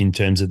depth in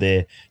terms of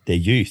their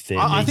youth.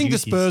 I think the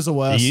Spurs are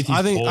worse.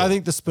 I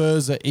think the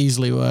Spurs are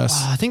easily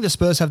worse. I think the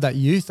Spurs have that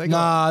youth. They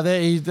got,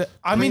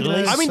 I mean,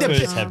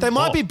 Spurs have they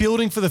might Pop. be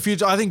building for the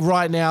future. I think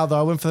right now, though,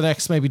 I went for the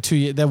next maybe 2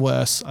 years. They're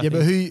worse. I yeah, think.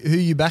 but who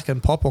you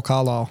backing, Pop or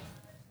Carlisle?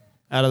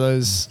 Out of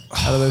those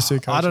two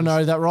coaches. I don't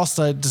know. That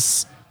roster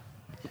just,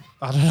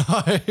 I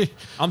don't know.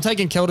 I'm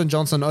taking Keldon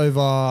Johnson over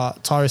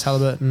Tyrese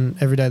Halliburton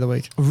every day of the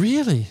week.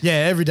 Really? Yeah,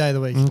 every day of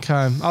the week. Okay.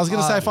 I was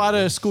going to say, if I had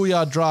a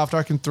schoolyard draft, I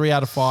reckon 3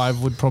 out of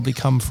 5 would probably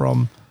come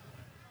from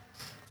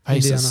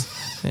Pacers.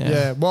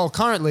 Yeah. Well,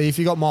 currently, if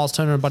you got Miles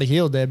Turner and Buddy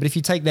Hield there, but if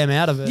you take them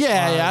out of it,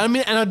 Yeah. I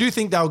mean, and I do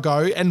think they'll go.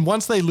 And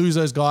once they lose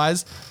those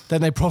guys,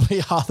 then they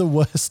probably are the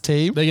worst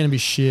team. they're going to be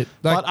shit.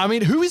 But I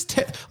mean, who is?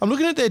 I'm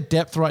looking at their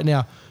depth right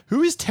now.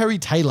 Who is Terry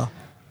Taylor?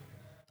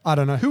 I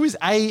don't know. Who is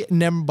A.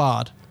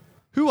 Nembard?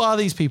 Who are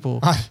these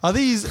people? Are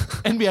these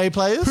NBA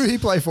players? Who he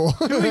play for?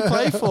 Who he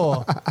play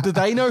for? Do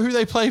they know who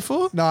they play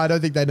for? No, I don't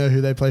think they know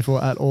who they play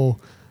for at all.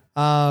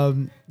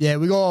 Yeah,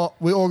 we all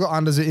got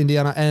unders at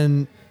Indiana,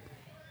 and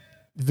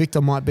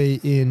Victor might be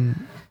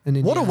in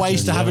Indiana. What a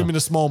waste to have him in a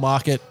small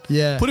market.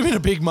 Yeah. Put him in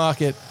a big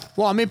market.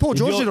 Well, I mean, Paul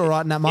George did all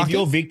right in that market. If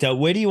you're Victor,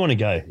 where do you want to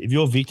go? If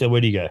you're Victor,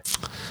 where do you go?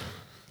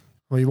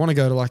 Well, you want to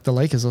go to like the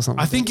Lakers or something.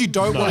 I think you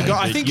don't want to go.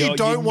 I but think you you're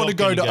don't want to not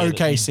go to gonna go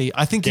to OKC.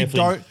 I think you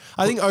Definitely. don't.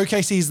 I think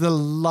OKC is the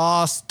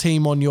last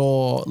team on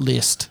your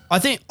list.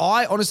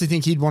 I honestly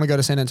think he'd want to go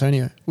to San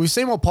Antonio. We've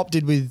seen what Pop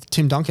did with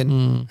Tim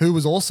Duncan, who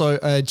was also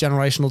a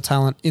generational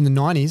talent in the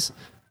 90s.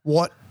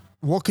 What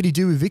could he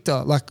do with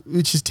Victor? Like,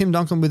 which is Tim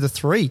Duncan with a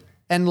 3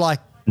 and like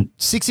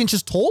 6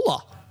 inches taller.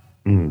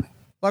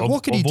 Like,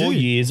 what could he do?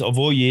 Of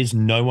all years,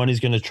 no one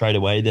is going to trade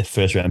away their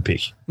first round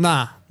pick.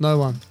 Nah, no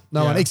one.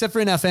 No one. Except for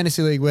in our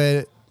fantasy league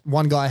where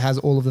one guy has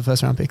all of the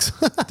first round picks.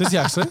 Does he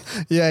actually?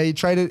 Yeah, he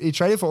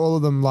traded for all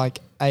of them like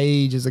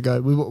ages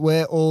ago.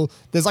 We're all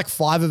there's like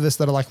 5 of us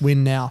that are like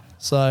win now.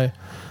 So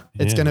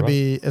it's Yeah, gonna right.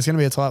 be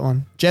a tight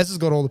one. Jazz has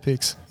got all the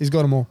picks. He's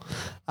got them all.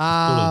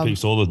 All the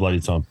picks all the bloody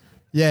time.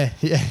 Yeah,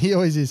 he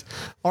always is.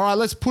 All right,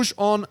 let's push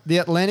on the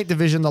Atlantic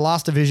Division, the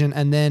last division,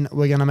 and then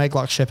we're going to make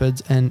like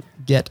shepherds and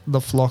get the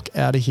flock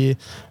out of here.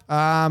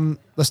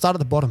 Let's start at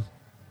the bottom.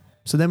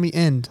 So then we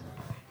end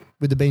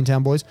with the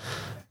Beantown boys.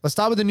 Let's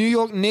start with the New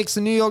York Knicks.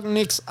 The New York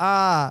Knicks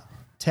are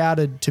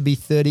touted to be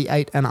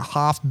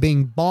 38.5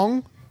 bing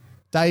bong.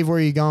 Dave, where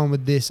are you going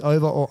with this?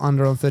 Over or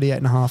under on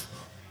 38.5?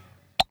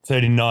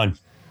 39.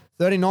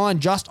 39,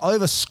 just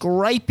over,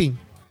 scraping.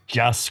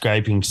 Just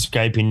scraping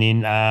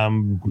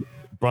in.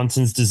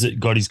 Brunson's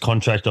got his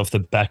contract off the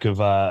back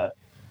of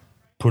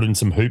putting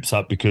some hoops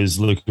up because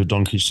Luka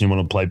Doncic didn't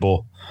want to play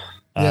ball.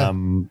 Yeah.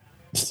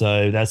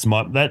 So that's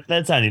only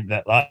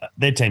that.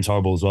 Their team's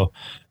horrible as well.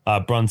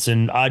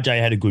 Brunson, RJ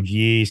had a good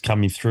year. He's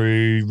coming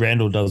through.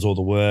 Randall does all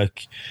the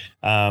work.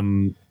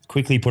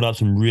 Quickly put up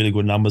some really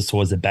good numbers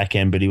towards the back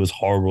end, but he was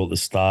horrible at the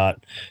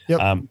start. Yep.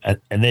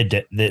 And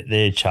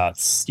their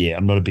charts, yeah,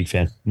 I'm not a big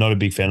fan. Not a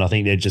big fan. I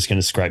think they're just going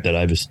to scrape that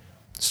overs.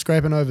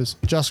 Scraping overs.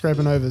 Just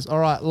scraping overs. All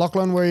right,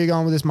 Lachlan, where are you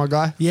going with this, my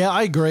guy? Yeah,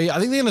 I agree. I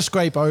think they're going to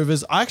scrape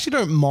overs. I actually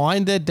don't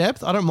mind their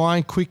depth. I don't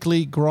mind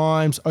Quickly,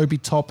 Grimes, Obi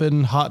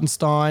Toppin,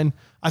 Hartenstein.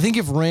 I think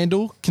if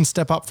Randall can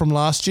step up from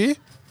last year,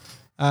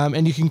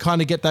 and you can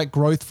kind of get that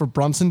growth for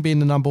Brunson being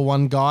the number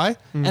one guy.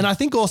 And I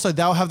think also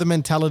they'll have the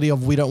mentality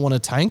of we don't want to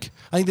tank.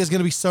 I think there's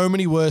going to be so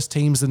many worse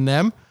teams than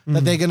them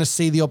that they're going to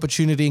see the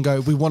opportunity and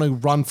go, we want to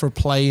run for a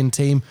play-in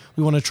team.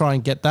 We want to try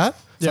and get that.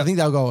 So I think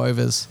they'll go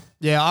overs.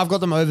 Yeah, I've got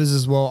them overs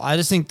as well. I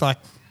just think like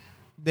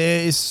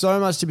there is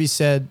so much to be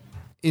said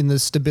in the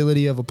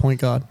stability of a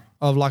point guard,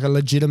 of like a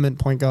legitimate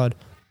point guard.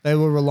 They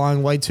were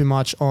relying way too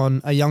much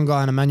on a young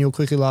guy and Emmanuel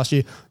Quickly last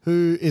year,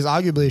 who is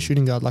arguably a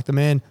shooting guard. Like the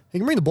man, he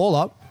can bring the ball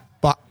up,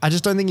 but I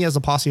just don't think he has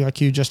the passing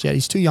IQ just yet.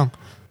 He's too young.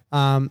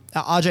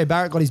 RJ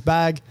Barrett got his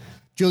bag.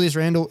 Julius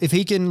Randle, if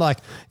he can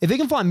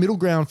find middle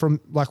ground from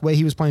like where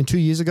he was playing 2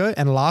 years ago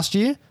and last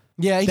year,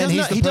 Yeah, he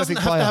doesn't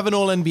have to have an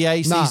all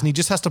NBA season. He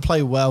just has to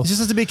play well. He just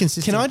has to be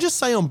consistent. Can I just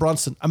say on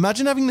Brunson,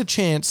 imagine having the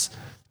chance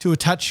to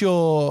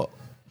to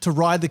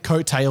ride the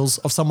coattails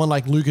of someone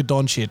like Luka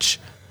Doncic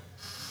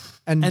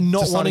and not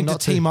deciding wanting not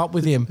to team up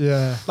with him.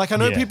 Yeah. Like I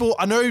know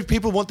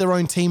people want their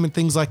own team and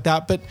things like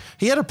that, but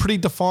he had a pretty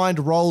defined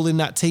role in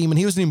that team and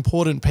he was an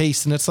important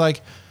piece. And it's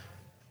like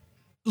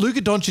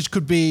Luka Doncic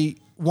could be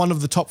one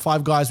of the top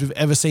 5 guys we've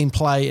ever seen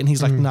play, and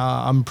he's like,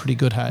 nah, I'm pretty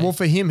good, hey. Well,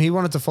 for him, he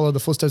wanted to follow the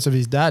footsteps of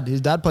his dad. His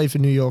dad played for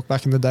New York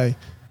back in the day.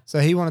 So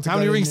he wanted to How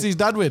many rings did his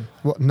dad win?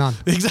 What? None.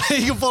 Exactly.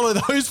 You can follow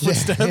those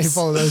footsteps. Yeah, he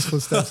follow those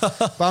footsteps.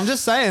 But I'm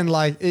just saying,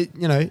 like,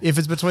 if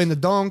it's between the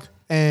donk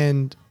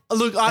and...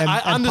 Look, I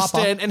and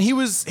understand, Papa. and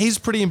he's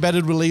pretty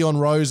embedded with Leon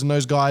Rose and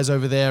those guys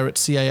over there at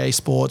CAA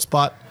Sports,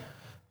 but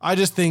I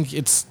just think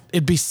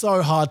it'd be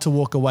so hard to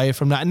walk away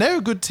from that. And they're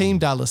a good team,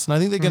 Dallas, and I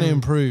think they're going to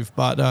improve,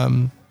 but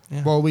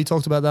Well, we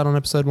talked about that on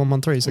episode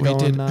 113. So We go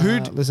did.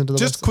 and listen to the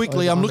Just rest-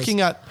 quickly, I'm overs. looking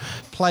at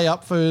play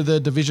up for the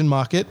division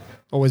market.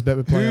 Always bet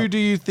with play Who up. do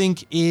you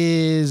think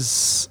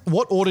is?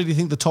 What order do you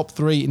think the top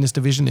three in this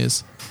division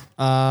is?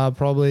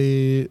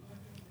 Probably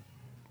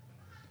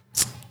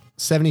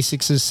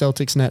 76ers,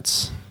 Celtics,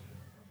 Nets.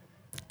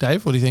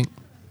 Dave, what do you think?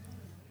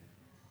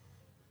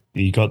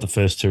 You got the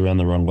first two around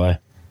the wrong way.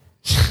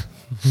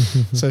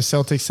 So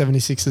Celtics,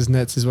 76ers,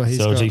 Nets is what he's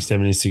Celtics, got.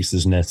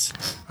 76ers, Nets.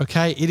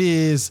 Okay, it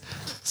is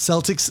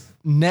Celtics,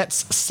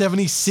 Nets,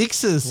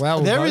 76ers. Wow,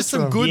 we're there both is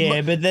some wrong. good.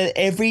 Yeah, but then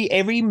every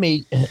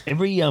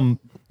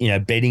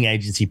betting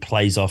agency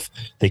plays off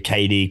the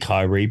KD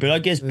Kyrie, but I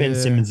guess Ben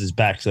Simmons is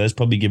back, so that's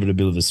probably given it a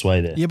bit of a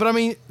sway there. Yeah, but I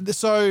mean,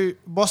 so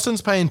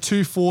Boston's paying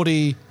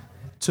 $240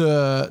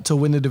 to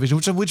win the division,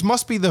 which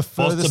must be the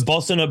furthest.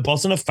 Boston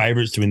are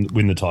favourites to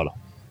win the title.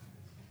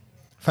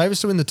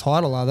 Favourites to win the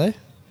title, are they?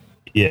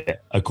 Yeah,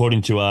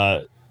 according to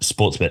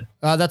Sportsbet.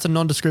 That's a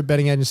nondescript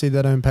betting agency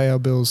that don't pay our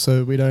bills,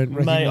 so we don't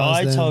recognize Mate,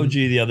 I them. told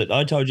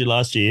you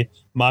last year,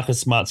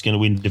 Marcus Smart's going to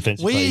win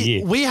Defensive Player of the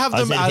Year. we have I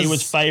them said as he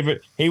was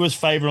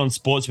favourite on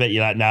Sportsbet.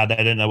 You're like, nah, they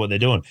don't know what they're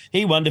doing.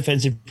 He won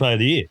Defensive Player of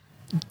the Year.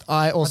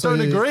 I also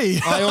don't agree.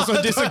 I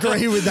also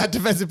disagree with that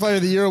Defensive Player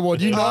of the Year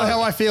award. You know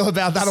how I feel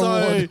about that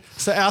award.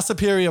 So our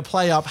superior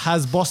play up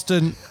has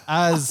Boston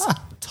as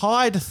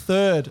tied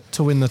third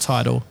to win the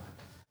title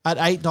at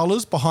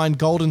 $8 behind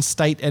Golden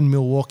State and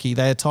Milwaukee.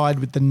 They are tied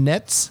with the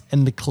Nets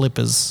and the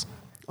Clippers.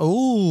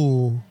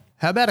 Ooh,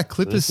 how about a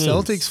Clippers This is-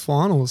 Celtics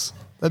finals?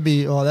 That'd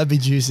be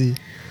juicy.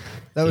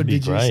 That would be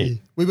be great.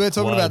 juicy. We were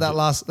talking about that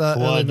last. Why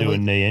earlier in the do a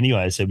week. knee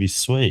anyway? So it'd be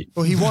sweet.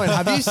 Well, he won't.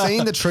 Have you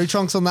seen the tree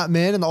trunks on that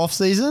man in the off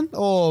season?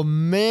 Oh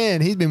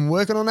man, he's been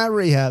working on that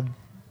rehab.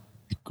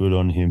 Good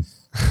on him.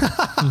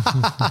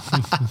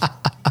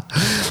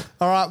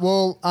 All right.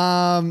 Well,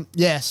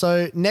 yeah.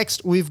 So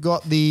next we've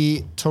got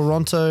the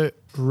Toronto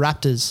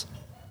Raptors,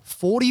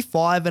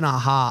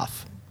 45.5.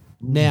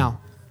 Now,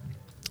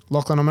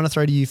 Lachlan, I'm going to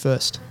throw to you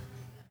first.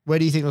 Where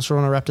do you think the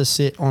Toronto Raptors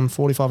sit on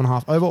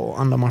 45.5? Over or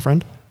under, my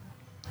friend?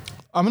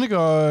 I'm going to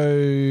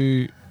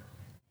go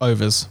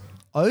overs.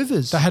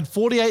 Overs. They had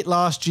 48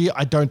 last year.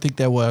 I don't think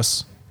they're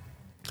worse.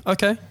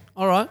 Okay.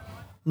 All right.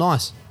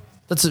 Nice.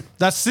 That's it.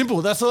 That's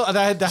simple. That's all.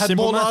 They had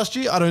Simple more math. last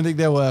year. I don't think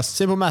they're worse.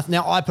 Simple math.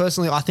 Now, I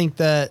think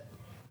that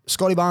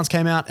Scotty Barnes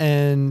came out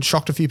and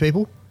shocked a few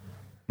people.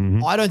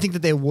 I don't think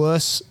that they're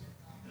worse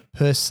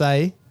per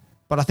se,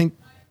 but I think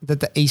that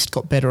the East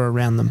got better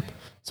around them.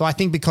 So I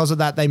think because of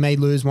that, they may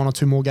lose one or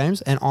two more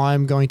games, and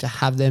I'm going to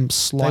have them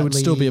slightly. They would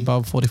still be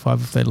above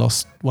 45 if they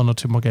lost one or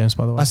two more games,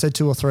 by the way. I said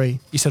 2 or 3.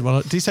 You said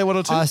one. Did you say one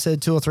or two? I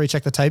said 2 or 3.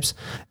 Check the tapes,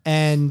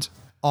 and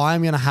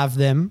I'm going to have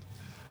them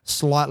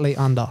slightly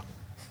under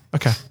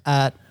okay.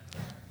 at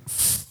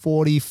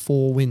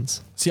 44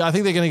 wins. See, I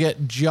think they're going to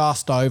get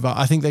just over.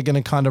 I think they're going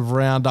to kind of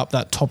round up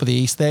that top of the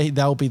East.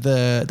 They'll be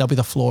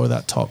the floor of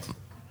that top.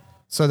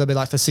 So they'll be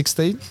like the sixth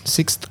seed.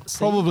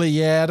 Probably,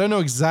 yeah. I don't know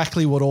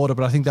exactly what order,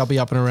 but I think they'll be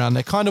up and around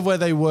there. Kind of where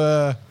they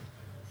were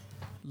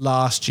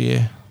last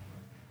year.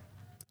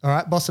 All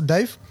right, Boston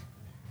Dave.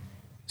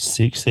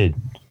 6 seed.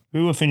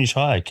 Who will finish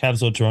higher,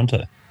 Cavs or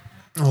Toronto?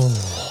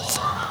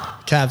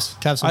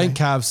 Cavs. I think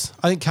Cavs.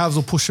 I think Cavs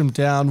will push them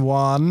down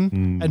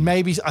one, and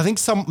maybe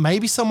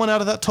someone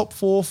out of that top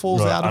 4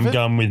 falls Right, out of I'm it.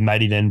 going with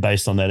Matty then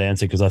based on that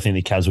answer because I think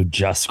the Cavs will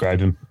just scrape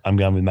him. I'm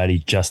going with Matty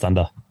just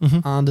under.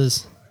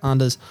 Unders.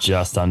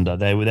 Just under.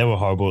 They were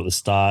horrible at the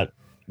start.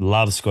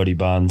 Love Scotty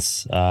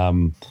Barnes.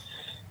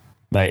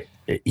 Mate,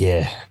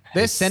 yeah.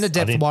 Their center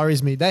depth think-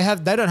 worries me. They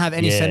don't have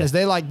any Yeah. centers.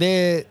 They're like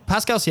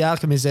Pascal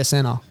Siakam is their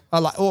center.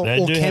 Or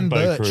They do Ken have Bo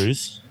Birch.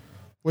 Cruz.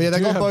 Well, yeah, they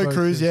do got have Bo Bo Cruz.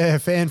 Cruz. Yeah,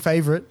 fan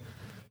favorite,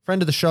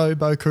 friend of the show,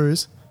 Bo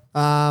Cruz.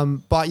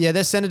 But yeah,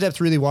 their center depth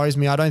really worries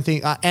me. I don't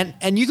think,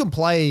 and you can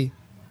play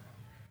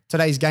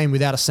today's game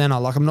without a center.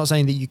 Like I'm not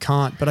saying that you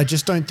can't, but I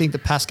just don't think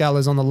that Pascal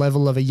is on the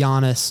level of a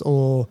Giannis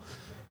or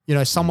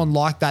someone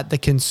like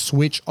that can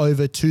switch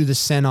over to the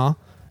center.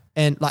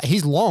 And like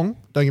he's long.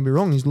 Don't get me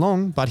wrong, he's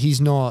long, but he's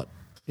not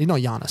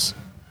Giannis.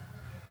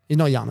 He's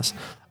not Giannis.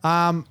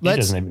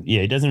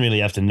 He doesn't really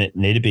have to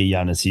need to be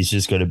Giannis. He's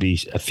just got to be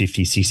a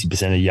 50-60% of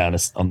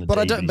Giannis on the But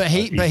I team. don't- but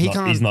he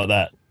can't- He's not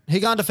that. He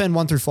can't defend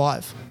 1 through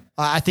 5.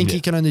 I think he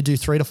can only do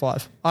 3 to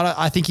 5.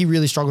 I think he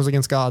really struggles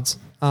against guards,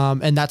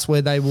 and that's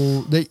where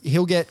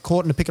he'll get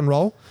caught in a pick and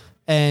roll,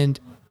 and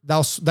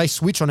they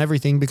switch on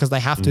everything because they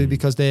have to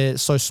because they're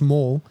so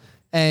small,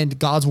 and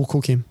guards will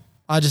cook him.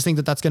 I just think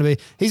that that's going to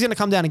be he's going to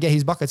come down and get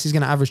his buckets. He's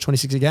going to average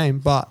 26 a game,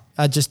 but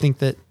I just think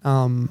that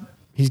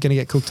he's going to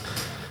get cooked.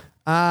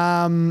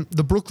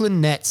 The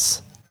Brooklyn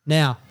Nets.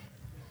 Now,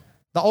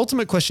 the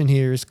ultimate question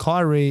here is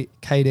Kyrie,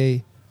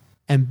 KD,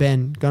 and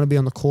Ben going to be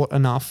on the court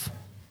enough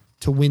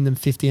to win them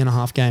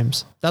 50.5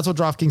 games? That's what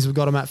DraftKings have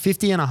got them at,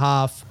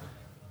 50.5.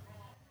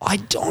 I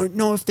don't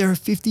know if they're a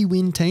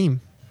 50-win team.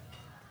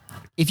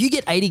 If you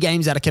get 80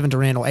 games out of Kevin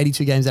Durant or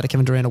 82 games out of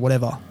Kevin Durant or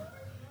whatever,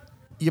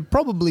 you're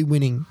probably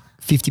winning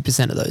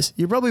 50% of those.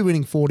 You're probably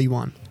winning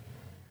 41.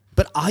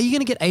 But are you going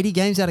to get 80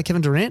 games out of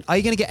Kevin Durant? Are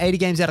you going to get 80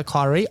 games out of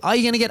Kyrie? Are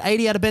you going to get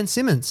 80 out of Ben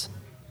Simmons?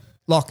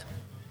 Lock.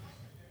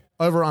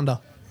 Over or under?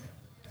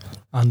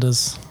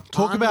 Unders.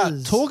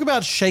 Talk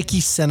about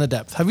shaky center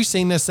depth. Have you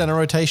seen their center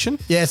rotation?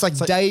 Yeah, it's like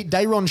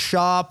Dayron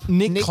Sharp,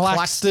 Nick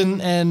Claxton,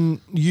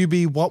 and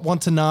Yubi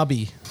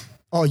Watanabe.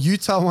 Oh,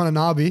 Utah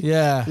Watanabe.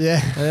 Yeah.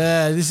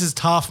 Yeah. This is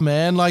tough,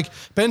 man. Like,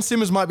 Ben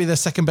Simmons might be their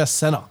second best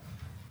center.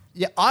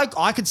 Yeah,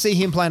 I could see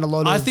him playing a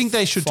lot of I think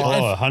they should.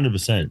 Oh,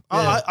 100%.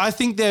 I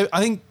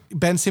think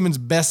Ben Simmons'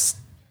 best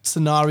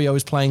scenario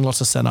is playing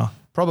lots of center.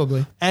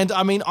 Probably. And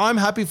I mean, I'm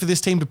happy for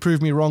this team to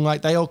prove me wrong.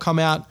 Like, they all come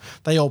out,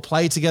 they all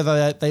play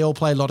together, they all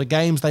play a lot of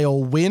games, they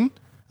all win.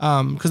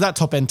 Because that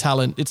top end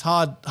talent, it's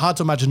hard to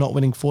imagine not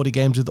winning 40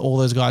 games with all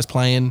those guys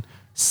playing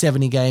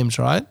 70 games,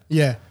 right?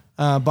 Yeah.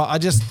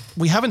 But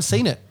we haven't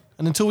seen it.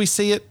 And until we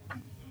see it,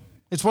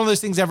 it's one of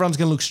those things everyone's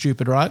going to look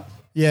stupid, right?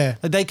 Yeah.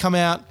 Like, they come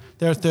out,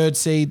 they're a third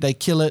seed, they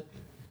kill it,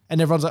 and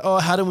everyone's like, oh,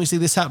 how didn't we see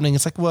this happening?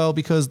 It's like, well,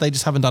 because they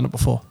just haven't done it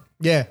before.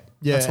 Yeah.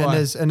 Yeah. That's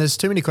why. And there's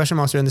too many question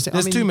marks around this.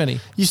 There's too many.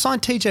 You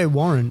signed TJ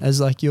Warren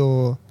as like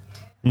your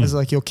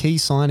key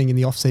signing in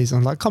the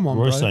offseason. Like, come on,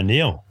 Royce bro.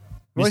 O'Neal.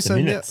 Royce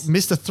O'Neal,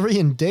 Mr.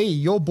 3-and-D,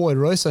 your boy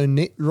Royce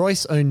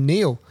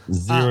O'Neal.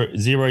 Zero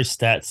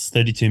stats,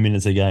 32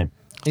 minutes a game.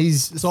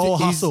 It's all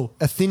hustle.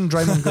 A thin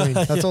Draymond Green.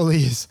 That's all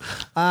he is.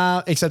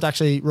 Except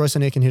actually, Royce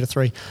O'Neal can hit a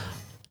 3.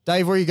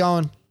 Dave, where are you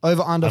going?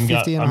 Over, under 50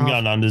 and a half? I'm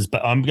going unders,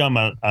 but I'm going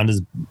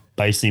unders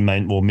basically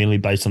merely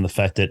based on the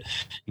fact that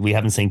we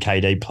haven't seen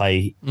KD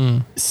play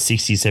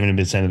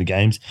 60-70% of the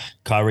games.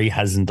 Kyrie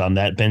hasn't done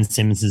that. Ben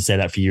Simmons has said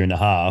that for a year and a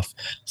half.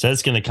 So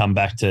that's going to come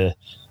back to,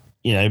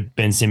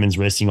 Ben Simmons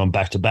resting on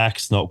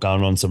back-to-backs, not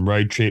going on some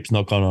road trips,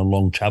 not going on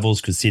long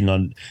travels, because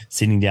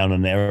sitting down on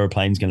an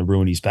aeroplane is going to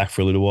ruin his back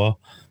for a little while,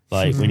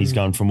 like when he's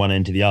going from one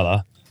end to the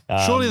other.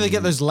 Surely they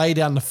get those lay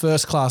down the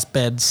first class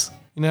beds.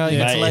 You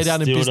get to lay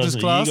down in business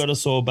class. You got a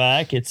sore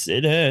back.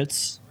 It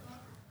hurts.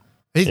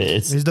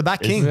 He's the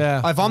back king.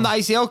 Yeah. If I'm the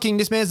ACL king,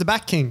 this man's the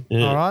back king.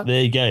 Yeah, all right.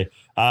 There you go.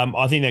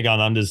 I think they're going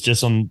unders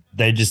just on.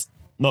 They just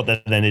not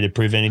that they need to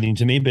prove anything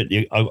to me, but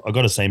I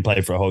got to see them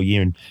play for a whole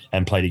year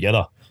and play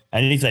together.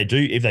 And if they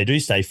do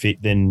stay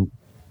fit, then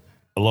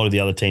a lot of the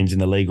other teams in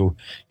the league,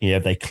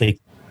 if they click,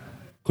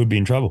 could be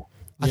in trouble.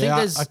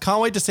 I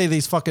can't wait to see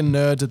these fucking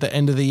nerds at the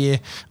end of the year.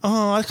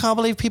 Oh, I can't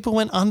believe people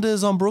went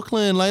unders on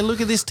Brooklyn. Like, look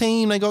at this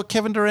team. They got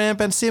Kevin Durant,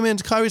 Ben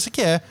Simmons, Kyrie. It's like,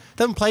 yeah,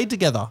 they haven't played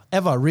together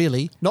ever,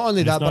 really. Not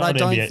only that, but I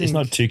don't think it's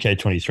not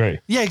 2K23.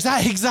 Yeah,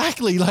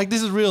 exactly. Like,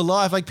 this is real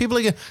life. Like, people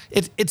are gonna.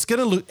 It's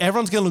gonna look.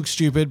 Everyone's gonna look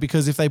stupid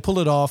because if they pull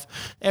it off,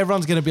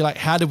 everyone's gonna be like,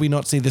 "How did we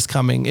not see this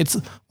coming?" It's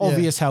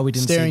obvious how we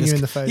didn't staring see this. you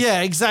in the face.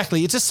 Yeah,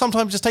 exactly. It's just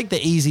sometimes just take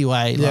the easy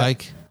way. Yeah.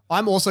 Like,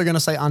 I'm also going to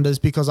say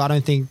unders because I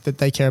don't think that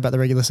they care about the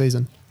regular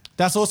season.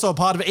 that's also a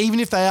part of it. Even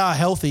if they are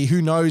healthy,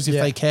 who knows if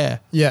they care?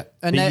 Yeah.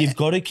 And But you've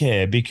got to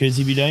care, because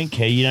if you don't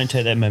care, you don't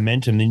take that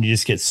momentum, then you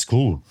just get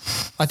schooled.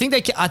 I think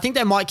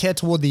they might care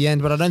toward the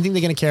end, but I don't think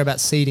they're going to care about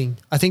seeding.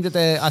 I think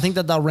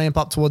that they'll ramp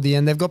up toward the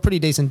end. They've got pretty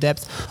decent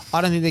depth.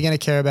 I don't think they're going to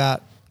care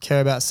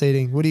about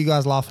seeding. What are you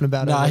guys laughing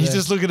about? No, he's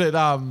just looking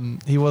at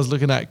he was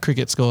looking at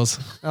cricket scores.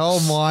 Oh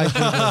my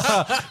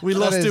goodness. We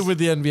lost him with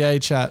the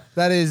NBA chat.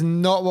 That is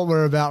not what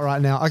we're about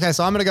right now. Okay,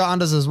 so I'm going to go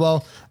unders as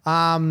well.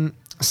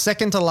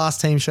 Second to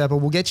last team, Sherpa.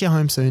 We'll get you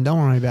home soon. Don't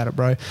worry about it,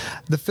 bro.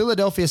 The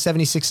Philadelphia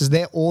 76ers,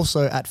 they're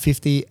also at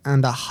 50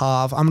 and a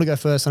half. I'm going to go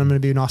first, and I'm going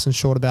to be nice and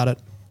short about it.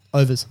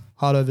 Overs.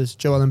 Hard overs.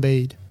 Joel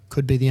Embiid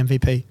could be the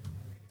MVP.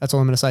 That's all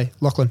I'm going to say.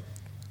 Lachlan.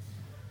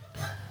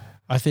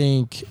 I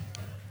think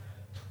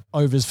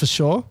overs for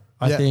sure.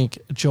 I think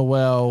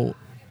Joel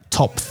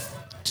top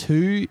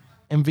 2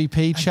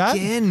 MVP chat.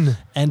 Again.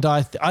 And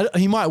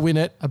he might win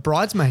it. A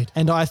bridesmaid.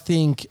 And I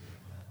think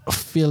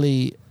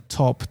Philly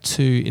top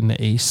 2 in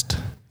the East.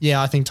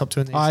 Yeah, I think top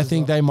 2 in the East. I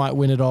think they might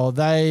win it all.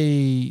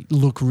 They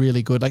look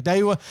really good. Like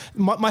they were.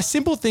 My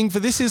simple thing for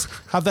this is,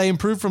 have they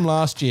improved from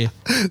last year?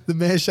 The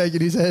man's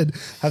shaking his head.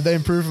 Have they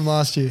improved from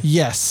last year?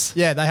 Yes.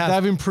 Yeah, they have.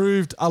 They've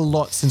improved a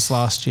lot since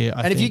last year.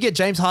 I think. If you get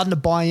James Harden to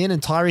buy in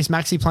and Tyrese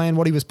Maxey playing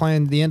what he was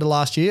playing at the end of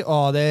last year,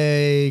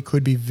 they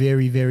could be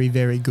very, very,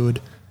 very good.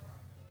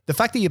 The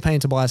fact that you're paying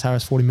Tobias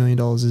Harris $40 million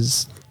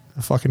is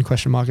a fucking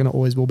question mark, and it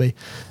always will be.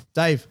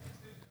 Dave,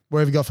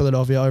 where have you got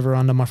Philadelphia, over or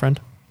under, my friend?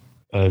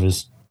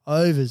 Overs.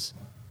 Overs.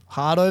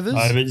 Hard overs?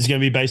 It's going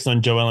to be based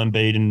on Joel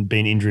Embiid and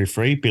being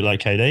injury-free, a bit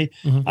like KD.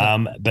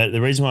 Mm-hmm. But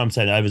the reason why I'm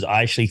saying overs,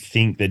 I actually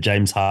think that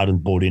James Harden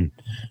bought in.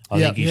 I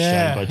think he's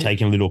shown by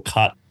taking a little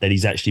cut that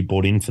he's actually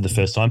bought in for the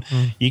first time.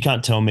 You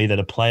can't tell me that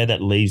a player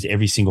that leaves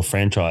every single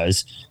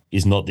franchise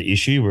is not the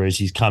issue, whereas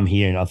he's come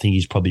here and I think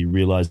he's probably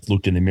realised,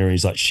 looked in the mirror,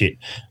 he's like, shit,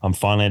 I'm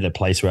finally at a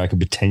place where I could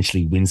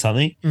potentially win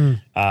something. And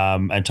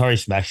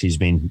Tyrese Maxey's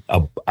been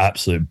an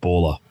absolute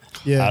baller.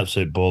 Yeah.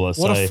 Absolute baller.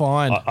 What a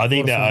find. I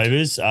think they're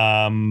overs.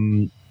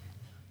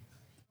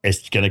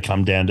 It's going to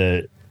come down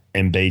to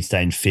Embiid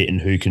staying fit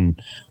and who can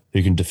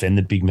defend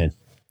the big men.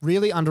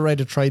 Really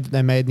underrated trade that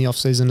they made in the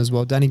offseason as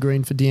well. Danny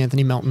Green for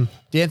DeAnthony Melton.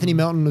 DeAnthony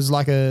Melton was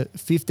like a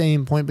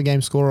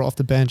 15-point-per-game scorer off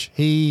the bench.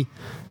 He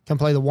can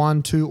play the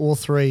 1, 2, or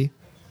 3.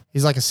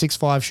 He's like a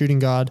 6'5" shooting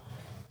guard.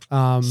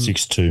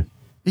 6'2".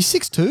 He's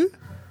 6'2"?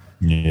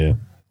 Yeah.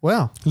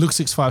 Wow. Looks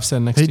 6'5"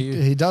 standing next to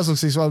you. He does look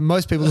 6'5".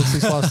 Most people look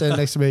 6'5" standing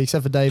next to me,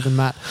 except for Dave and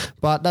Matt.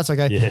 But that's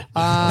okay. Yeah.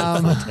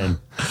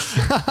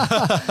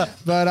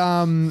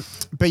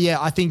 But yeah,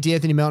 I think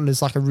D'Anthony Melton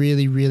is like a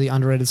really, really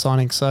underrated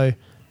signing. So,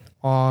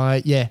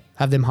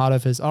 have them hard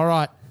offers. All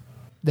right.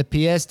 The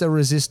pièce de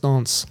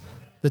résistance.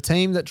 The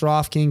team that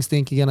DraftKings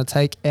think are going to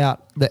take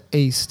out the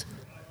East.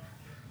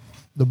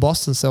 The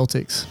Boston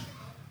Celtics.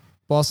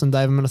 Boston,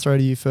 Dave, I'm going to throw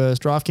to you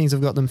first. DraftKings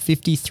have got them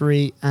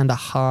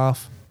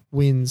 53.5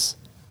 wins.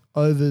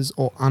 Overs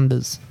or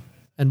unders?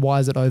 And why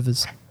is it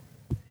overs?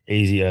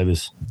 Easy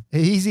overs.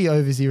 Easy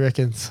overs, he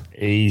reckons.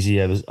 Easy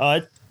overs.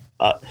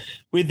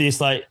 With this,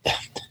 like,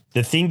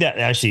 the thing that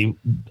actually,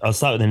 I'll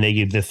start with the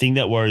negative. The thing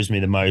that worries me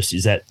the most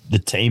is that the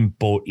team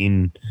bought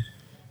in.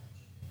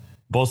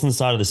 Boston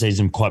started the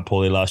season quite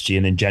poorly last year,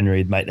 and then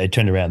January, mate, they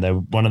turned around. They were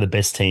one of the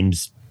best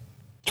teams.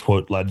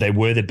 They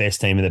were the best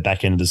team at the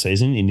back end of the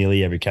season in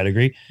nearly every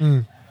category.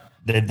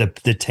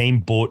 The team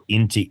bought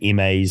into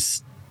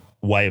Ime's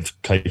way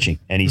of coaching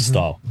and his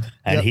style,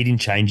 and he didn't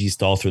change his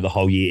style through the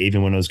whole year,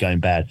 even when it was going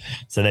bad.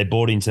 So they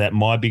bought into that.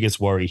 My biggest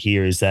worry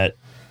here is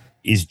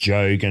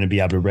Joe going to be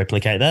able to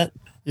replicate that?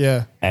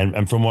 Yeah.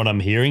 And from what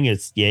I'm hearing,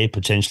 it's,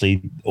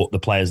 potentially the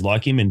players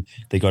like him and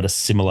they got a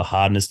similar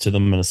hardness to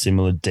them and a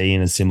similar D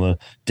and a similar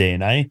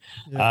DNA.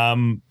 Yeah.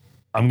 I'm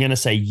going to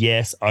say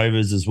yes,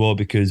 overs as well,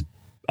 because,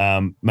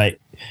 mate,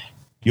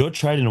 you're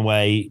trading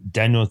away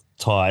Daniel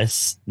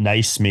Tice,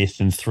 Naismith,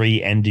 and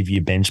 3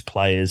 end-of-year bench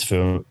players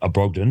for a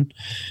Brogdon.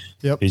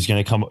 Yep. Who's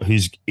going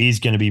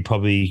to be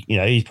probably,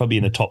 he's probably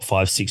in the top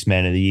 5-6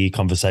 man of the year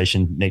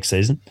conversation next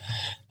season.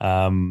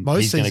 Most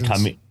he's going to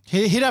come in.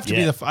 He'd have to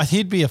be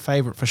he'd be a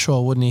favourite for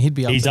sure, wouldn't he? He'd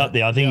be up He's there. up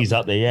there. I think he's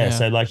up there, yeah.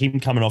 So, like, him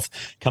coming off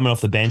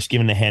the bench,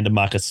 giving the hand to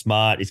Marcus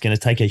Smart, is going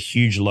to take a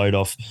huge load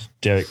off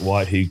Derek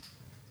White, who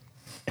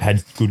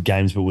had good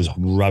games but was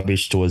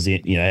rubbish towards the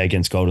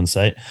against Golden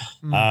State.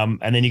 And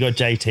then you got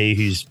JT,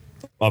 who's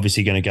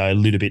obviously going to go a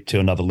little bit to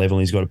another level.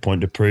 He's got a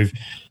point to prove.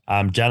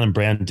 Jaylen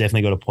Brown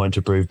definitely got a point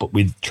to prove, but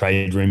with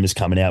trade rumors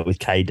coming out with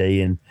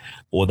KD and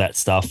all that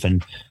stuff,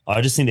 and I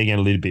just think they're getting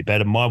a little bit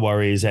better. My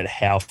worry is that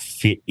how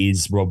fit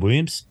is Rob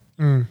Williams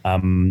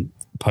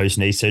post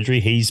knee surgery.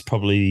 He's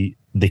probably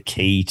the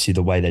key to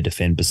the way they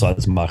defend.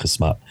 Besides Marcus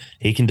Smart,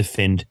 he can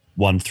defend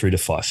 1 through to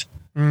 5.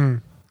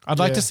 I'd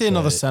like to see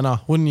another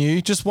center, wouldn't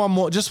you? Just one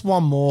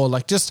more.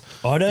 Like, just.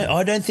 I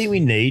don't think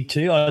we need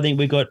to. I think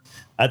we got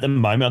at the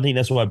moment. I think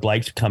that's why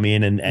Blake's come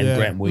in and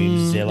Grant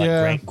Williams is there.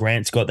 Like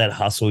Grant's got that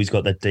hustle. He's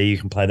got that D. You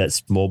can play that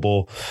small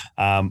ball.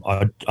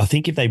 I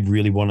think if they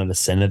really wanted a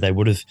center, they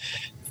would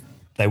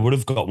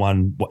have got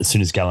one as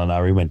soon as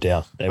Gallinari went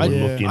down. They would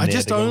have looked in there. I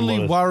just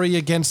only worry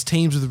against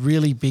teams with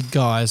really big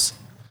guys.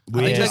 I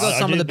think they got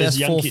some of the best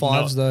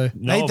 4-5s though.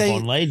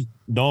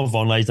 Noah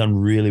Vonleh's done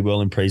really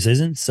well in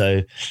preseason,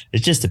 so it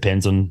just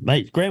depends on,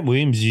 mate. Grant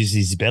Williams uses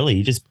his belly;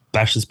 he just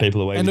bashes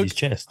people away with his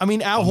chest. I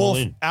mean, Al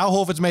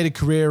Horford's made a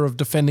career of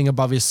defending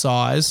above his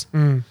size.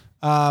 You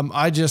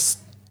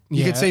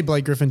could see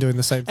Blake Griffin doing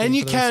the same thing. And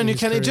you can.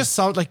 It just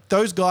sounds like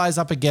those guys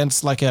up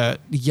against like a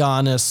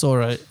Giannis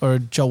or a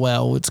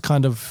Joel. It's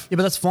kind of but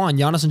that's fine.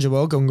 Giannis and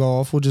Joel can go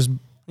off. We'll just.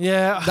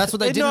 Yeah, that's what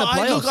they did in the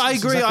playoffs. I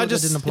agree.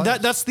 Exactly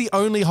That's the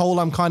only hole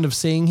I'm kind of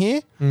seeing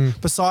here.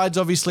 Besides,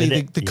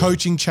 obviously, the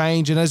coaching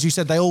change, and as you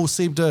said, they all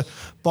seem to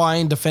buy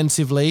in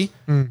defensively.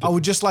 I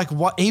would just like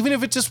even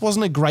if it just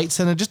wasn't a great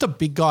center, just a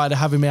big guy to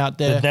have him out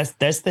there.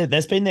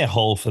 That's been their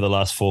hole for the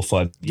last 4 or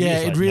 5 years. Yeah,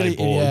 like it really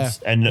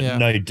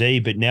no D.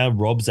 But now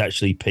Rob's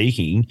actually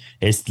peaking.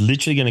 It's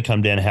literally going to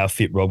come down to how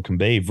fit Rob can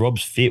be. If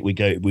Rob's fit, we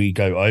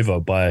go over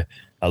by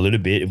a little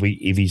bit.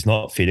 If he's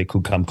not fit, it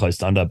could come close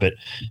to under. But,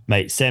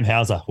 mate, Sam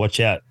Hauser,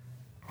 watch out.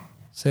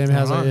 Sam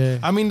Hauser, yeah.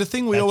 I mean, the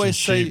thing we always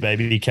say,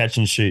 baby, catch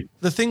and shoot.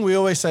 The thing we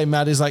always say,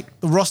 Matt, is like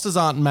the rosters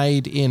aren't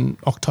made in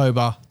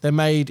October; they're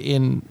made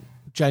in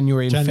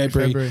January and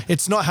February.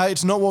 It's not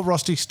what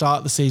roster you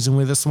start the season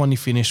with; it's the one you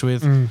finish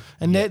with. And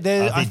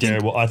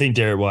I think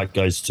Derek White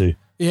goes too.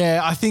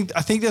 Yeah, I think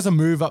there's a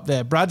move up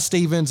there. Brad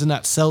Stevens and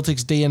that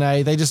Celtics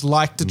DNA, they just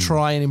like to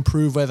try and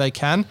improve where they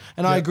can.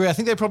 And I agree. I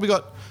think they probably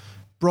got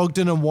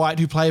Brogdon and White,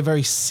 who play a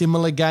very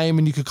similar game,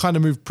 and you could kind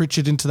of move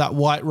Pritchard into that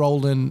White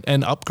role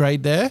and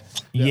upgrade there.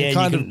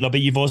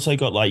 But you've also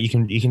got like you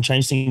can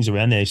change things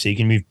around there, so you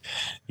can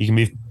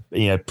move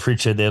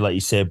Pritchard there, like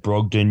you said,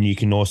 Brogdon. You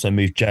can also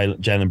move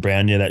Jaylen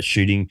Brown, that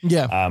shooting,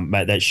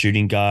 that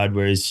shooting guard.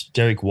 Whereas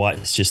Derek White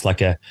is just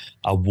like a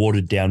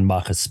watered down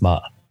Marcus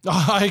Smart.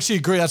 I actually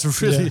agree. That's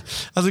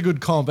a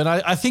good comp, and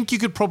I think you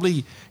could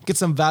probably get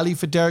some value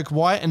for Derek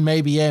White and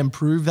maybe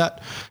improve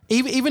that.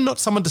 Even not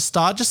someone to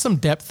start, just some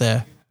depth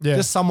there. Yeah.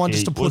 Just someone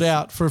just to put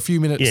out for a few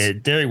minutes. Yeah,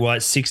 Derek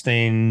White,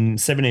 $17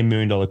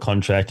 million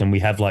contract, and we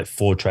have like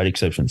 4 trade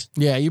exceptions.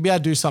 Yeah, you'll be able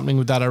to do something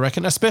with that, I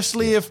reckon,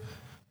 especially if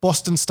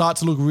Boston start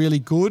to look really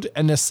good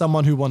and there's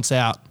someone who wants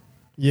out.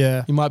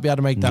 Yeah. You might be able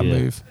to make that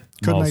move.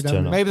 Could make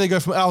that move. Maybe they go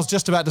for, I was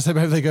just about to say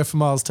maybe they go for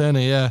Miles Turner,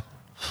 yeah.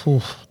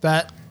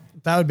 That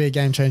would be a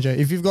game changer.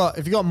 If you've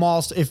got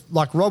Miles, if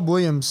like Rob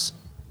Williams,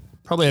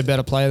 probably a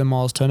better player than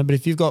Miles Turner, but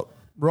if you've got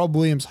Rob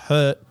Williams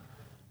hurt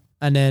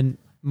and then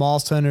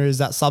Miles Turner is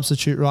that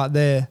substitute right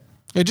there.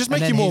 It just And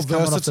makes then you more he's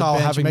coming off the versatile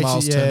bench. having Makes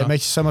Miles you, Turner. it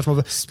makes you so much more.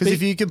 Because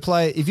if you can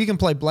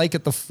play Blake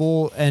at the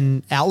 4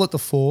 and Al at the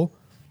 4,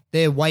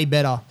 they're way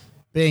better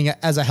being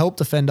as a help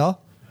defender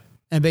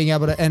and being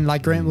able to, and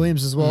like Grant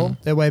Williams as well.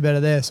 They're way better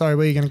there. Sorry,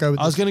 where are you going to go with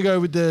I was going to go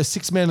with the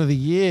 6th man of the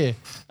year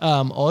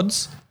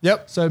odds.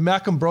 Yep. So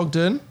Malcolm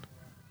Brogdon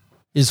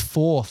is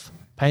 4th,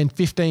 paying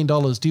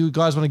 $15. Do you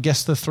guys want to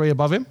guess the 3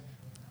 above him?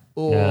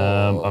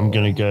 I'm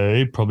going to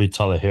go probably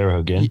Tyler Hero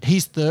again.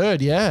 He's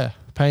 3rd, yeah,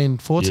 paying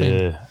 14.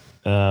 Yeah.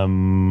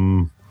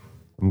 I'm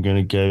going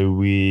to go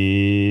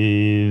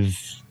with...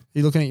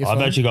 You looking at your I've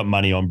phone? actually got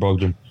money on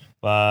Brogdon.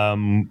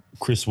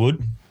 Chris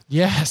Wood,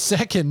 Yeah,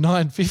 2nd,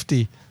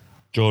 $9.50.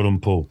 Jordan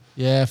Poole.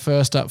 Yeah,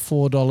 first up,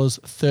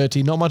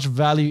 $4.30. Not much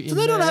value in Do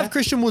they there. not have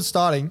Christian Wood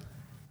starting?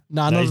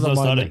 Nah, No, not he's at the not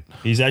moment.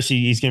 starting.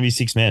 He's going to be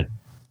 6th man.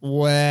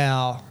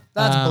 Wow.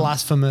 That's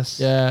blasphemous.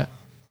 Yeah.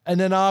 And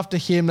then after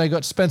him, they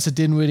got Spencer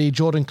Dinwiddie,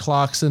 Jordan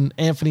Clarkson,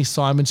 Anthony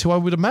Simons, who I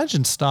would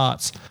imagine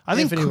starts.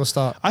 Anthony will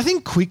start. I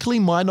think Quickly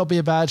might not be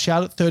a bad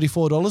shout at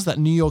 $34. That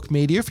New York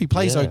media, if he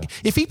plays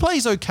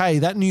okay,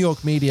 that New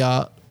York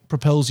media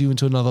propels you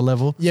into another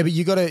level. Yeah, but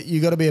you got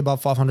to be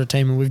above 500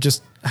 team, and we've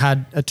just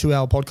had a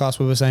 2-hour podcast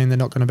where we're saying they're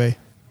not going to be.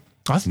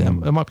 I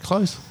think it might be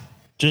close.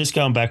 Just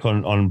going back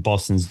on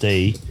Boston's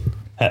D,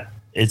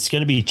 it's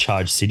going to be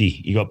Charge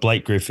City. You got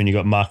Blake Griffin, you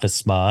got Marcus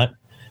Smart,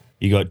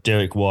 you got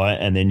Derek White,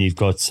 and then you've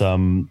got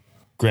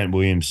Grant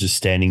Williams just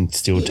standing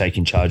still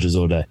taking charges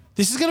all day.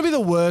 This is going to be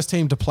the worst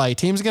team to play.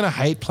 Teams are going to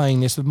hate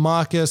playing this with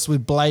Marcus,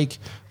 with Blake,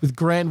 with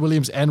Grant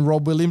Williams and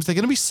Rob Williams. They're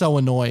going to be so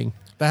annoying.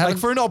 Like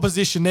for an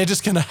opposition, they're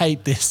just going to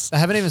hate this. They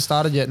haven't even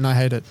started yet, and I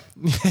hate it.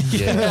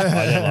 Yeah,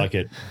 I don't like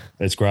it.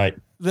 It's great.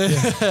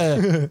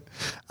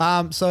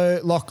 So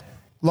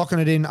locking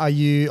it in. Are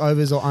you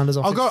overs or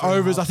unders? I'll go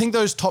overs. I think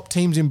those top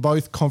teams in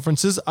both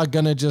conferences are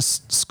going to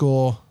just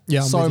score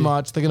I'm so with you.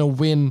 much. They're going to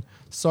win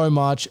so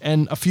much.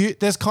 And it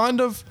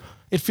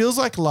feels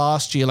like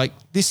last year, like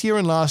this year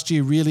and last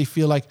year really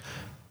feel like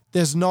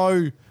there's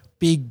no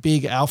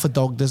big alpha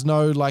dog. There's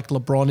no like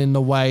LeBron in the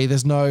way.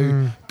 There's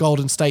no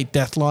Golden State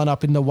death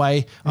lineup in the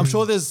way. I'm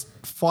sure there's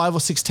 5 or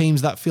 6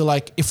 teams that feel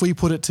like if we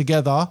put it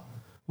together,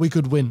 we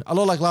could win. A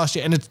lot like last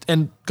year,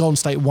 and Golden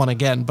State won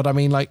again. But I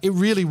mean, like it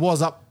really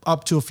was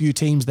up to a few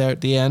teams there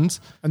at the end.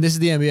 And this is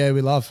the NBA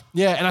we love.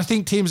 Yeah, and I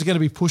think teams are going to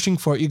be pushing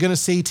for it. You're going to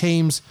see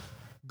teams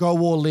go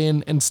all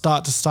in and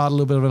start a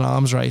little bit of an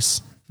arms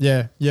race.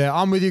 Yeah,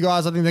 I'm with you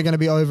guys. I think they're going to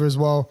be over as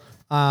well.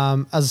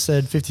 As I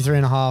said,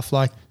 53.5.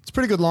 Like it's a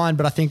pretty good line,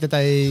 but I think that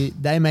they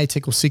may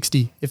tickle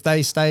 60 if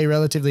they stay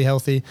relatively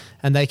healthy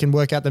and they can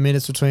work out the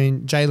minutes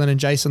between Jalen and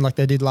Jason like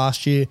they did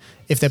last year.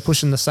 If they're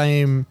pushing the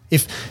same,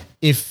 if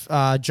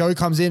Joe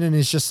comes in and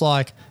is just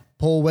like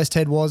Paul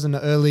Westhead was in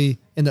the early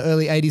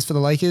 80s for the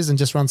Lakers and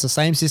just runs the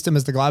same system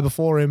as the guy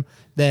before him,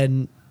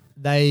 then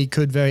they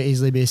could very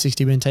easily be a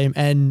 60-win team.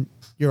 And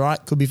you're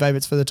right, could be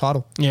favourites for the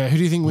title. Yeah, who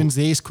do you think wins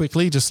the East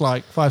quickly? Just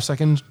like 5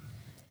 seconds.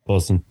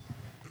 Boston.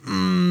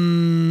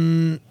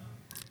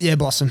 Yeah,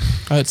 Boston.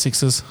 I had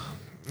Sixers.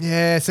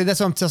 Yeah, see,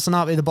 that's what I'm tossing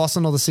up, either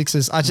Boston or the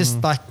Sixers. I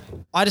just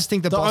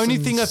think The only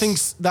thing I think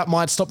that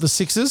might stop the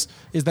Sixers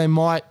is they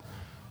might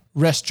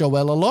rest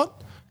Joel a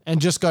lot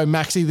and just go,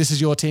 Maxi, this is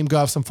your team. Go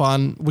have some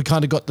fun. We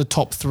kind of got the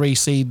top 3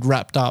 seed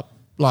wrapped up.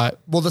 Like,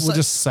 we'll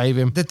just save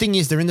him. The thing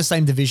is, they're in the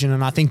same division,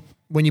 and I think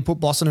when you put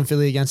Boston and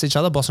Philly against each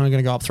other, Boston are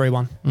going to go up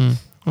 3-1.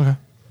 Okay.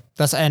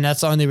 That's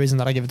the only reason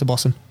that I give it to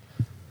Boston.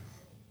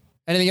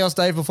 Anything else,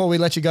 Dave, before we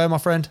let you go, my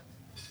friend?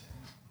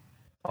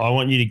 I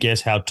want you to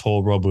guess how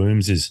tall Rob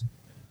Williams is.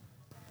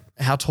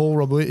 How tall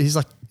Rob Williams? He's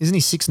like, isn't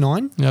he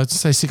 6'9"? Yeah, I'd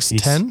say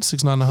 6'10",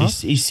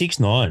 6'9.5". He's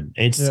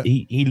 6'9".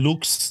 He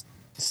looks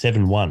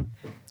 7'1".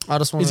 I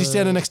just want. Is he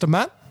standing next to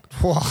Matt?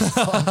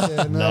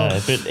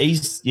 No, but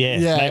he's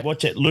mate,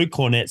 watch it. Luke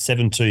Cornett,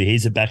 7'2".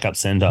 He's a backup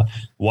center.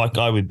 White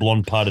guy with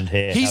blonde parted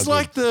hair. He's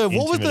like what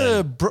were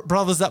the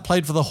brothers that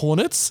played for the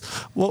Hornets?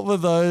 What were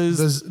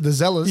those? The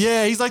Zellers.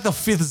 Yeah, he's like the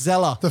fifth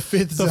Zeller. The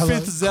fifth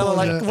Zeller.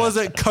 Like, was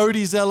it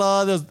Cody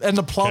Zeller and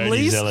the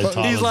Plumleys? Zeller,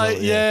 Tyler He's like,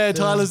 Zeller,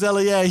 Tyler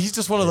Zeller. Yeah, he's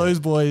just one of those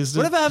boys.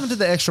 Whatever happened to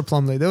the extra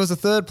Plumlee? There was a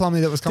third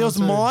Plumlee that was coming. There was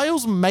through.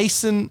 Miles,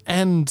 Mason,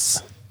 and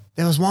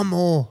There was one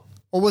more.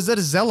 Or was it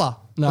a Zeller?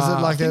 Nah, was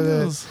it like I think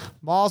it was-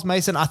 Miles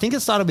Mason? I think it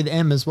started with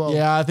M as well.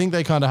 yeah, I think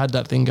they kind of had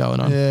that thing going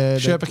on. Yeah,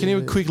 Sherpa, can you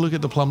have a quick look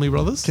at the Plumlee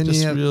brothers? Can just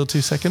you have- real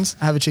 2 seconds?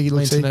 Have a cheeky My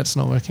look. See. internet's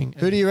not working.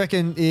 Who do you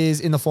reckon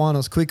is in the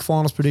finals? Quick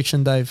finals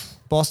prediction, Dave.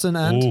 Boston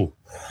and Ooh,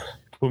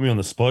 put me on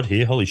the spot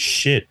here. Holy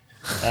shit.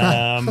 we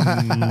got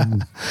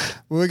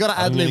to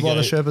ad lib while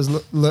the Sherpa's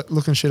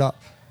looking shit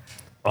up.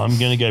 I'm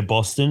going to go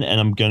Boston, and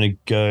I'm going to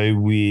go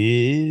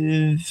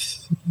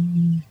with...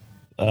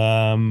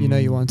 You know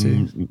you want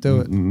to.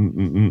 Do it.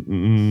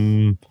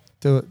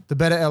 Do it. The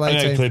better LA I'm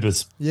going team.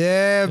 Clippers.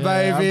 Yeah,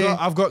 baby.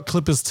 I've got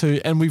Clippers too,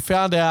 and we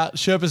found out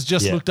Sherpa's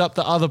just looked up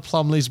the other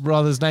Plumlee's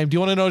brother's name. Do you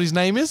want to know what his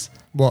name is?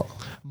 What?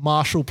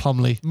 Marshall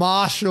Plumlee.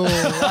 Marshall.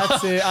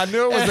 That's it. I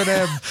knew it was an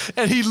M.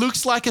 And he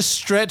looks like a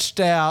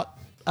stretched out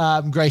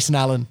Grayson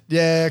Allen.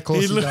 Yeah, of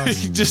course he literally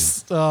does.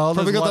 just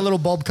Probably got the little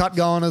bob cut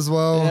going as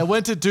well. Yeah,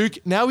 went to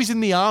Duke. Now he's in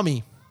the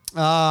army.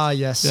 Ah,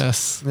 yes.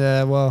 Yes.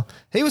 Yeah, well,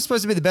 he was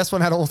supposed to be the best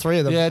one out of all three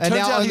of them. Yeah, and turns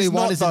now out only he's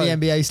one not, is in the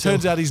though. NBA still.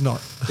 Turns out he's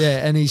not.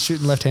 Yeah, and he's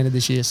shooting left-handed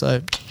this year, so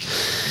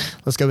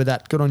let's go with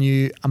that. Good on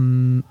you.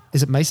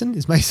 Is it Mason?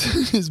 Is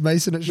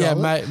Mason at Yeah,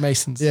 Charlotte?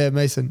 Mason's. Yeah,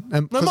 Mason.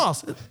 No,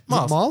 Miles. Is it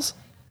Miles?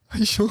 Are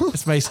you sure?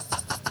 It's Mason.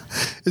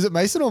 Is it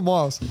Mason or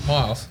Miles?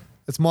 Miles.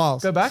 It's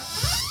Miles. Go back.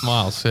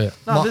 Miles, yeah.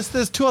 No,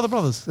 there's two other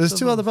brothers. There's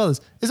two other brothers.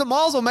 Is it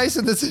Miles or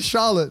Mason that's in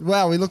Charlotte?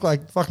 Wow, we look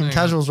like fucking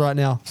casuals right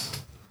now.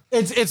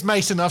 It's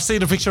Mason. I've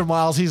seen a picture of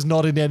Miles. He's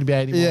not in the NBA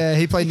anymore. Yeah,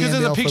 he played in the because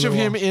NBL there's a for a picture of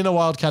little him while. in a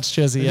Wildcats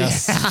jersey.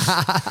 Yes.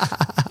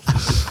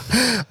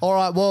 All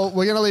right, well,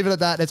 we're going to leave it at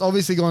that. It's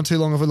obviously gone too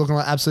long if we're looking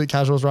like absolute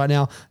casuals right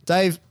now.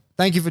 Dave,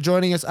 thank you for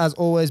joining us. As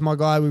always, my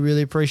guy, we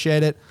really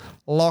appreciate it.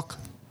 Locke,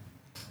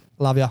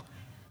 love ya.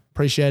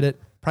 Appreciate it.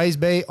 Praise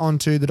be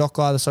onto the doc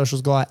guy, the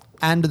socials guy,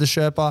 and to the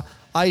Sherpa.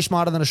 Are You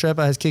Smarter Than a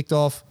Sherpa has kicked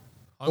off.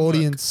 Homework.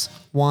 Audience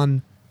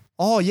 1.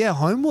 Oh, yeah,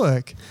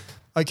 homework.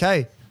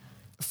 Okay.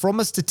 From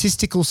a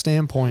statistical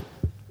standpoint,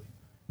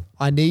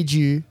 I need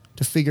you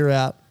to figure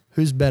out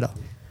who's better,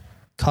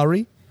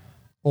 Curry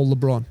or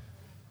LeBron.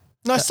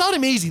 No, start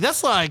him easy.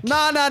 That's like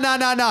No.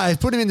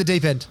 Put him in the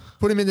deep end.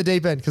 Put him in the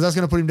deep end because that's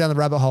going to put him down the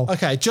rabbit hole.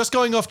 okay. Just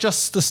going off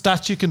just the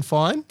stats you can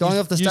find. Going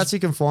off the stats you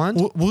can find.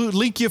 We'll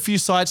link you a few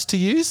sites to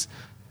use.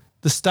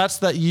 The stats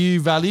that you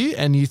value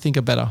and you think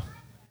are better.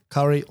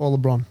 Curry or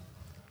LeBron.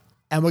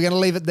 And we're going to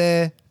leave it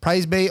there.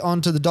 Praise be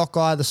onto the doc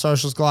guy, the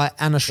socials guy,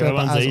 and a That Sherpa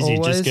one's as easy.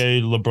 always. Just go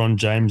LeBron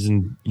James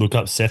and look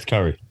up Seth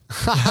Curry.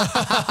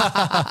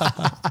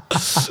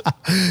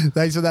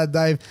 Thanks for that,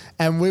 Dave.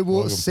 And we will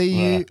Welcome. see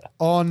you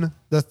on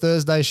the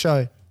Thursday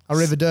show.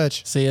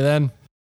 Arrivederci. See you then.